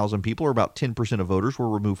 670,000 people, or about 10% of voters, were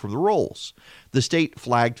removed from the rolls. The state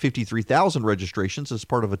flagged 53,000 registrations as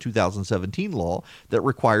part of a 2017 law that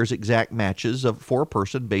requires exact matches for a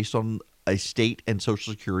person based on a state and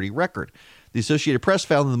Social Security record. The Associated Press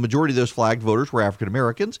found that the majority of those flagged voters were African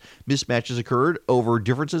Americans. Mismatches occurred over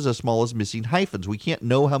differences as small as missing hyphens. We can't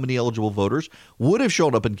know how many eligible voters would have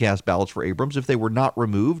shown up and cast ballots for Abrams if they were not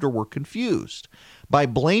removed or were confused. By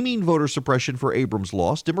blaming voter suppression for Abrams'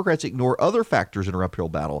 loss, Democrats ignore other factors in her uphill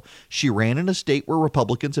battle. She ran in a state where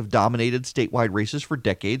Republicans have dominated statewide races for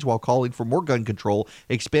decades while calling for more gun control,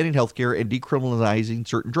 expanding health care, and decriminalizing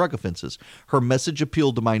certain drug offenses. Her message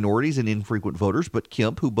appealed to minorities and infrequent voters, but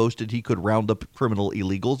Kemp, who boasted he could round up criminal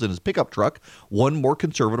illegals in his pickup truck, won more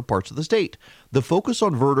conservative parts of the state. The focus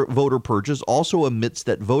on voter purges also admits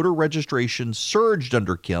that voter registration surged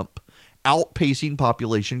under Kemp, outpacing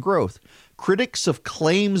population growth. Critics of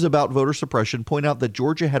claims about voter suppression point out that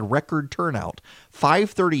Georgia had record turnout.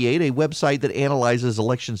 538, a website that analyzes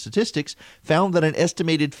election statistics, found that an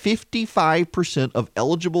estimated 55% of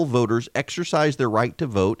eligible voters exercised their right to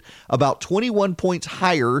vote, about 21 points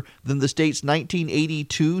higher than the state's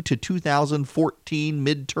 1982 to 2014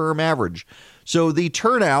 midterm average. So the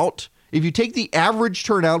turnout, if you take the average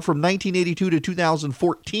turnout from 1982 to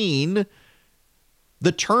 2014,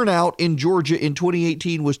 the turnout in Georgia in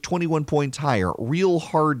 2018 was 21 points higher. Real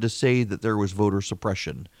hard to say that there was voter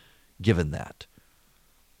suppression, given that.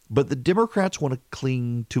 But the Democrats want to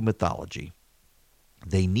cling to mythology.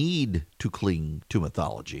 They need to cling to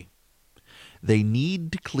mythology. They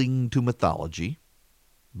need to cling to mythology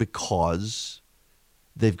because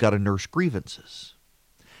they've got to nurse grievances.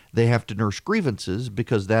 They have to nurse grievances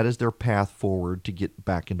because that is their path forward to get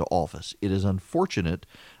back into office. It is unfortunate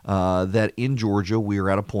that in Georgia we are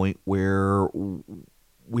at a point where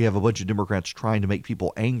we have a bunch of Democrats trying to make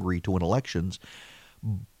people angry to win elections.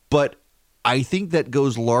 But I think that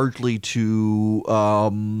goes largely to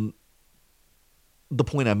the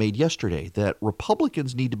point I made yesterday, that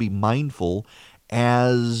Republicans need to be mindful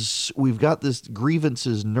as we've got this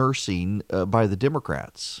grievances nursing by the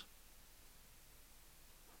Democrats,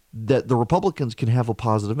 that the Republicans can have a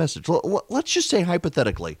positive message. Let's just say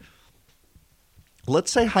hypothetically.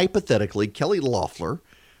 Let's say hypothetically Kelly Loeffler,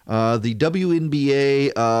 the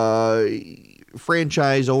WNBA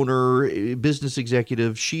franchise owner, business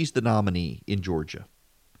executive, she's the nominee in Georgia.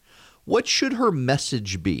 What should her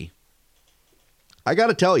message be? I got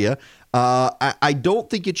to tell you, I don't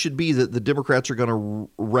think it should be that the Democrats are going to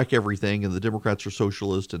wreck everything and the Democrats are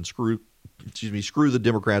socialist and screw the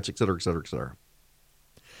Democrats, et cetera, et cetera, et cetera.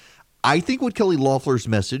 I think what Kelly Loeffler's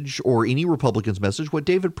message, or any Republican's message, what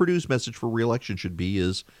David Perdue's message for re-election should be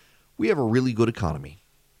is, we have a really good economy.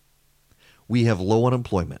 We have low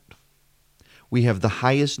unemployment. We have the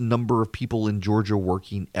highest number of people in Georgia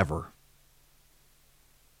working ever.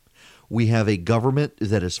 We have a government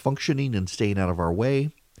that is functioning and staying out of our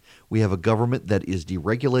way. We have a government that is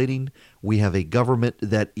deregulating. We have a government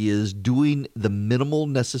that is doing the minimal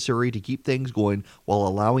necessary to keep things going while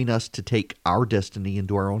allowing us to take our destiny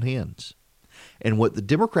into our own hands. And what the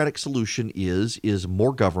Democratic solution is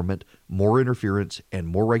more government, more interference, and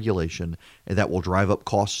more regulation, and that will drive up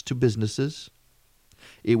costs to businesses.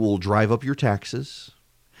 It will drive up your taxes,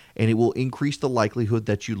 and it will increase the likelihood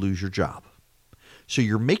that you lose your job. So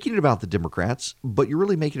you're making it about the Democrats, but you're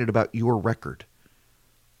really making it about your record.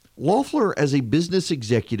 Loeffler, as a business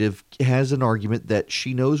executive, has an argument that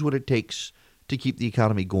she knows what it takes to keep the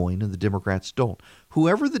economy going, and the Democrats don't.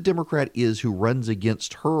 Whoever the Democrat is who runs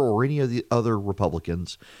against her or any of the other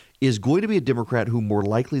Republicans is going to be a Democrat who more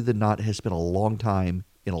likely than not has spent a long time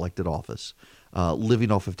in elected office,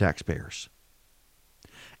 living off of taxpayers.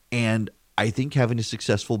 And I think having a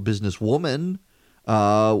successful businesswoman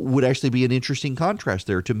would actually be an interesting contrast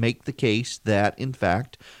there to make the case that, in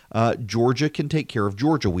fact, Georgia can take care of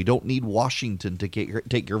Georgia. We don't need Washington to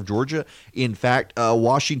take care of Georgia. In fact,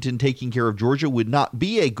 Washington taking care of Georgia would not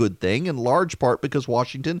be a good thing, in large part because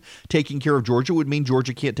Washington taking care of Georgia would mean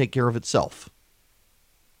Georgia can't take care of itself.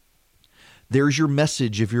 There's your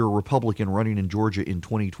message if you're a Republican running in Georgia in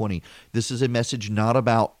 2020. This is a message not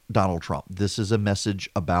about Donald Trump. This is a message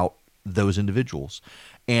about those individuals.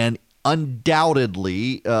 And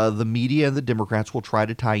undoubtedly, the media and the Democrats will try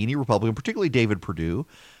to tie any Republican, particularly David Perdue,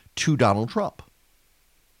 to Donald Trump.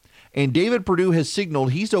 And David Perdue has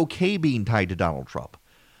signaled he's okay being tied to Donald Trump.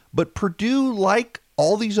 But Perdue, like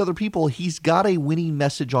all these other people, he's got a winning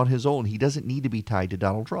message on his own. He doesn't need to be tied to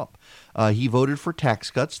Donald Trump. He voted for tax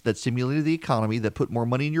cuts that stimulated the economy, that put more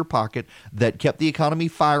money in your pocket, that kept the economy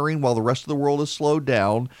firing while the rest of the world is slowed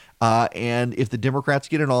down. And if the Democrats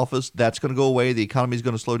get in office, that's going to go away. The economy is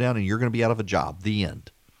going to slow down, and you're going to be out of a job. The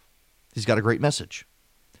end. He's got a great message.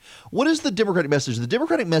 What is the Democratic message? The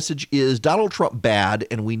Democratic message is Donald Trump bad,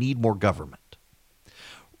 and we need more government.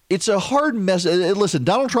 It's a hard message. Listen,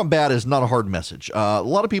 Donald Trump bad is not a hard message. A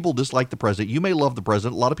lot of people dislike the president. You may love the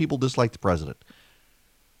president. A lot of people dislike the president.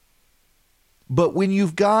 But when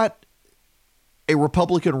you've got a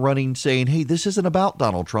Republican running saying, hey, this isn't about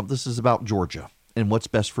Donald Trump, this is about Georgia and what's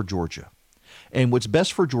best for Georgia. And what's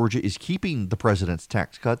best for Georgia is keeping the president's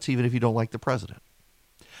tax cuts, even if you don't like the president.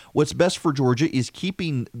 What's best for Georgia is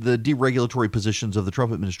keeping the deregulatory positions of the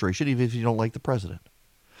Trump administration, even if you don't like the president.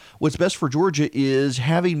 What's best for Georgia is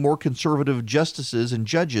having more conservative justices and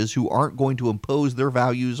judges who aren't going to impose their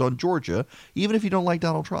values on Georgia, even if you don't like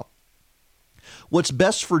Donald Trump. What's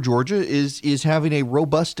best for Georgia is having a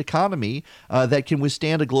robust economy that can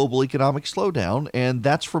withstand a global economic slowdown, and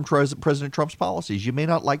that's from President Trump's policies. You may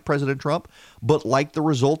not like President Trump, but like the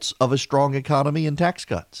results of a strong economy and tax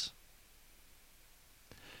cuts.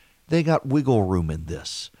 They got wiggle room in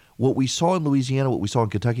this. What we saw in Louisiana, what we saw in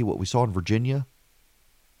Kentucky, what we saw in Virginia,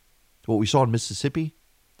 what we saw in Mississippi,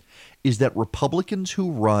 is that Republicans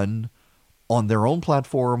who run on their own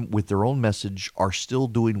platform with their own message are still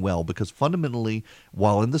doing well because fundamentally,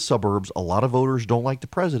 while in the suburbs, a lot of voters don't like the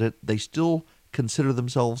president, they still consider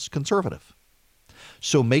themselves conservative.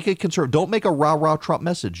 So make a don't make a rah-rah Trump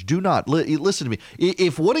message. Do not. Listen to me.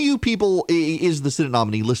 If one of you people is the Senate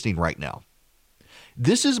nominee listening right now,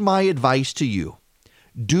 this is my advice to you.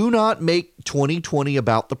 Do not make 2020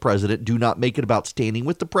 about the president. Do not make it about standing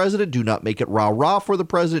with the president. Do not make it rah-rah for the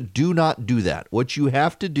president. Do not do that. What you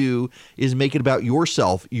have to do is make it about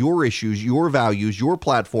yourself, your issues, your values, your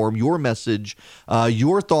platform, your message,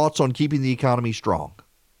 your thoughts on keeping the economy strong.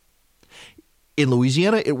 In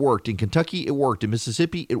Louisiana, it worked. In Kentucky, it worked. In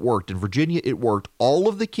Mississippi, it worked. In Virginia, it worked. All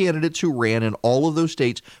of the candidates who ran in all of those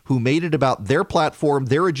states who made it about their platform,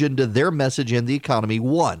 their agenda, their message, and the economy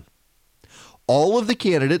won. All of the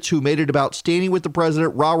candidates who made it about standing with the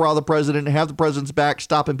president, rah-rah the president, have the president's back,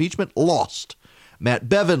 stop impeachment, lost. Matt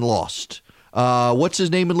Bevin lost. What's his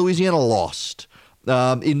name in Louisiana? Lost.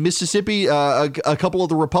 In Mississippi, a couple of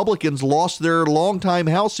the Republicans lost their longtime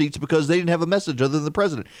House seats because they didn't have a message other than the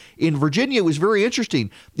president. In Virginia, it was very interesting.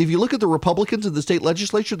 If you look at the Republicans in the state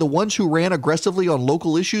legislature, the ones who ran aggressively on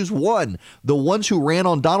local issues won. The ones who ran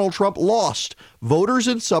on Donald Trump lost. Voters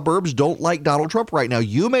in suburbs don't like Donald Trump right now.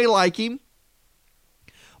 You may like him,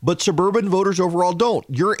 but suburban voters overall don't.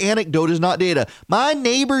 Your anecdote is not data. My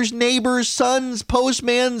neighbor's son's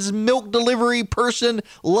postman's milk delivery person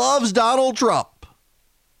loves Donald Trump.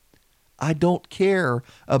 I don't care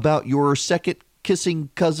about your second kissing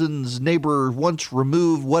cousin's neighbor, once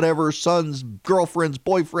removed, whatever, son's girlfriend's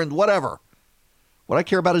boyfriend, whatever. What I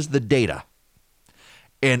care about is the data.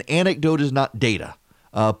 And anecdote is not data.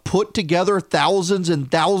 Put together thousands and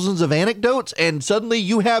thousands of anecdotes, and suddenly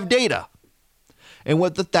you have data. And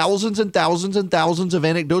what the thousands and thousands and thousands of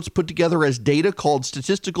anecdotes put together as data called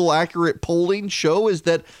statistical accurate polling show is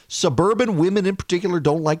that suburban women in particular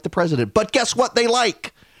don't like the president. But guess what they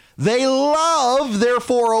like? They love their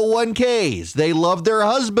 401ks. They love their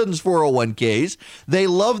husbands' 401ks. They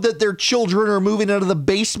love that their children are moving out of the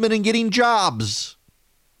basement and getting jobs.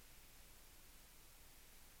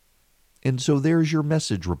 And so there's your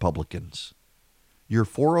message, Republicans. Your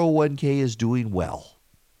 401k is doing well.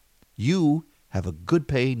 You have a good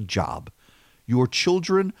paying job. Your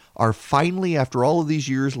children are finally, after all of these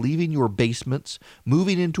years, leaving your basements,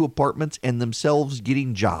 moving into apartments, and themselves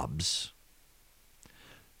getting jobs.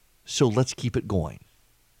 So let's keep it going.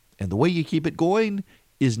 And the way you keep it going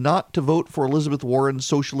is not to vote for Elizabeth Warren's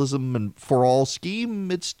socialism and for all scheme.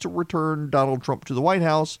 It's to return Donald Trump to the White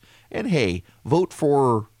House. And hey, vote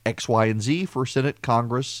for X, Y, and Z for Senate,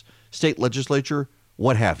 Congress, state legislature,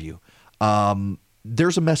 what have you.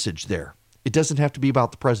 There's a message there. It doesn't have to be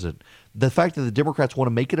about the president. The fact that the Democrats want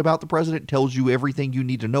to make it about the president tells you everything you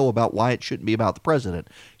need to know about why it shouldn't be about the president.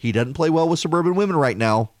 He doesn't play well with suburban women right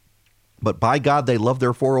now, but by God, they love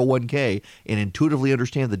their 401k and intuitively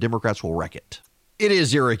understand the Democrats will wreck it. It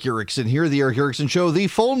is Eric Erickson here, the Eric Erickson Show. The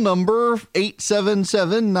phone number,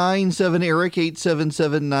 877-97-ERIC,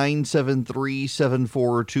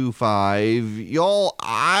 877-973-7425. Y'all,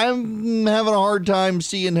 I'm having a hard time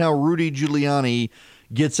seeing how Rudy Giuliani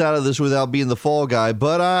gets out of this without being the fall guy.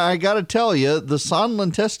 But I got to tell you, the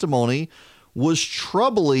Sondland testimony was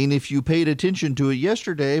troubling if you paid attention to it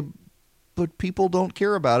yesterday, but people don't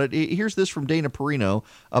care about it. Here's this from Dana Perino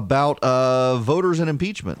about voters and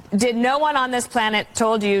impeachment. Did no one on this planet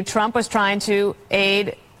told you Trump was trying to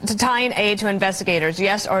tie in aid to investigators,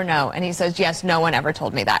 yes or no? And he says, yes, no one ever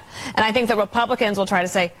told me that. And I think the Republicans will try to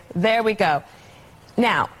say, there we go.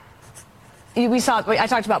 Now, I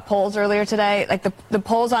talked about polls earlier today. Like the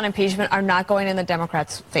polls on impeachment are not going in the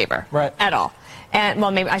Democrats' favor at all. And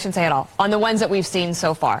well, maybe I shouldn't say at all. On the ones that we've seen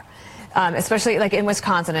so far, especially like in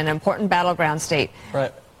Wisconsin, an important battleground state,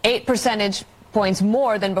 8 percentage points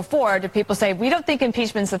more than before do people say, we don't think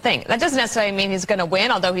impeachment's the thing. That doesn't necessarily mean he's going to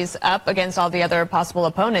win, although he's up against all the other possible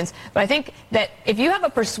opponents. But I think that if you have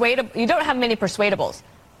you don't have many persuadables.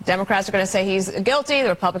 Democrats are going to say he's guilty. The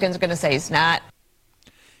Republicans are going to say he's not.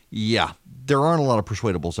 Yeah, there aren't a lot of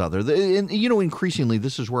persuadables out there. And, increasingly,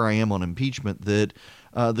 this is where I am on impeachment, that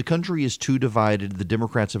the country is too divided. The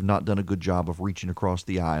Democrats have not done a good job of reaching across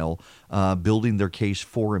the aisle, building their case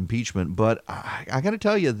for impeachment. But I got to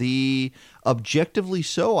tell you, objectively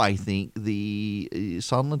so, I think the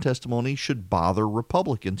Sondland testimony should bother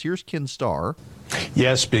Republicans. Here's Ken Starr.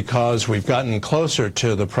 Yes, because we've gotten closer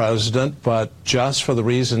to the president, but just for the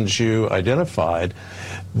reasons you identified,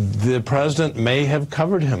 the president may have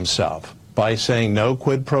covered himself by saying no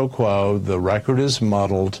quid pro quo, the record is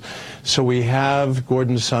muddled. So we have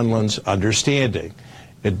Gordon Sondland's understanding.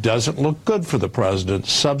 It doesn't look good for the president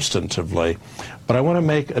substantively, but I want to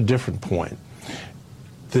make a different point.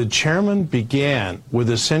 The chairman began with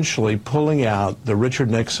essentially pulling out the Richard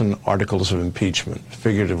Nixon articles of impeachment,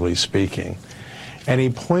 figuratively speaking, and he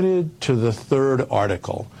pointed to the third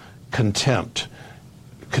article, contempt.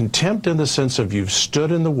 Contempt in the sense of you've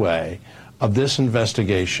stood in the way of this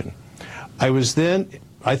investigation. I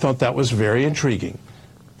thought that was very intriguing.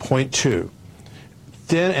 Point 2,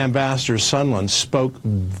 then Ambassador Sondland spoke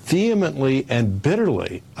vehemently and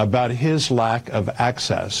bitterly about his lack of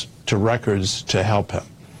access to records to help him.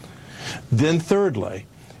 Then thirdly,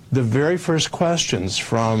 the very first questions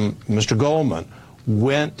from Mr. Goldman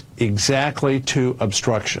went exactly to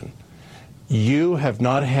obstruction. You have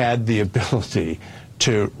not had the ability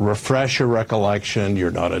to refresh your recollection,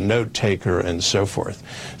 you're not a note taker, and so forth.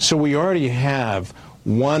 So we already have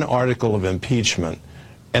one article of impeachment,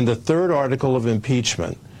 and the third article of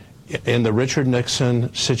impeachment in the Richard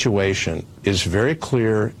Nixon situation is very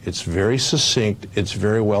clear, it's very succinct, it's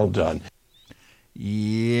very well done.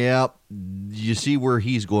 Yep. You see where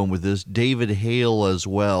he's going with this. David Hale as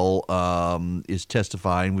well is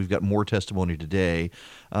testifying. We've got more testimony today.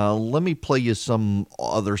 Let me play you some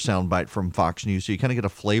other soundbite from Fox News so you kind of get a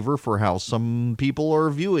flavor for how some people are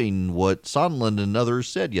viewing what Sondland and others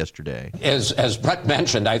said yesterday. As Brett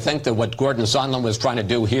mentioned, I think that what Gordon Sondland was trying to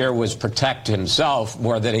do here was protect himself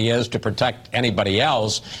more than he is to protect anybody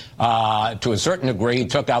else. To a certain degree, he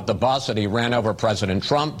took out the bus and he ran over President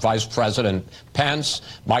Trump, Vice President Pence,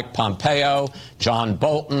 Mike Pompeo, John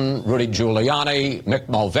Bolton, Rudy Giuliani, Mick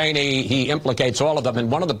Mulvaney. He implicates all of them. And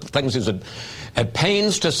one of the things he's at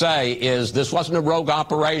pains to say is this wasn't a rogue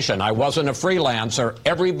operation. I wasn't a freelancer.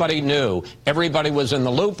 Everybody knew. Everybody was in the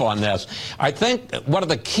loop on this. I think one of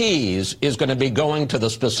the keys is going to be going to the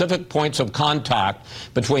specific points of contact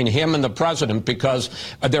between him and the president, because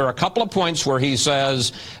there are a couple of points where he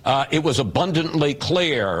says it was abundantly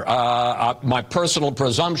clear, my personal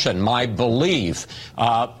presumption, my belief,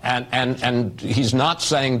 and And he's not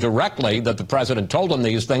saying directly that the president told him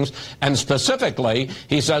these things. And specifically,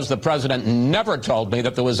 he says the president never told me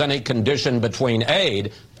that there was any condition between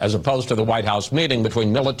aid, as opposed to the White House meeting,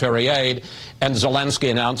 between military aid and Zelensky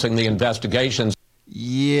announcing the investigations.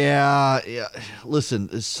 Yeah. Listen,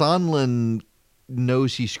 Sondland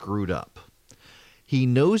knows he screwed up. He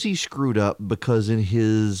knows he screwed up because in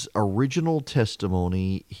his original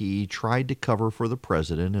testimony, he tried to cover for the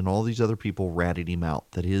president, and all these other people ratted him out,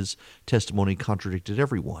 that his testimony contradicted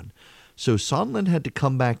everyone. So Sondland had to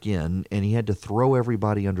come back in, and he had to throw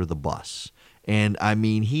everybody under the bus. And, I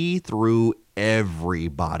mean, he threw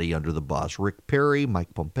everybody under the bus. Rick Perry,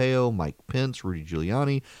 Mike Pompeo, Mike Pence, Rudy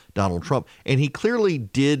Giuliani, Donald Trump. And he clearly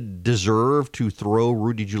did deserve to throw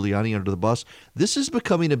Rudy Giuliani under the bus. This is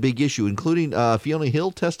becoming a big issue, including Fiona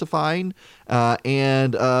Hill testifying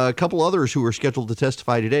and a couple others who are scheduled to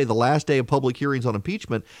testify today, the last day of public hearings on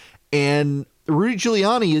impeachment. And Rudy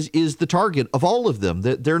Giuliani is the target of all of them.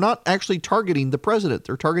 They're not actually targeting the president.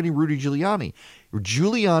 They're targeting Rudy Giuliani.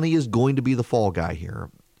 Giuliani is going to be the fall guy here,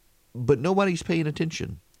 but nobody's paying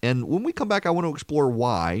attention. And when we come back, I want to explore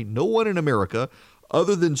why no one in America,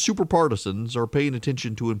 other than super partisans, are paying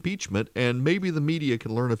attention to impeachment, and maybe the media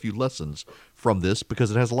can learn a few lessons from this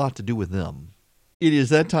because it has a lot to do with them. It is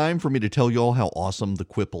that time for me to tell you all how awesome the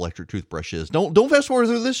Quip electric toothbrush is. Don't fast forward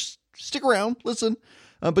through this. Stick around. Listen.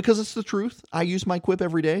 Because it's the truth. I use my Quip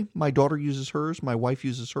every day. My daughter uses hers. My wife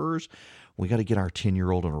uses hers. We got to get our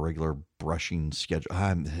 10-year-old on a regular brushing schedule.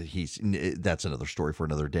 That's another story for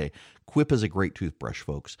another day. Quip is a great toothbrush,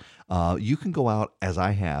 folks. You can go out, as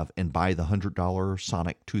I have, and buy the $100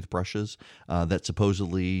 Sonic toothbrushes that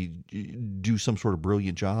supposedly do some sort of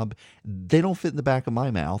brilliant job. They don't fit in the back of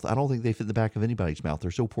my mouth. I don't think they fit in the back of anybody's mouth.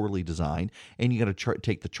 They're so poorly designed. And you got to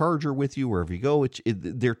take the charger with you wherever you go.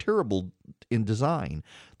 They're terrible in design.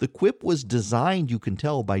 The Quip was designed, you can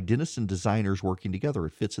tell, by dentists and designers working together.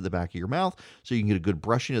 It fits in the back of your mouth, so you can get a good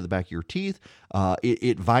brushing of the back of your teeth.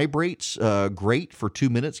 It vibrates great for 2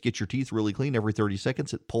 minutes. Get your teeth really clean every 30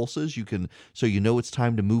 seconds. It pulses. So you know it's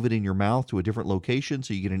time to move it in your mouth to a different location,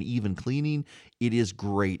 so you get an even cleaning. It is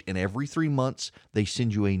great. And every 3 months, they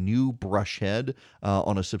send you a new brush head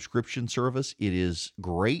on a subscription service. It is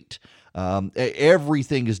great.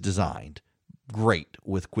 Everything is designed great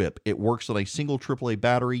with Quip. It works on a single AAA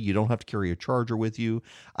battery. You don't have to carry a charger with you.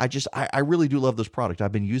 I really do love this product.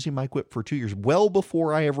 I've been using my Quip for 2 years. Well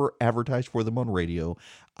before I ever advertised for them on radio,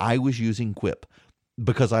 I was using Quip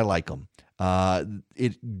because I like them.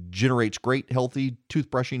 It generates great, healthy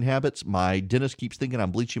toothbrushing habits. My dentist keeps thinking I'm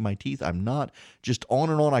bleaching my teeth. I'm not. Just on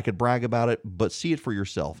and on, I could brag about it, but see it for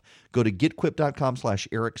yourself. Go to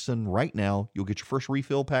getquip.com/Erickson right now. You'll get your first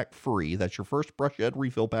refill pack free. That's your first brush head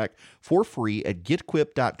refill pack for free at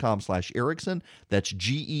getquip.com/Erickson. That's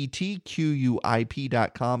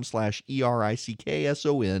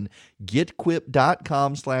getquip.com/ERICKSON.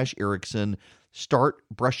 Getquip.com/Erickson. Start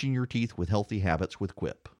brushing your teeth with healthy habits with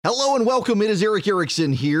Quip. Hello and welcome. It is Eric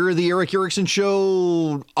Erickson here, the Eric Erickson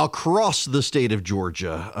Show across the state of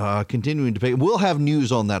Georgia. Continuing to pay. We'll have news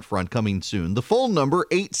on that front coming soon. The phone number,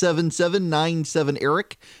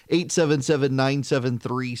 877-97-ERIC,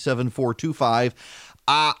 877-973-7425.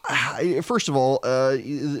 First of all,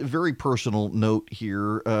 very personal note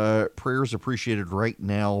here. Prayers appreciated right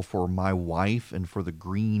now for my wife and for the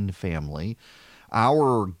Green family. They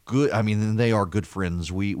are good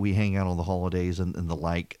friends. We hang out on the holidays and the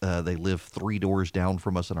like. They live 3 doors down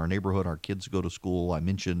from us in our neighborhood. Our kids go to school. I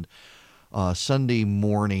mentioned Sunday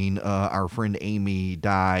morning, our friend Amy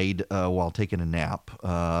died while taking a nap.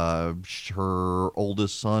 Her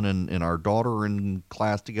oldest son and our daughter are in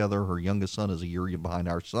class together. Her youngest son is a year behind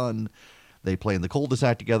our son. They play in the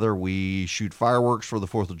cul-de-sac together. We shoot fireworks for the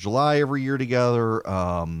 4th of July every year together.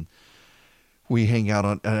 We hang out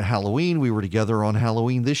on Halloween. We were together on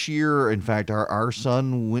Halloween this year. In fact, our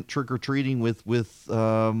son went trick-or-treating with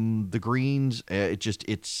the Greens.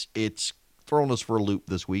 It's thrown us for a loop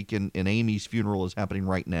this week, and Amy's funeral is happening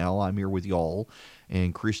right now. I'm here with y'all,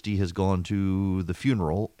 and Christy has gone to the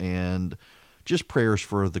funeral. And just prayers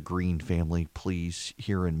for the Green family, please,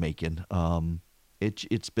 here in Macon.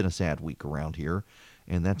 It's been a sad week around here,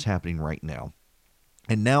 and that's happening right now.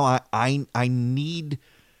 And now I need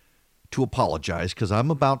to apologize because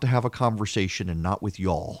I'm about to have a conversation and not with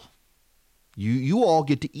y'all. You all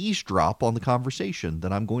get to eavesdrop on the conversation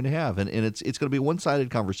that I'm going to have, and it's going to be a one-sided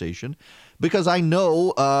conversation because I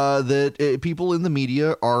know that people in the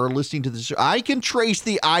media are listening to this. I can trace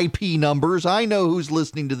the IP numbers. I know who's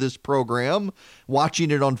listening to this program,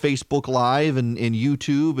 watching it on Facebook Live and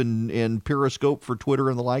YouTube and Periscope for Twitter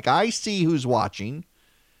and the like. I see who's watching.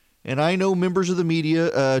 And I know members of the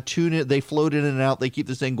media tune in. They float in and out. They keep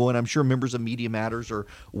this thing going. I'm sure members of Media Matters are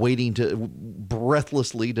waiting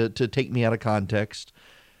breathlessly to take me out of context.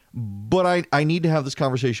 But I need to have this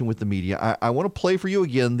conversation with the media. I want to play for you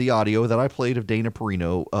again the audio that I played of Dana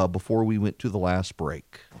Perino before we went to the last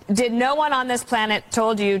break. Did no one on this planet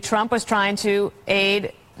told you Trump was trying to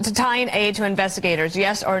tie in aid to investigators,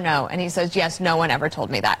 yes or no? And he says, yes, no one ever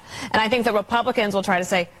told me that. And I think the Republicans will try to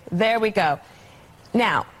say, there we go.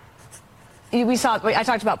 Now, I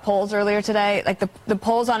talked about polls earlier today. Like the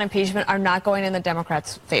polls on impeachment are not going in the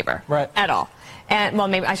Democrats' favor at all. And well,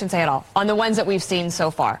 maybe I shouldn't say at all. On the ones that we've seen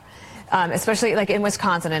so far, especially like in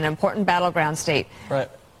Wisconsin, an important battleground state,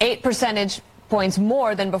 8 percentage points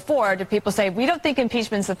more than before do people say, we don't think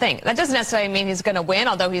impeachment's the thing. That doesn't necessarily mean he's going to win,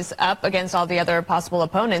 although he's up against all the other possible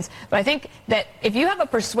opponents. But I think that if you have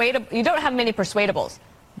you don't have many persuadables.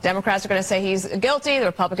 Democrats are going to say he's guilty. The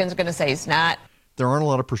Republicans are going to say he's not. There aren't a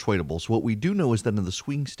lot of persuadables. What we do know is that in the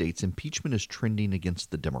swing states, impeachment is trending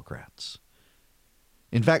against the Democrats.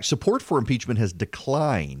 In fact, support for impeachment has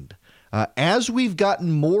declined as we've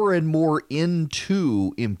gotten more and more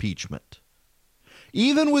into impeachment.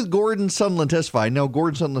 Even with Gordon Sondland testifying, now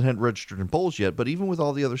Gordon Sondland hadn't registered in polls yet, but even with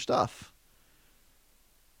all the other stuff,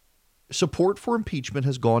 support for impeachment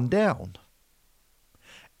has gone down.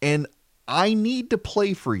 And I need to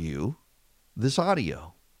play for you this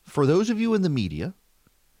audio. For those of you in the media,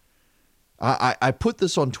 I put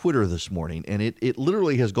this on Twitter this morning, and it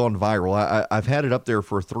literally has gone viral. I've had it up there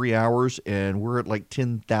for 3 hours, and we're at like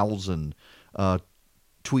 10,000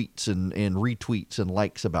 tweets and retweets and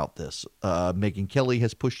likes about this. Megyn Kelly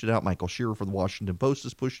has pushed it out. Michael Shearer from the Washington Post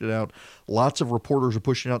has pushed it out. Lots of reporters are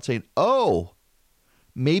pushing it out saying, oh,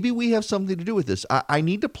 maybe we have something to do with this. I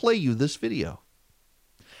need to play you this video.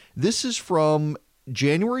 This is from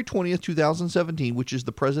January 20th, 2017, which is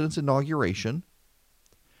the president's inauguration,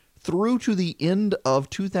 through to the end of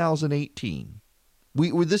 2018.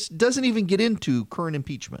 This doesn't even get into current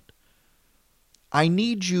impeachment. I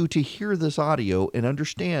need you to hear this audio and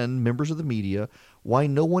understand, members of the media, why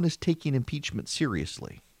no one is taking impeachment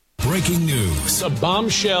seriously. Breaking news. A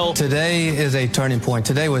bombshell. Today is a turning point.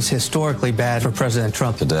 Today was historically bad for President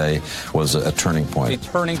Trump. Today was a turning point.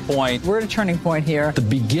 A turning point. We're at a turning point here. The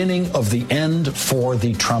beginning of the end for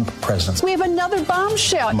the Trump presidency. We have another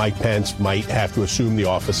bombshell. Mike Pence might have to assume the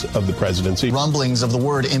office of the presidency. Rumblings of the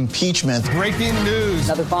word impeachment. Breaking news.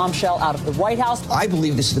 Another bombshell out of the White House. I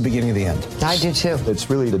believe this is the beginning of the end. I do too.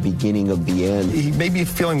 It's really the beginning of the end. He may be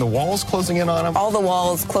feeling the walls closing in on him. All the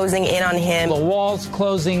walls closing in on him. The walls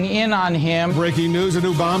closing in on him. Breaking news, a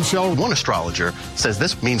new bombshell. One astrologer says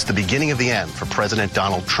this means the beginning of the end for President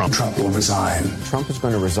Donald Trump. Trump will resign. Trump is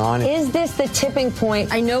going to resign. Is this the tipping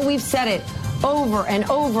point? I know we've said it over and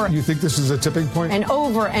over. You think this is a tipping point? And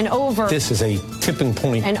over and over. This is a tipping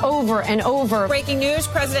point. And over and over. Breaking news,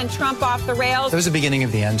 President Trump off the rails. It was the beginning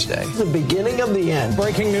of the end today. The beginning of the end.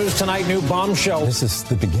 Breaking news tonight, new bombshell. This is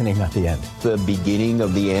the beginning of the end. The beginning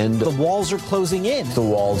of the end. The walls are closing in. The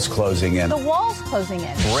walls closing in. The walls closing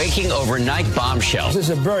in. Breaking overnight bombshell. This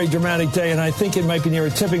is a very dramatic day, and I think it might be near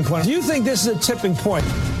a tipping point. Do you think this is a tipping point?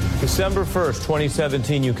 December 1st,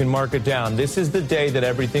 2017, you can mark it down. This is the day that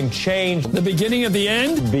everything changed. The beginning of the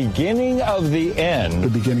end? Beginning of the end. The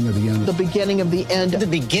beginning of the end. The beginning of the end. The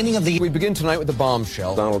beginning of the... We begin tonight with the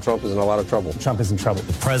bombshell. Donald Trump is in a lot of trouble. Trump is in trouble.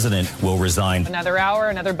 The president will resign. Another hour,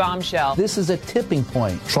 another bombshell. This is a tipping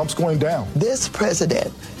point. Trump's going down. This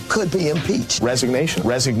president could be impeached.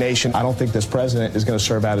 Resignation. I don't think this president is going to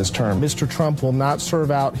serve out his term. Mr. Trump will not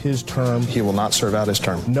serve out his term. He will not serve out his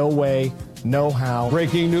term. No way. No how.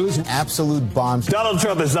 Breaking news. Absolute bombshell. Donald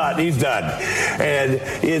Trump is not. He's done. And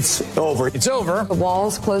it's over. It's over. The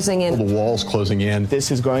walls closing in. The walls closing in. This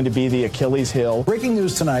is going to be the Achilles heel. Breaking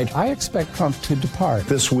news tonight. I expect Trump to depart.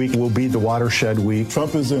 This week will be the watershed week.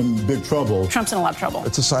 Trump is in big trouble. Trump's in a lot of trouble.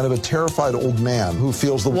 It's a sign of a terrified old man who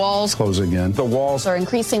feels the walls closing in. The walls Are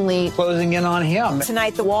increasingly closing in on him.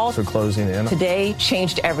 Tonight, the walls are closing in. Today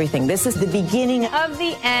changed everything. This is the beginning Of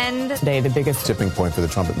the end. Today, the biggest Tipping point for the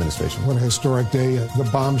Trump administration. What a historic day. The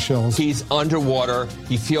bombshells. He's underwater.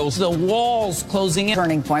 He feels The walls closing in.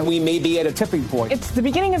 Turning point. we may be at a tipping point. It's the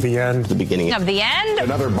beginning of The end. The beginning of the end.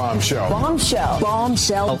 Another bombshell. bombshell.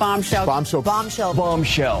 Bombshell. Bombshell. Bombshell. Bombshell.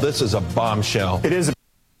 Bombshell. This is a bombshell. It is.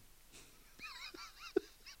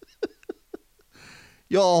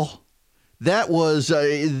 Y'all, that was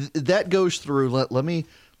that goes through. Let me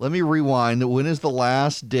rewind. When is the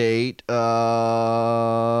last date? It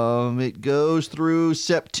goes through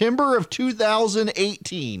September of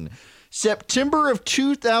 2018. September of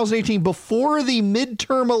 2018, before the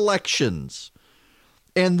midterm elections.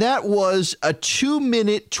 And that was a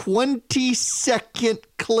 2-minute, 20-second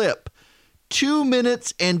clip. 2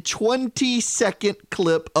 minutes and 20-second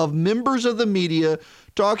clip of members of the media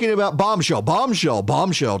talking about bombshell, bombshell,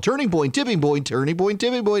 bombshell, turning point, tipping point, turning point,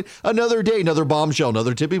 tipping point, another day, another bombshell,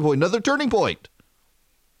 another tipping point, another turning point.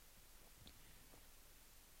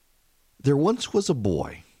 There once was a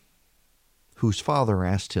boy whose father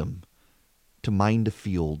asked him to mind a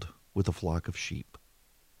field with a flock of sheep.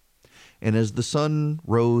 And as the sun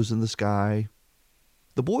rose in the sky,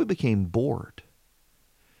 the boy became bored.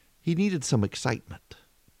 He needed some excitement.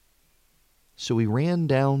 So he ran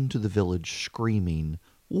down to the village screaming,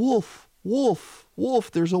 "Wolf, wolf,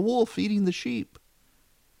 wolf, there's a wolf eating the sheep."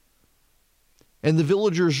 And the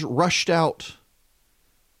villagers rushed out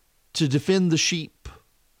to defend the sheep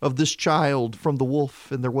of this child from the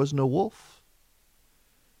wolf, and there was no wolf.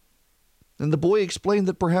 And the boy explained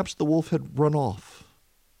that perhaps the wolf had run off.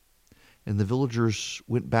 And the villagers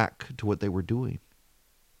went back to what they were doing.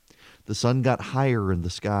 The sun got higher in the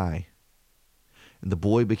sky, and the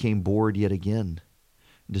boy became bored yet again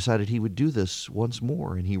and decided he would do this once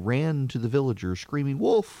more. And he ran to the villagers screaming,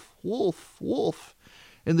 "Wolf, wolf, wolf."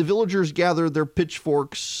 And the villagers gathered their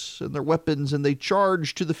pitchforks and their weapons, and they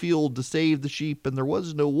charged to the field to save the sheep. And there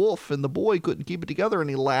was no wolf, and the boy couldn't keep it together, and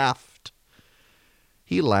he laughed.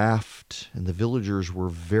 He laughed, and the villagers were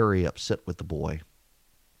very upset with the boy,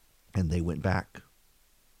 and they went back.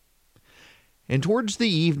 And towards the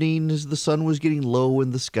evening, as the sun was getting low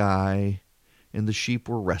in the sky and the sheep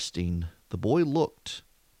were resting, the boy looked,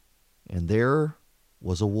 and there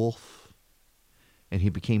was a wolf. And he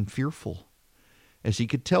became fearful, as he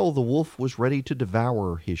could tell the wolf was ready to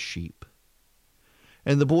devour his sheep.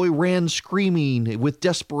 And the boy ran screaming with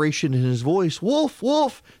desperation in his voice, "Wolf,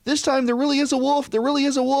 wolf, this time there really is a wolf, there really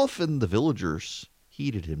is a wolf." And the villagers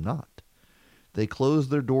heeded him not. They closed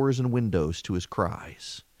their doors and windows to his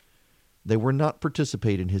cries. They were not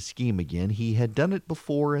participating in his scheme again. He had done it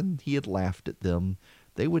before, and he had laughed at them.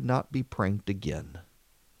 They would not be pranked again.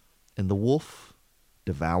 And the wolf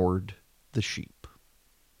devoured the sheep.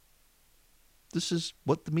 This is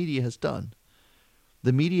what the media has done.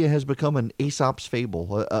 The media has become an Aesop's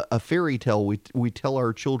fable, a fairy tale we tell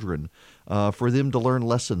our children for them to learn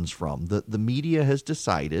lessons from. The media has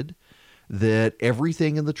decided that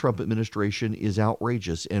everything in the Trump administration is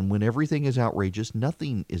outrageous, and when everything is outrageous,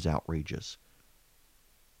 nothing is outrageous.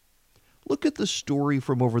 Look at the story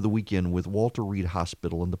from over the weekend with Walter Reed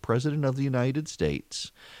Hospital and the President of the United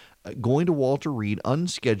States going to Walter Reed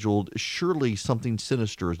unscheduled. Surely something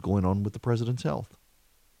sinister is going on with the president's health.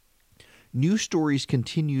 News stories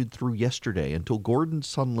continued through yesterday until Gordon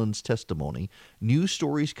Sondland's testimony. News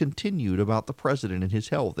stories continued about the president and his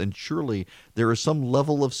health, and surely there is some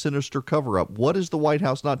level of sinister cover-up. What is the White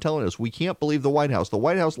House not telling us? We can't believe the White House. The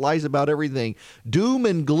White House lies about everything. Doom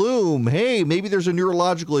and gloom. Hey, maybe there's a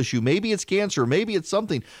neurological issue. Maybe it's cancer. Maybe it's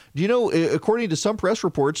something. Do you know, according to some press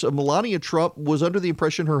reports, Melania Trump was under the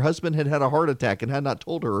impression her husband had had a heart attack and had not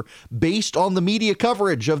told her, based on the media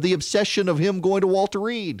coverage of the obsession of him going to Walter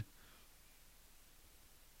Reed.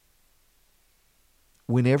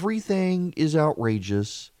 When everything is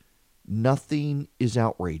outrageous, nothing is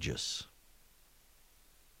outrageous.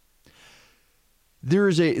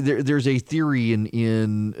 There's a theory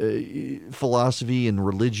in philosophy and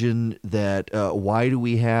religion that why do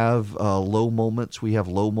we have low moments? We have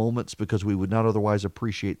low moments because we would not otherwise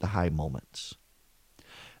appreciate the high moments.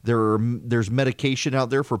 There's medication out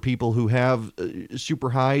there for people who have super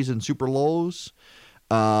highs and super lows.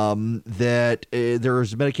 That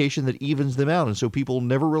there's medication that evens them out, and so people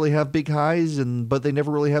never really have big highs, but they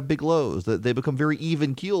never really have big lows. That they become very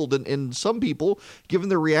even keeled, and some people, given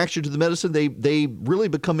their reaction to the medicine, they really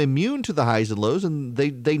become immune to the highs and lows, and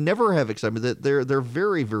they never have excitement. That they're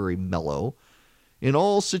very, very mellow in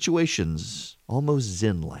all situations, almost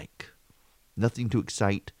zen-like. Nothing to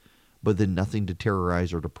excite, but then nothing to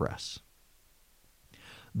terrorize or depress.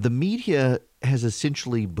 The media has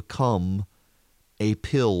essentially become a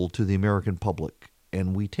pill to the American public,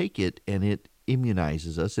 and we take it and it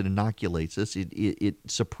immunizes us, it inoculates us, it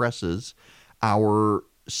suppresses our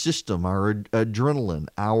system, our adrenaline,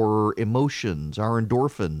 our emotions, our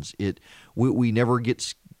endorphins. We never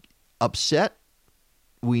get upset,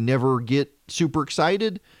 we never get super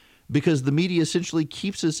excited because the media essentially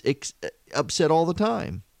keeps us upset all the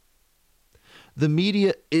time. The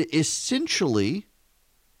media essentially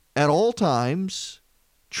at all times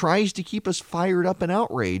tries to keep us fired up and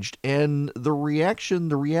outraged. And the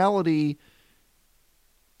reality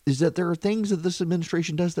is that there are things that this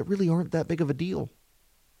administration does that really aren't that big of a deal.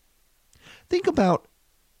 Think about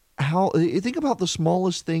the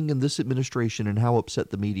smallest thing in this administration and how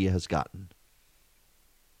upset the media has gotten.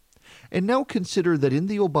 And now consider that in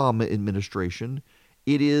the Obama administration,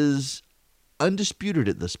 it is undisputed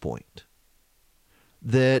at this point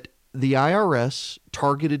that the IRS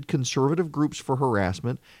targeted conservative groups for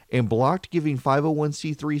harassment and blocked giving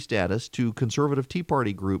 501c3 status to conservative Tea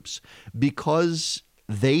Party groups because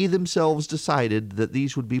they themselves decided that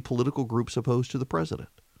these would be political groups opposed to the president.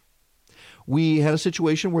 We had a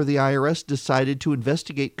situation where the IRS decided to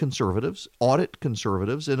investigate conservatives, audit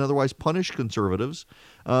conservatives, and otherwise punish conservatives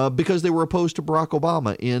because they were opposed to Barack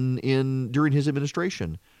Obama during his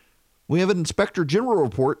administration. We have an Inspector General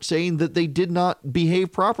report saying that they did not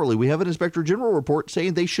behave properly. We have an Inspector General report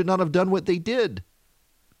saying they should not have done what they did.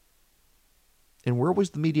 And where was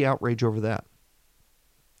the media outrage over that?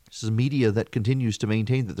 This is media that continues to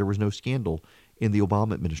maintain that there was no scandal in the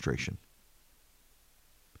Obama administration.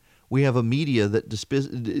 We have a media that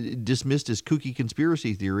dismissed as kooky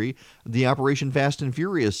conspiracy theory the Operation Fast and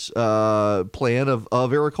Furious plan of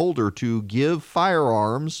Eric Holder to give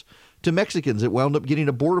firearms to Mexicans. It wound up getting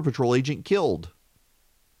a Border Patrol agent killed.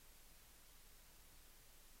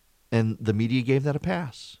 And the media gave that a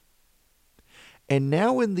pass. And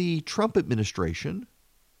now in the Trump administration,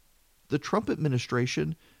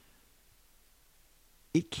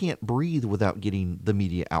 it can't breathe without getting the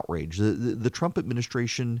media outraged. The Trump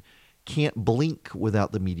administration can't blink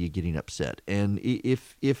without the media getting upset. And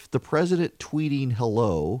if the president tweeting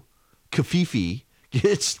hello, Kafifi,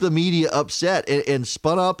 gets the media upset and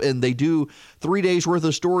spun up and they do 3 days worth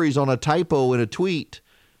of stories on a typo in a tweet,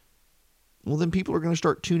 well, then people are going to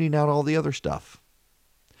start tuning out all the other stuff.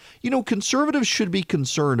 You know, conservatives should be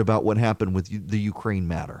concerned about what happened with the Ukraine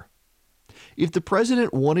matter. If the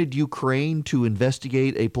president wanted Ukraine to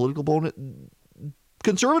investigate a political opponent,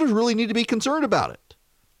 conservatives really need to be concerned about it.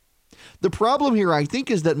 The problem here, I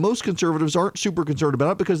think, is that most conservatives aren't super concerned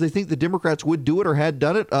about it because they think the Democrats would do it or had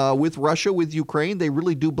done it with Russia, with Ukraine. They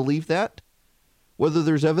really do believe that, whether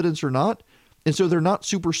there's evidence or not. And so they're not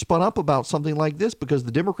super spun up about something like this because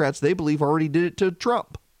the Democrats, they believe, already did it to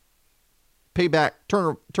Trump. Payback,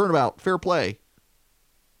 turnabout, fair play.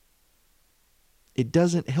 It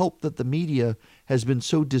doesn't help that the media has been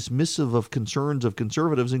so dismissive of concerns of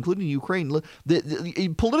conservatives, including Ukraine.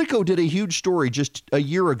 Politico did a huge story just a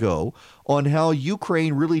year ago on how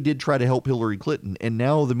Ukraine really did try to help Hillary Clinton, and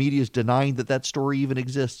now the media is denying that that story even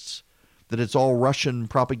exists, that it's all Russian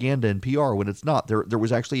propaganda and PR when it's not. There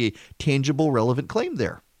was actually a tangible, relevant claim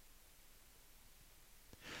there.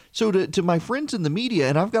 So to my friends in the media,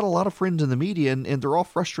 and I've got a lot of friends in the media, and they're all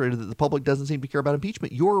frustrated that the public doesn't seem to care about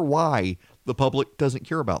impeachment. You're why the public doesn't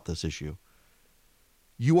care about this issue.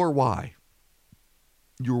 You are why.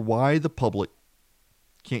 You're why the public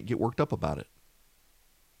can't get worked up about it.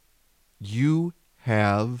 You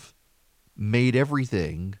have made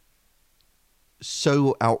everything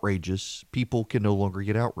so outrageous, people can no longer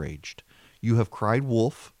get outraged. You have cried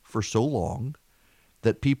wolf for so long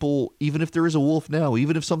that people, even if there is a wolf now,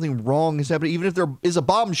 even if something wrong is happening, even if there is a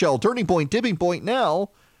bombshell, turning point, tipping point now,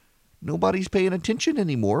 nobody's paying attention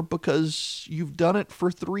anymore because you've done it for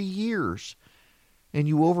 3 years and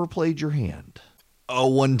you overplayed your hand. Oh,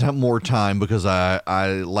 one more time because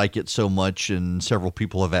I like it so much and several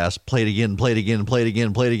people have asked, play it again, play it again, play it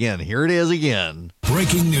again, play it again. Here it is again.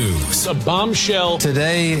 Breaking news. A bombshell.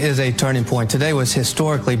 Today is a turning point. Today was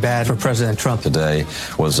historically bad for President Trump. Today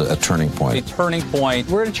was a turning point. A turning point.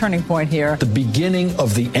 We're at a turning point here. The beginning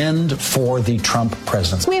of the end for the Trump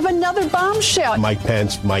presidency. We have another bombshell. Mike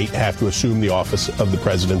Pence might have to assume the office of the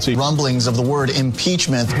presidency. Rumblings of the word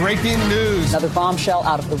impeachment. Breaking news. Another bombshell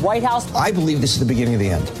out of the White House. I believe this is the beginning of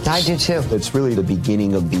the end. I do too. It's really the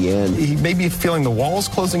beginning of the end. He may be feeling the walls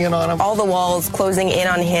closing in on him. All the walls closing in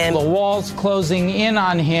on him. The walls closing in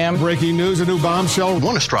on him. Breaking news, a new bombshell.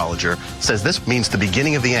 One astrologer says this means the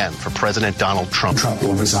beginning of the end for President Donald Trump. Trump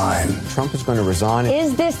will resign. Trump is going to resign.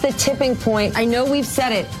 Is this the tipping point? I know we've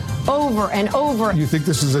said it over and over. You think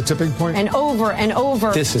this is a tipping point? And over and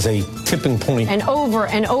over. This is a tipping point. And over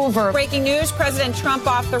and over. Breaking news, President Trump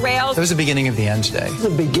off the rails. It was the beginning of the end today.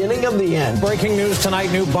 The beginning of the end. Breaking news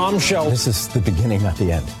tonight, new bombshell. This is the beginning of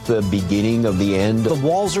the end. The beginning of the end. The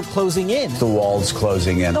walls are closing in. The walls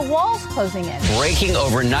closing in. The walls closing in. Breaking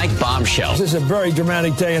overnight bombshell. This is a very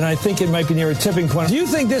dramatic day, and I think it might be near a tipping point. Do you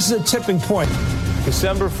think this is a tipping point?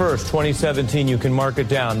 December 1st, 2017, you can mark it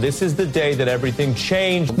down. This is the day that everything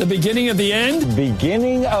changed. The beginning of the end?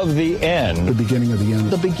 Beginning of the end. The beginning of the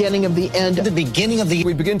end. The beginning of the end. The beginning of the...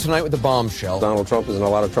 We begin tonight with the bombshell. Donald Trump is in a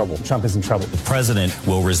lot of trouble. Trump is in trouble. The president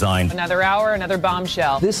will resign. Another hour, another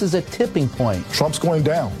bombshell. This is a tipping point. Trump's going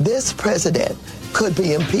down. This president could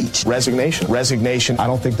be impeached. Resignation. I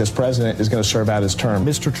don't think this president is going to serve out his term.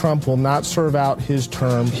 Mr. Trump will not serve out his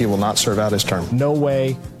term. He will not serve out his term. No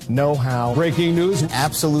way, no how. Breaking news.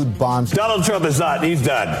 Absolute bombshell. Donald Trump is not. He's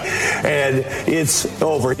done. And it's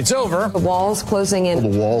over. It's over. The wall's closing in.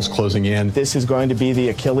 The wall's closing in. This is going to be the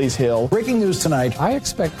Achilles heel. Breaking news tonight. I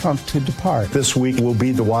expect Trump to depart. This week will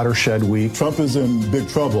be the watershed week. Trump is in big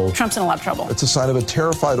trouble. Trump's in a lot of trouble. It's a sign of a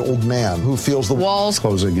terrified old man who feels the Walls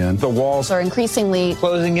Closing in. The walls are increasingly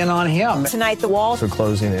Closing in on him. tonight. The walls are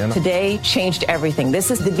closing in. Today changed everything.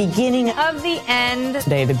 This is the beginning Of the end.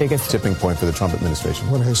 Today, the biggest Tipping point for the Trump administration.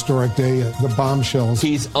 What a historic day. The bombshells.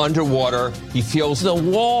 He's underwater. He feels the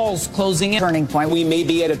walls closing in. Turning point. We may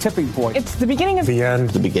be at a tipping point. It's the beginning of The end.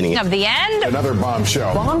 The beginning. Of the end. Another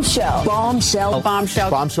bombshell. bombshell. bombshell. Bombshell.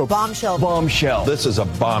 Bombshell. Bombshell. This is a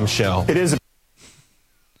bombshell. It is.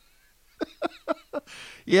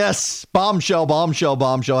 Yes, bombshell, bombshell,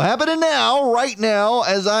 bombshell. Happening now, right now,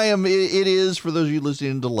 as I am. It is, for those of you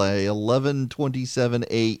listening in delay, 11:27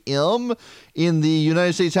 a.m. in the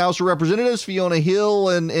United States House of Representatives. Fiona Hill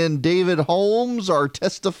and David Holmes are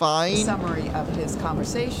testifying. Summary of his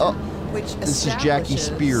conversation, which this is Jackie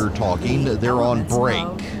Spear talking. They're on break.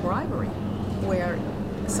 Bribery, where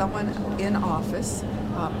someone in office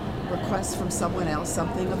requests from someone else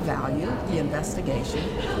something of value, the investigation,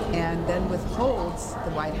 and then withholds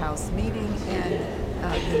the White House meeting and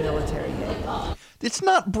the military aid. It's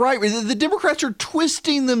not bribery. The Democrats are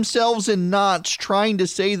twisting themselves in knots trying to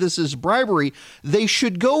say this is bribery. They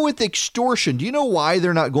should go with extortion. Do you know why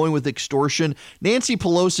they're not going with extortion? Nancy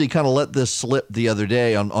Pelosi kind of let this slip the other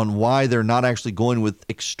day on why they're not actually going with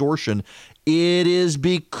extortion. It is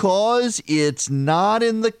because it's not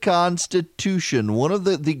in the Constitution. One of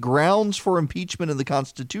the grounds for impeachment in the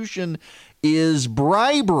Constitution is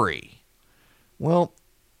bribery. Well,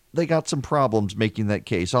 they got some problems making that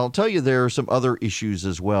case. I'll tell you there are some other issues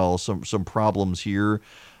as well, some problems here.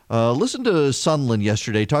 Listen to Sondland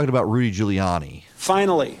yesterday talking about Rudy Giuliani.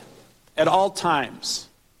 Finally, at all times,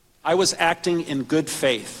 I was acting in good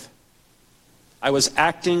faith. I was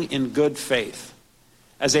acting in good faith.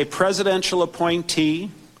 As a presidential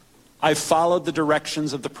appointee, I followed the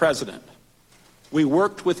directions of the president. We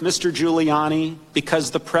worked with Mr. Giuliani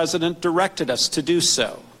because the president directed us to do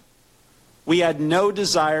so. We had no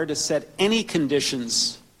desire to set any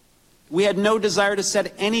conditions. We had no desire to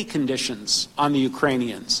set any conditions on the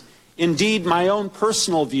Ukrainians. Indeed, my own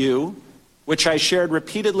personal view, which I shared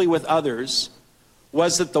repeatedly with others,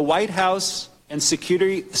 was that the White House and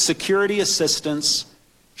security assistance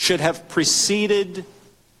should have proceeded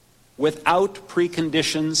without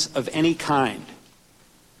preconditions of any kind.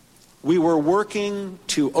 We were working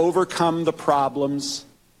to overcome the problems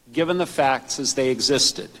given the facts as they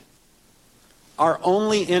existed. Our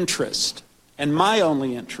only interest, and my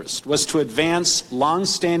only interest, was to advance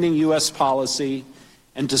long-standing U.S. policy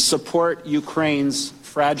and to support Ukraine's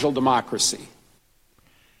fragile democracy.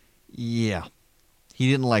 Yeah, he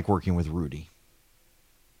didn't like working with Rudy.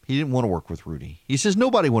 He didn't want to work with Rudy. He says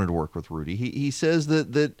nobody wanted to work with Rudy. He says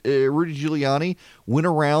that Rudy Giuliani went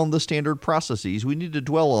around the standard processes. We need to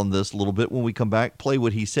dwell on this a little bit when we come back, play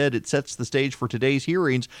what he said. It sets the stage for today's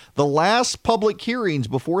hearings, the last public hearings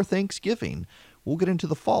before Thanksgiving. We'll get into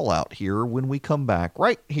the fallout here when we come back,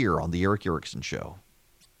 right here on the Eric Erickson Show.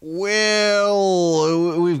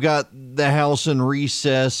 Well, we've got the House in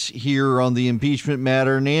recess here on the impeachment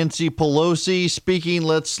matter. Nancy Pelosi speaking.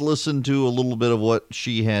 Let's listen to a little bit of what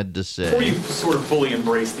she had to say. Before you sort of fully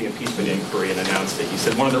embraced the impeachment inquiry and announced it, you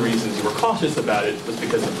said one of the reasons you were cautious about it was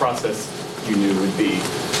because the process you knew would be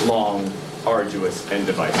long, arduous, and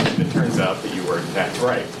divisive. And it turns out that you were in fact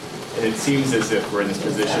right. And it seems as if we're in this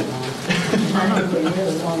position.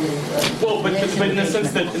 Well, but in the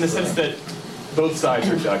sense that both sides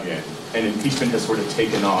are dug in, and impeachment has sort of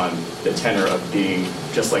taken on the tenor of being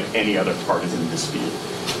just like any other partisan dispute.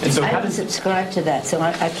 And so I don't subscribe to that, so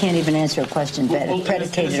I can't even answer a question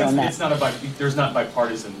predicated on that. There's not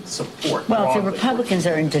bipartisan support. Well, if the Republicans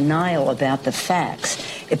are in denial about the facts,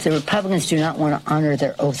 if the Republicans do not want to honor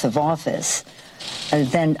their oath of office,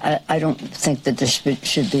 then I don't think that this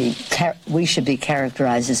we should be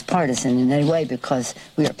characterized as partisan in any way because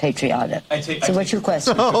we are patriotic. So what's your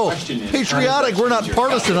question? Oh, patriotic. We're not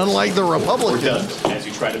partisan, unlike the Republicans. As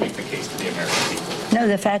you try to make the case to the American people. No,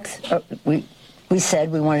 the facts. We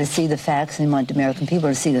said we wanted to see the facts and we want the American people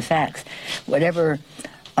to see the facts. Whatever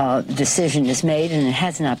decision is made, and it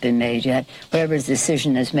has not been made yet, whatever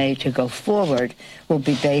decision is made to go forward will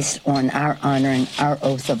be based on our honoring our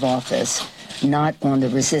oath of office, not on the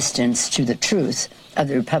resistance to the truth of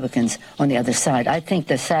the Republicans on the other side. I think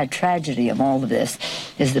the sad tragedy of all of this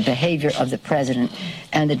is the behavior of the president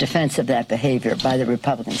and the defense of that behavior by the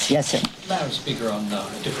Republicans. Yes, sir. Madam Speaker, on a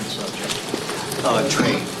different subject.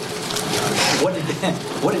 Trade.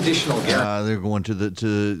 What additional guarantee? They're going to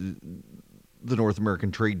the North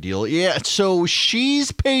American trade deal. Yeah, so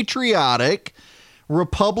she's patriotic.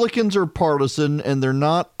 Republicans are partisan, and they're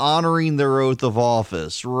not honoring their oath of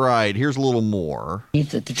office. Right. Here's a little more.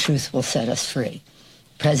 That the truth will set us free.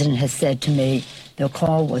 The president has said to me, the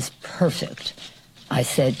call was perfect. I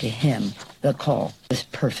said to him, the call was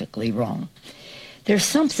perfectly wrong. There's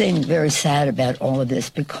something very sad about all of this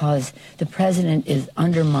because the president is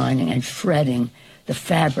undermining and shredding the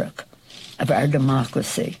fabric of our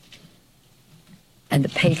democracy and the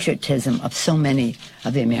patriotism of so many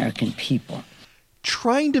of the American people.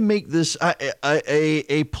 Trying to make this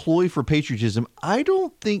a ploy for patriotism, I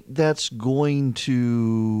don't think that's going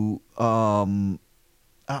to. I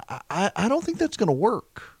don't think that's going to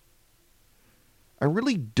work. I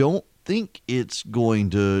really don't think it's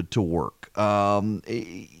going to work.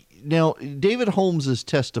 Now, David Holmes is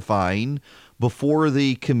testifying before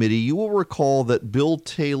the committee. You will recall that Bill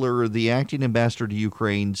Taylor, the acting ambassador to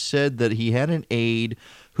Ukraine, said that he had an aide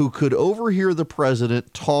who could overhear the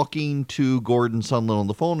president talking to Gordon Sondland on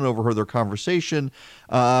the phone and overheard their conversation.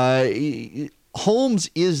 Holmes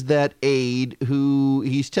is that aide who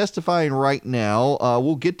he's testifying right now.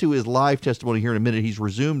 We'll get to his live testimony here in a minute. He's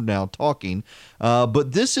resumed now talking.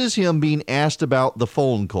 But this is him being asked about the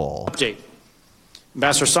phone call. Update.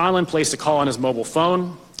 Ambassador Sondland placed a call on his mobile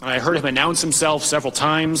phone. I heard him announce himself several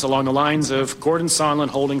times along the lines of Gordon Sondland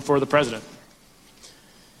holding for the president.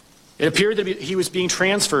 It appeared that he was being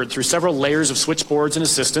transferred through several layers of switchboards and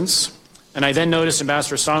assistants, and I then noticed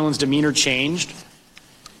Ambassador Sondland's demeanor changed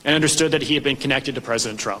and understood that he had been connected to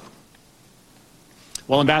President Trump.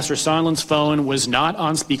 While Ambassador Sondland's phone was not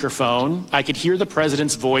on speakerphone, I could hear the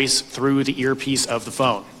president's voice through the earpiece of the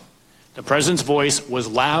phone. The president's voice was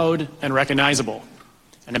loud and recognizable,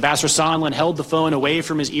 and Ambassador Sondland held the phone away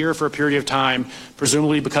from his ear for a period of time,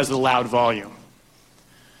 presumably because of the loud volume.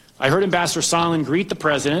 I heard Ambassador Sondland greet the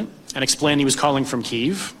president and explain he was calling from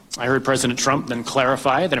Kyiv. I heard President Trump then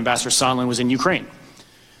clarify that Ambassador Sondland was in Ukraine.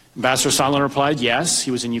 Ambassador Sondland replied, yes,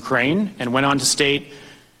 he was in Ukraine, and went on to state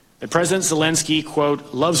that President Zelensky,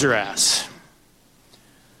 quote, loves your ass.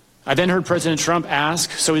 I then heard President Trump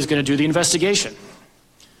ask, so he's going to do the investigation.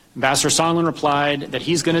 Ambassador Sondland replied that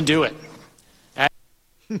he's going to do it.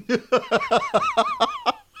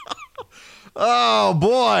 Oh,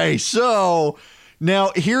 boy. So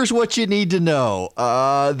now here's what you need to know.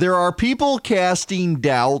 There are people casting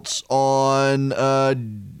doubts on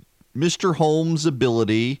Mr. Holmes'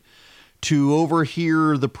 ability to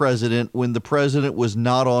overhear the president when the president was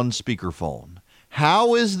not on speakerphone.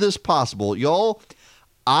 How is this possible? Y'all,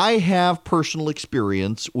 I have personal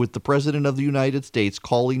experience with the president of the United States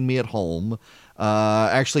calling me at home.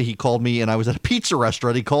 Actually, he called me and I was at a pizza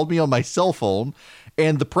restaurant. He called me on my cell phone,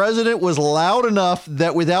 and the president was loud enough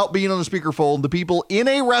that without being on a speakerphone, the people in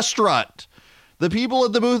a restaurant, the people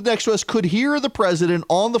at the booth next to us, could hear the president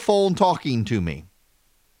on the phone talking to me.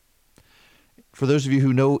 For those of you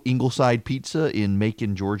who know Ingleside Pizza in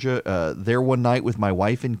Macon, Georgia, there one night with my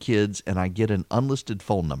wife and kids, and I get an unlisted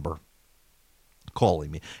phone number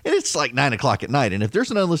calling me. And it's like 9 o'clock at night, and if there's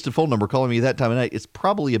an unlisted phone number calling me that time of night, it's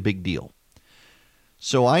probably a big deal.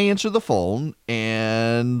 So I answer the phone,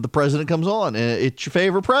 and the president comes on. And it's your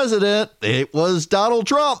favorite president. It was Donald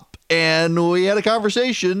Trump. And we had a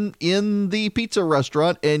conversation in the pizza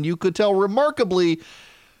restaurant, and you could tell remarkably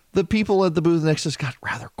the people at the booth next to us got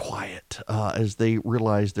rather quiet as they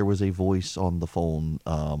realized there was a voice on the phone.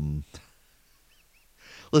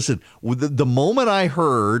 Listen, the moment I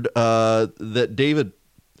heard that David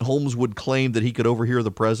Holmes would claim that he could overhear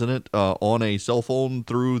the president on a cell phone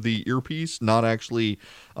through the earpiece, not actually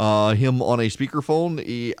him on a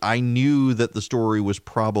speakerphone, I knew that the story was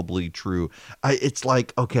probably true. It's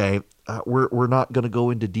like, okay, we're not going to go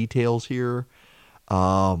into details here.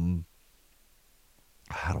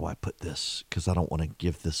 How do I put this? Because I don't want to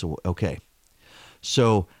give this away. Okay.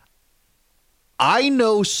 So I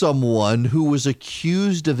know someone who was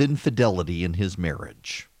accused of infidelity in his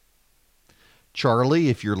marriage. Charlie,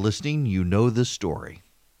 if you're listening, you know this story.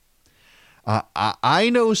 I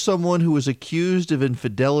know someone who was accused of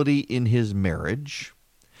infidelity in his marriage,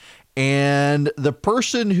 and the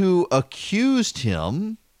person who accused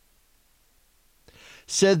him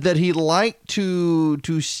said that he liked to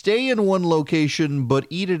stay in one location but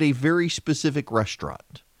eat at a very specific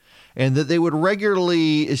restaurant, and that they would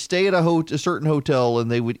regularly stay at a certain hotel and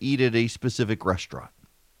they would eat at a specific restaurant.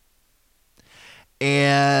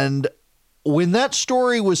 And when that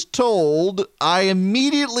story was told, I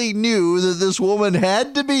immediately knew that this woman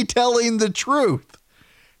had to be telling the truth.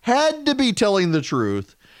 Had to be telling the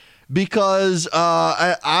truth, because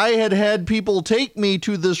I had people take me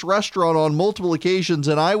to this restaurant on multiple occasions,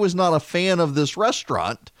 and I was not a fan of this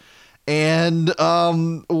restaurant. And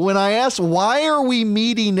when I asked, why are we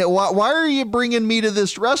meeting? Why are you bringing me to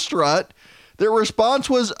this restaurant? Their response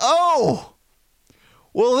was, oh,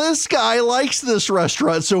 well, this guy likes this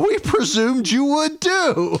restaurant, so we presumed you would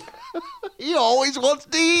too. He always wants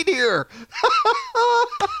to eat here.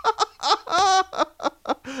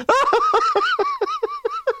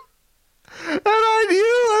 And I knew,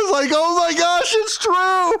 I was like, oh my gosh, it's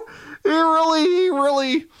true. He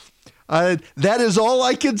really, that is all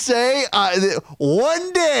I can say.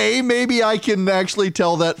 One day, maybe I can actually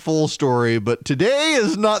tell that full story, but today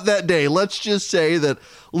is not that day. Let's just say that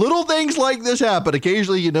little things like this happen.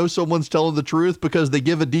 Occasionally, someone's telling the truth because they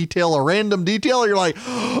give a random detail, and you're like,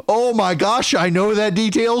 oh my gosh, I know that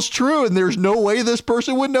detail's true, and there's no way this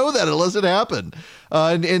person would know that unless it happened.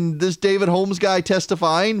 And this David Holmes guy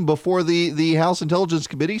testifying before the House Intelligence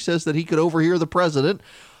Committee says that he could overhear the president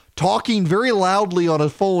talking very loudly on a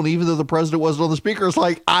phone, even though the president wasn't on the speaker. It's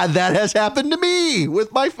like, that has happened to me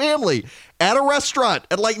with my family at a restaurant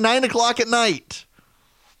at like 9 o'clock at night.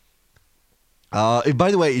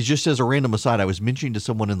 By the way, just as a random aside, I was mentioning to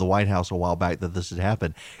someone in the White House a while back that this had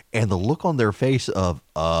happened, and the look on their face of,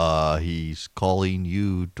 he's calling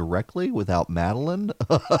you directly without Madeline?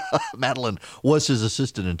 Madeline was his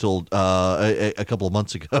assistant until a couple of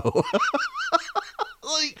months ago.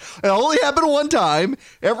 It only happened one time.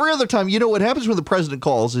 Every other time, what happens when the president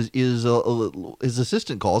calls is his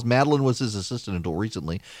assistant calls. Madeline was his assistant until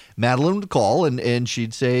recently. Madeline would call, and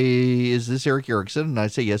she'd say, is this Eric Erickson? And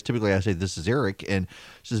I'd say, yes. Typically, I say, this is Eric. And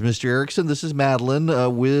she says, Mr. Erickson, this is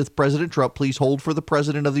Madeline with President Trump. Please hold for the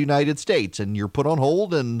president of the United States. And you're put on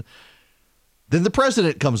hold, and then the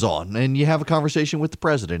president comes on, and you have a conversation with the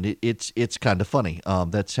president. It's kind of funny.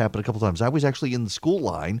 That's happened a couple times. I was actually in the school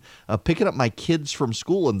line picking up my kids from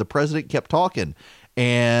school, and the president kept talking.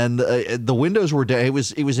 And the windows were down. It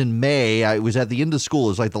was in May. I was at the end of school.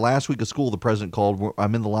 It was like the last week of school. The president called.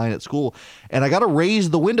 I'm in the line at school, and I got to raise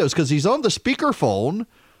the windows because he's on the speakerphone,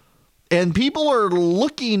 and people are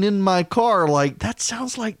looking in my car like, that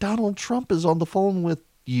sounds like Donald Trump is on the phone with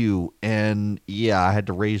you. And yeah, I had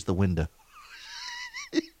to raise the window.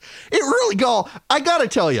 It really I got to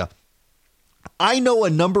tell you, I know a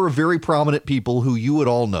number of very prominent people who you would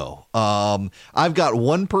all know. I've got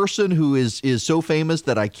one person who is so famous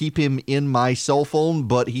that I keep him in my cell phone,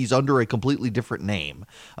 but he's under a completely different name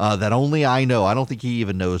that only I know. I don't think he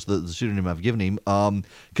even knows the pseudonym I've given him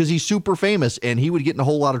because he's super famous, and he would get in a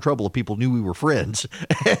whole lot of trouble if people knew we were friends.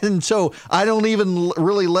 And so I don't even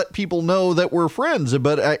really let people know that we're friends,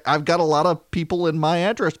 but I've got a lot of people in my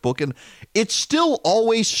address book, and it's still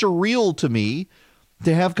always surreal to me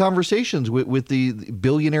to have conversations with the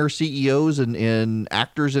billionaire CEOs and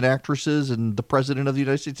actors and actresses and the president of the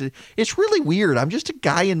United States. It's really weird. I'm just a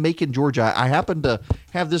guy in Macon, Georgia. I happen to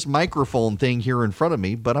have this microphone thing here in front of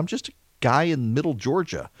me, but I'm just a guy in middle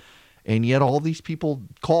Georgia. And yet all these people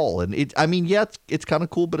call. And it's kind of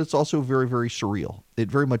cool, but it's also very, very surreal. It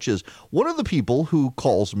very much is. One of the people who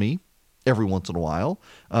calls me every once in a while,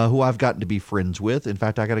 who I've gotten to be friends with. In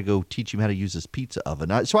fact, I got to go teach him how to use his pizza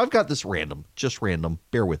oven. So I've got this just random,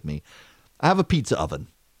 bear with me. I have a pizza oven.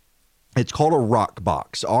 It's called a Rock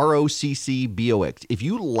Box, ROCCBOX. If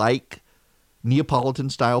you like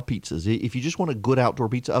Neapolitan-style pizzas, if you just want a good outdoor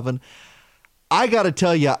pizza oven, I got to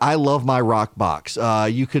tell you, I love my Rock Box.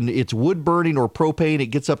 It's wood burning or propane.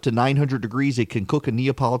 It gets up to 900 degrees. It can cook a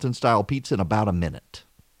Neapolitan-style pizza in about a minute.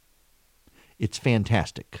 It's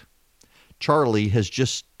fantastic. Charlie has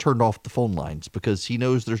just turned off the phone lines because he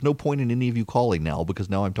knows there's no point in any of you calling now because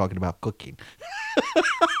now I'm talking about cooking.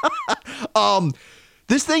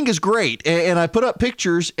 This thing is great, and I put up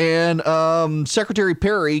pictures, and Secretary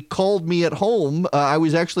Perry called me at home.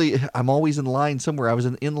 I'm always in line somewhere. I was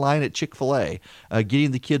in line at Chick-fil-A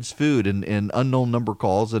getting the kids food, and unknown number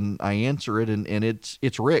calls, and I answer it, and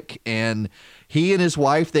it's Rick, and he and his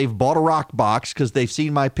wife, they've bought a Rock Box because they've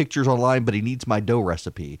seen my pictures online, but he needs my dough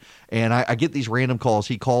recipe. And I get these random calls.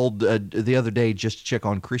 He called the other day just to check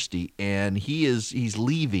on Christy, and he's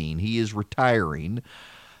leaving. He is retiring.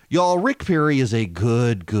 Y'all, Rick Perry is a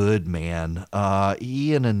good man.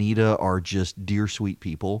 He and Anita are just dear, sweet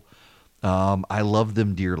people. I love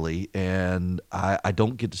them dearly, and I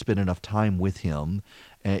don't get to spend enough time with him.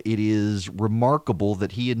 It is remarkable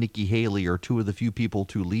that he and Nikki Haley are two of the few people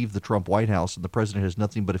to leave the Trump White House, and the president has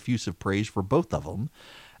nothing but effusive praise for both of them.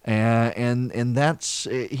 And that's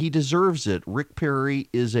he deserves it. Rick Perry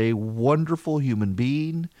is a wonderful human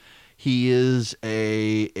being. He is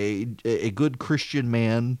a good Christian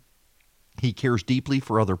man. He cares deeply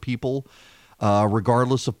for other people.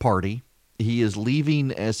 regardless of party. He is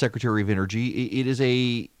leaving as Secretary of Energy. It is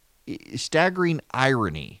a staggering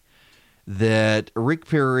irony that Rick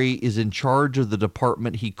Perry is in charge of the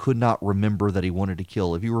department he could not remember that he wanted to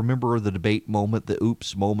kill. If you remember the debate moment, the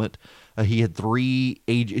oops moment, he had three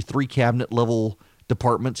cabinet level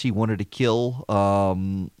departments he wanted to kill.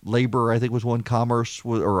 Labor, I think, was one, commerce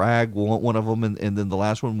or ag, one of them, and then the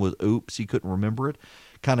last one was oops, he couldn't remember it.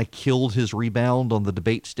 Kind of killed his rebound on the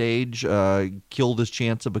debate stage, killed his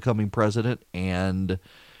chance of becoming president, and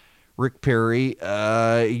Rick Perry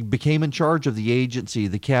became in charge of the agency,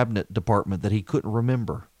 the cabinet department that he couldn't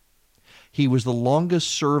remember. He was the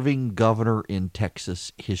longest-serving governor in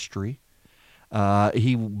Texas history.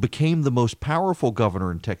 He became the most powerful governor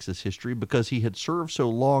in Texas history because he had served so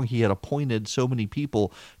long. He had appointed so many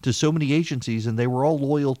people to so many agencies, and they were all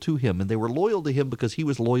loyal to him. And they were loyal to him because he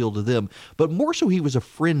was loyal to them, but more so he was a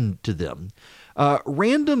friend to them.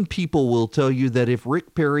 Random people will tell you that if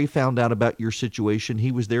Rick Perry found out about your situation,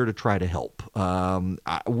 he was there to try to help.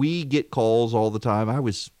 We get calls all the time.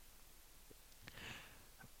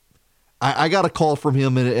 I got a call from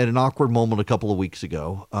him at an awkward moment a couple of weeks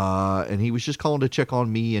ago, and he was just calling to check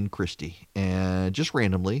on me and Christy, and just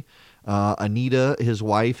randomly. Anita, his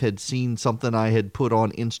wife, had seen something I had put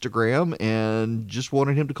on Instagram and just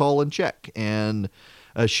wanted him to call and check. And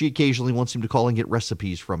she occasionally wants him to call and get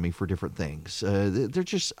recipes from me for different things. They're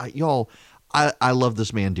just, y'all, I love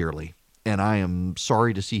this man dearly, and I am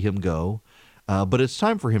sorry to see him go. But it's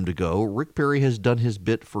time for him to go. Rick Perry has done his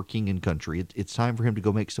bit for King and Country. It's time for him to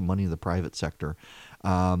go make some money in the private sector.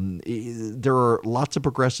 There are lots of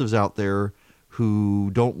progressives out there who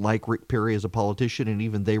don't like Rick Perry as a politician, and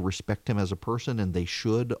even they respect him as a person, and they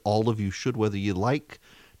should. All of you should, whether you like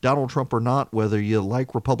Donald Trump or not, whether you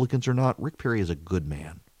like Republicans or not. Rick Perry is a good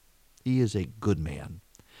man. He is a good man,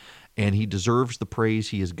 and he deserves the praise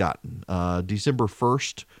he has gotten. December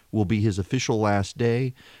 1st will be his official last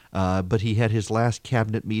day, but he had his last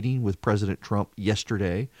cabinet meeting with President Trump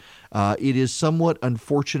yesterday. It is somewhat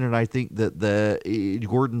unfortunate, I think, that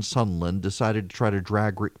Gordon Sondland decided to try to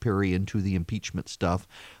drag Rick Perry into the impeachment stuff.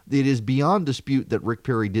 It is beyond dispute that Rick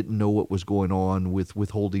Perry didn't know what was going on with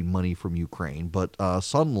withholding money from Ukraine, but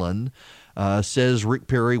Sondland says Rick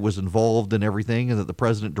Perry was involved in everything and that the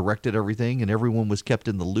president directed everything and everyone was kept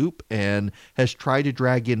in the loop, and has tried to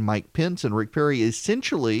drag in Mike Pence and Rick Perry.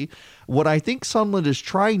 Essentially, what I think Sondland is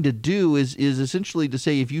trying to do is essentially to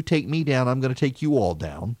say, if you take me down, I'm going to take you all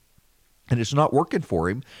down. And it's not working for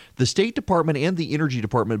him. The State Department and the Energy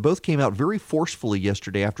Department both came out very forcefully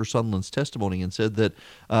yesterday after Sondland's testimony and said that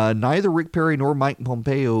neither Rick Perry nor Mike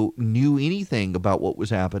Pompeo knew anything about what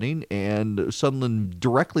was happening, and Sondland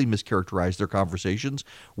directly mischaracterized their conversations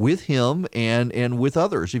with him and with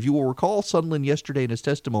others. If you will recall, Sondland yesterday in his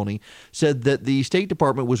testimony said that the State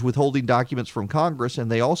Department was withholding documents from Congress, and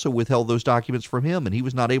they also withheld those documents from him, and he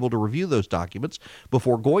was not able to review those documents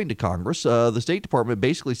before going to Congress. The State Department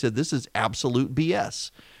basically said this is absolute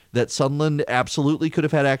BS, that Sondland absolutely could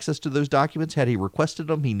have had access to those documents had he requested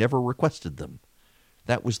them. He never requested them.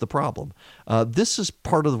 That was the problem. This is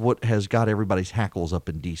part of what has got everybody's hackles up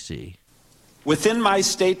in D.C. Within my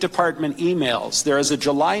State Department emails, there is a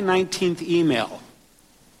July 19th email.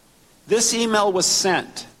 This email was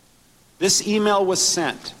sent to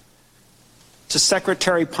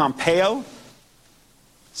Secretary Pompeo,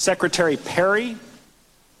 Secretary Perry,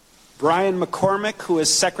 Brian McCormick, who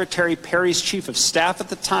is Secretary Perry's chief of staff at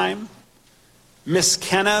the time, Miss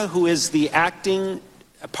Kenna, who is the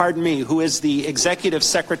executive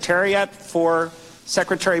secretariat for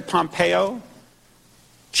Secretary Pompeo,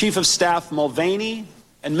 Chief of Staff Mulvaney,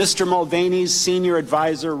 and Mr. Mulvaney's senior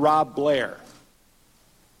advisor, Rob Blair.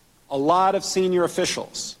 A lot of senior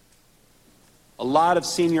officials.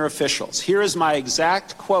 Here is my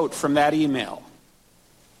exact quote from that email.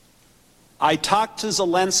 I talked to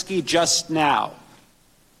Zelensky just now.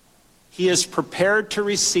 He is prepared to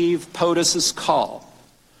receive POTUS's call.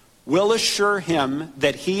 We'll assure him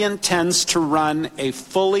that he intends to run a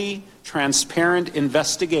fully transparent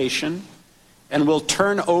investigation and will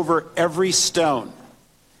turn over every stone.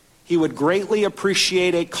 He would greatly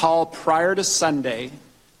appreciate a call prior to Sunday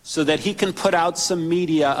so that he can put out some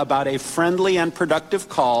media about a friendly and productive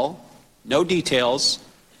call, no details,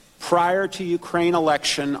 prior to Ukraine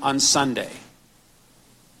election on Sunday.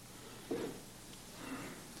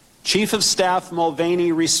 Chief of Staff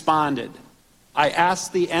Mulvaney responded, I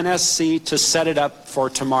asked the NSC to set it up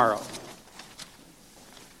for tomorrow.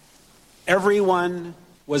 Everyone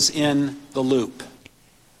was in the loop.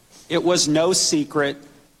 It was no secret.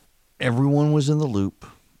 Everyone was in the loop.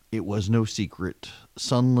 It was no secret.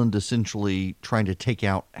 Sondland essentially trying to take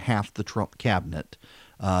out half the Trump cabinet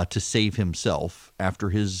to save himself after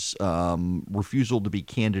his refusal to be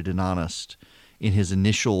candid and honest in his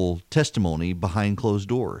initial testimony behind closed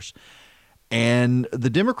doors. And the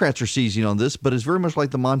Democrats are seizing on this, but it's very much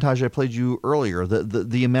like the montage I played you earlier.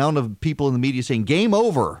 The amount of people in the media saying, game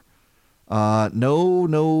over.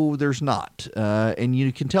 No, there's not. And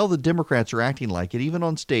you can tell the Democrats are acting like it, even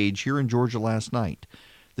on stage here in Georgia last night.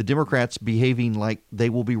 The Democrats behaving like they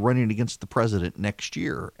will be running against the president next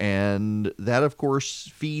year. And that, of course,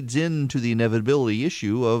 feeds into the inevitability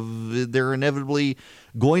issue of they're inevitably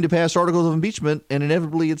going to pass articles of impeachment, and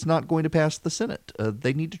inevitably it's not going to pass the Senate.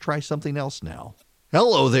 They need to try something else now.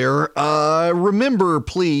 Hello there. Remember,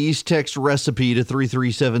 please text recipe to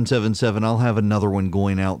 33777. I'll have another one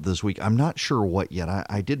going out this week. I'm not sure what yet.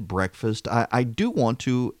 I did breakfast. I do want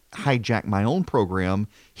to hijack my own program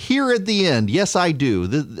here at the end. Yes, I do.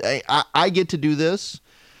 I get to do this.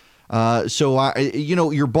 So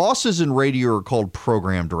your bosses in radio are called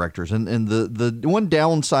program directors. And the one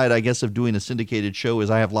downside, I guess, of doing a syndicated show is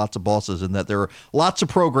I have lots of bosses, and that there are lots of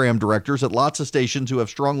program directors at lots of stations who have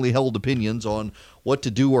strongly held opinions on what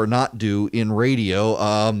to do or not do in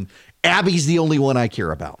radio. Abby's the only one I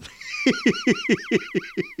care about.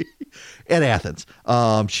 At Athens.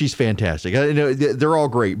 She's fantastic. They're all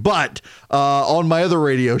great. But on my other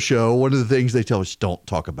radio show, one of the things they tell us, don't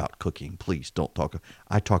talk about cooking. Please don't talk.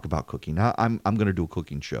 I talk about cooking. I'm going to do a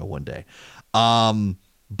cooking show one day.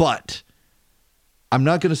 But I'm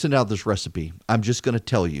not going to send out this recipe. I'm just going to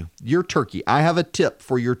tell you, your turkey. I have a tip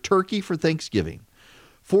for your turkey for Thanksgiving.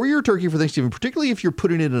 For your turkey for Thanksgiving, particularly if you're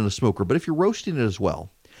putting it in a smoker, but if you're roasting it as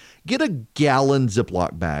well, get a gallon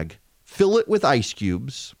Ziploc bag, fill it with ice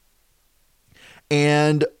cubes,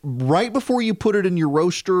 and right before you put it in your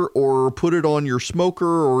roaster or put it on your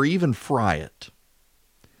smoker or even fry it,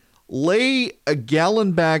 lay a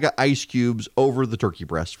gallon bag of ice cubes over the turkey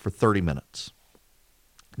breast for 30 minutes.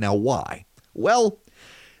 Now, why? Well,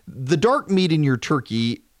 the dark meat in your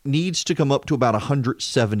turkey needs to come up to about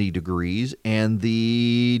 170 degrees, and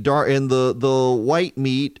the white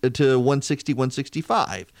meat to 160,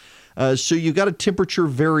 165. So you've got a temperature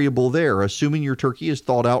variable there, assuming your turkey is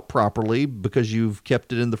thawed out properly because you've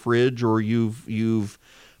kept it in the fridge or you've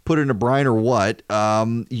put it in a brine or what.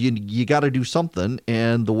 You got to do something,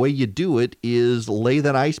 and the way you do it is lay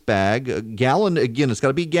that ice bag, a gallon, again, it's got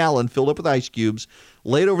to be a gallon filled up with ice cubes,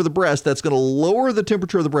 lay it over the breast. That's going to lower the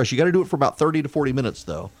temperature of the breast. You got to do it for about 30 to 40 minutes,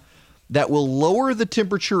 though. That will lower the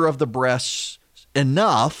temperature of the breasts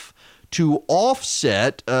enough to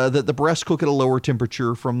offset that the breasts cook at a lower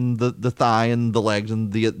temperature from the thigh and the legs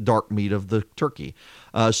and the dark meat of the turkey.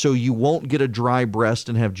 So you won't get a dry breast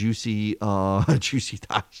and have juicy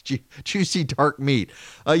thighs, juicy dark meat.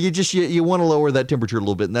 You want to lower that temperature a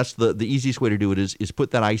little bit, and that's the easiest way to do it is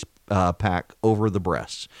put that ice pack over the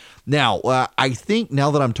breasts. Now, I think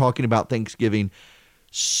now that I'm talking about Thanksgiving,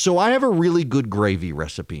 so I have a really good gravy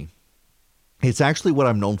recipe. It's actually what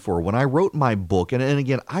I'm known for. When I wrote my book, and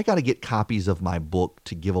again, I got to get copies of my book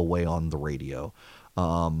to give away on the radio.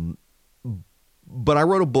 But I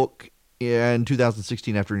wrote a book in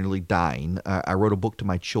 2016 after nearly dying. I wrote a book to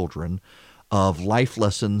my children of life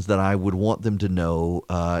lessons that I would want them to know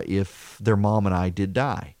if their mom and I did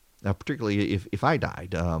die, particularly if I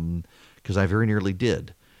died, because I very nearly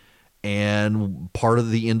did. And part of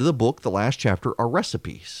the end of the book, the last chapter, are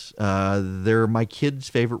recipes. They're my kids'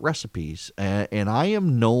 favorite recipes. And I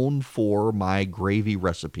am known for my gravy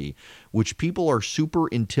recipe, which people are super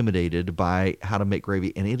intimidated by how to make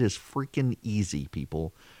gravy. And it is freaking easy,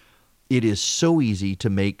 people. It is so easy to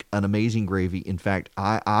make an amazing gravy. In fact,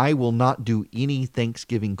 I will not do any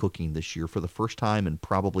Thanksgiving cooking this year for the first time in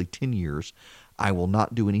probably 10 years. I will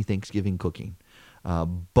not do any Thanksgiving cooking.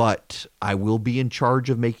 But I will be in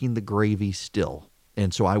charge of making the gravy still.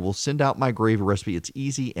 And so I will send out my gravy recipe. It's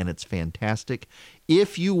easy and it's fantastic.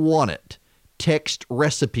 If you want it, text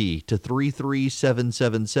recipe to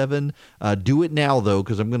 33777. Do it now, though,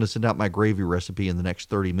 because I'm going to send out my gravy recipe in the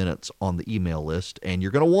next 30 minutes on the email list. And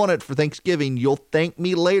you're going to want it for Thanksgiving. You'll thank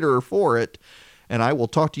me later for it. And I will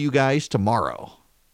talk to you guys tomorrow.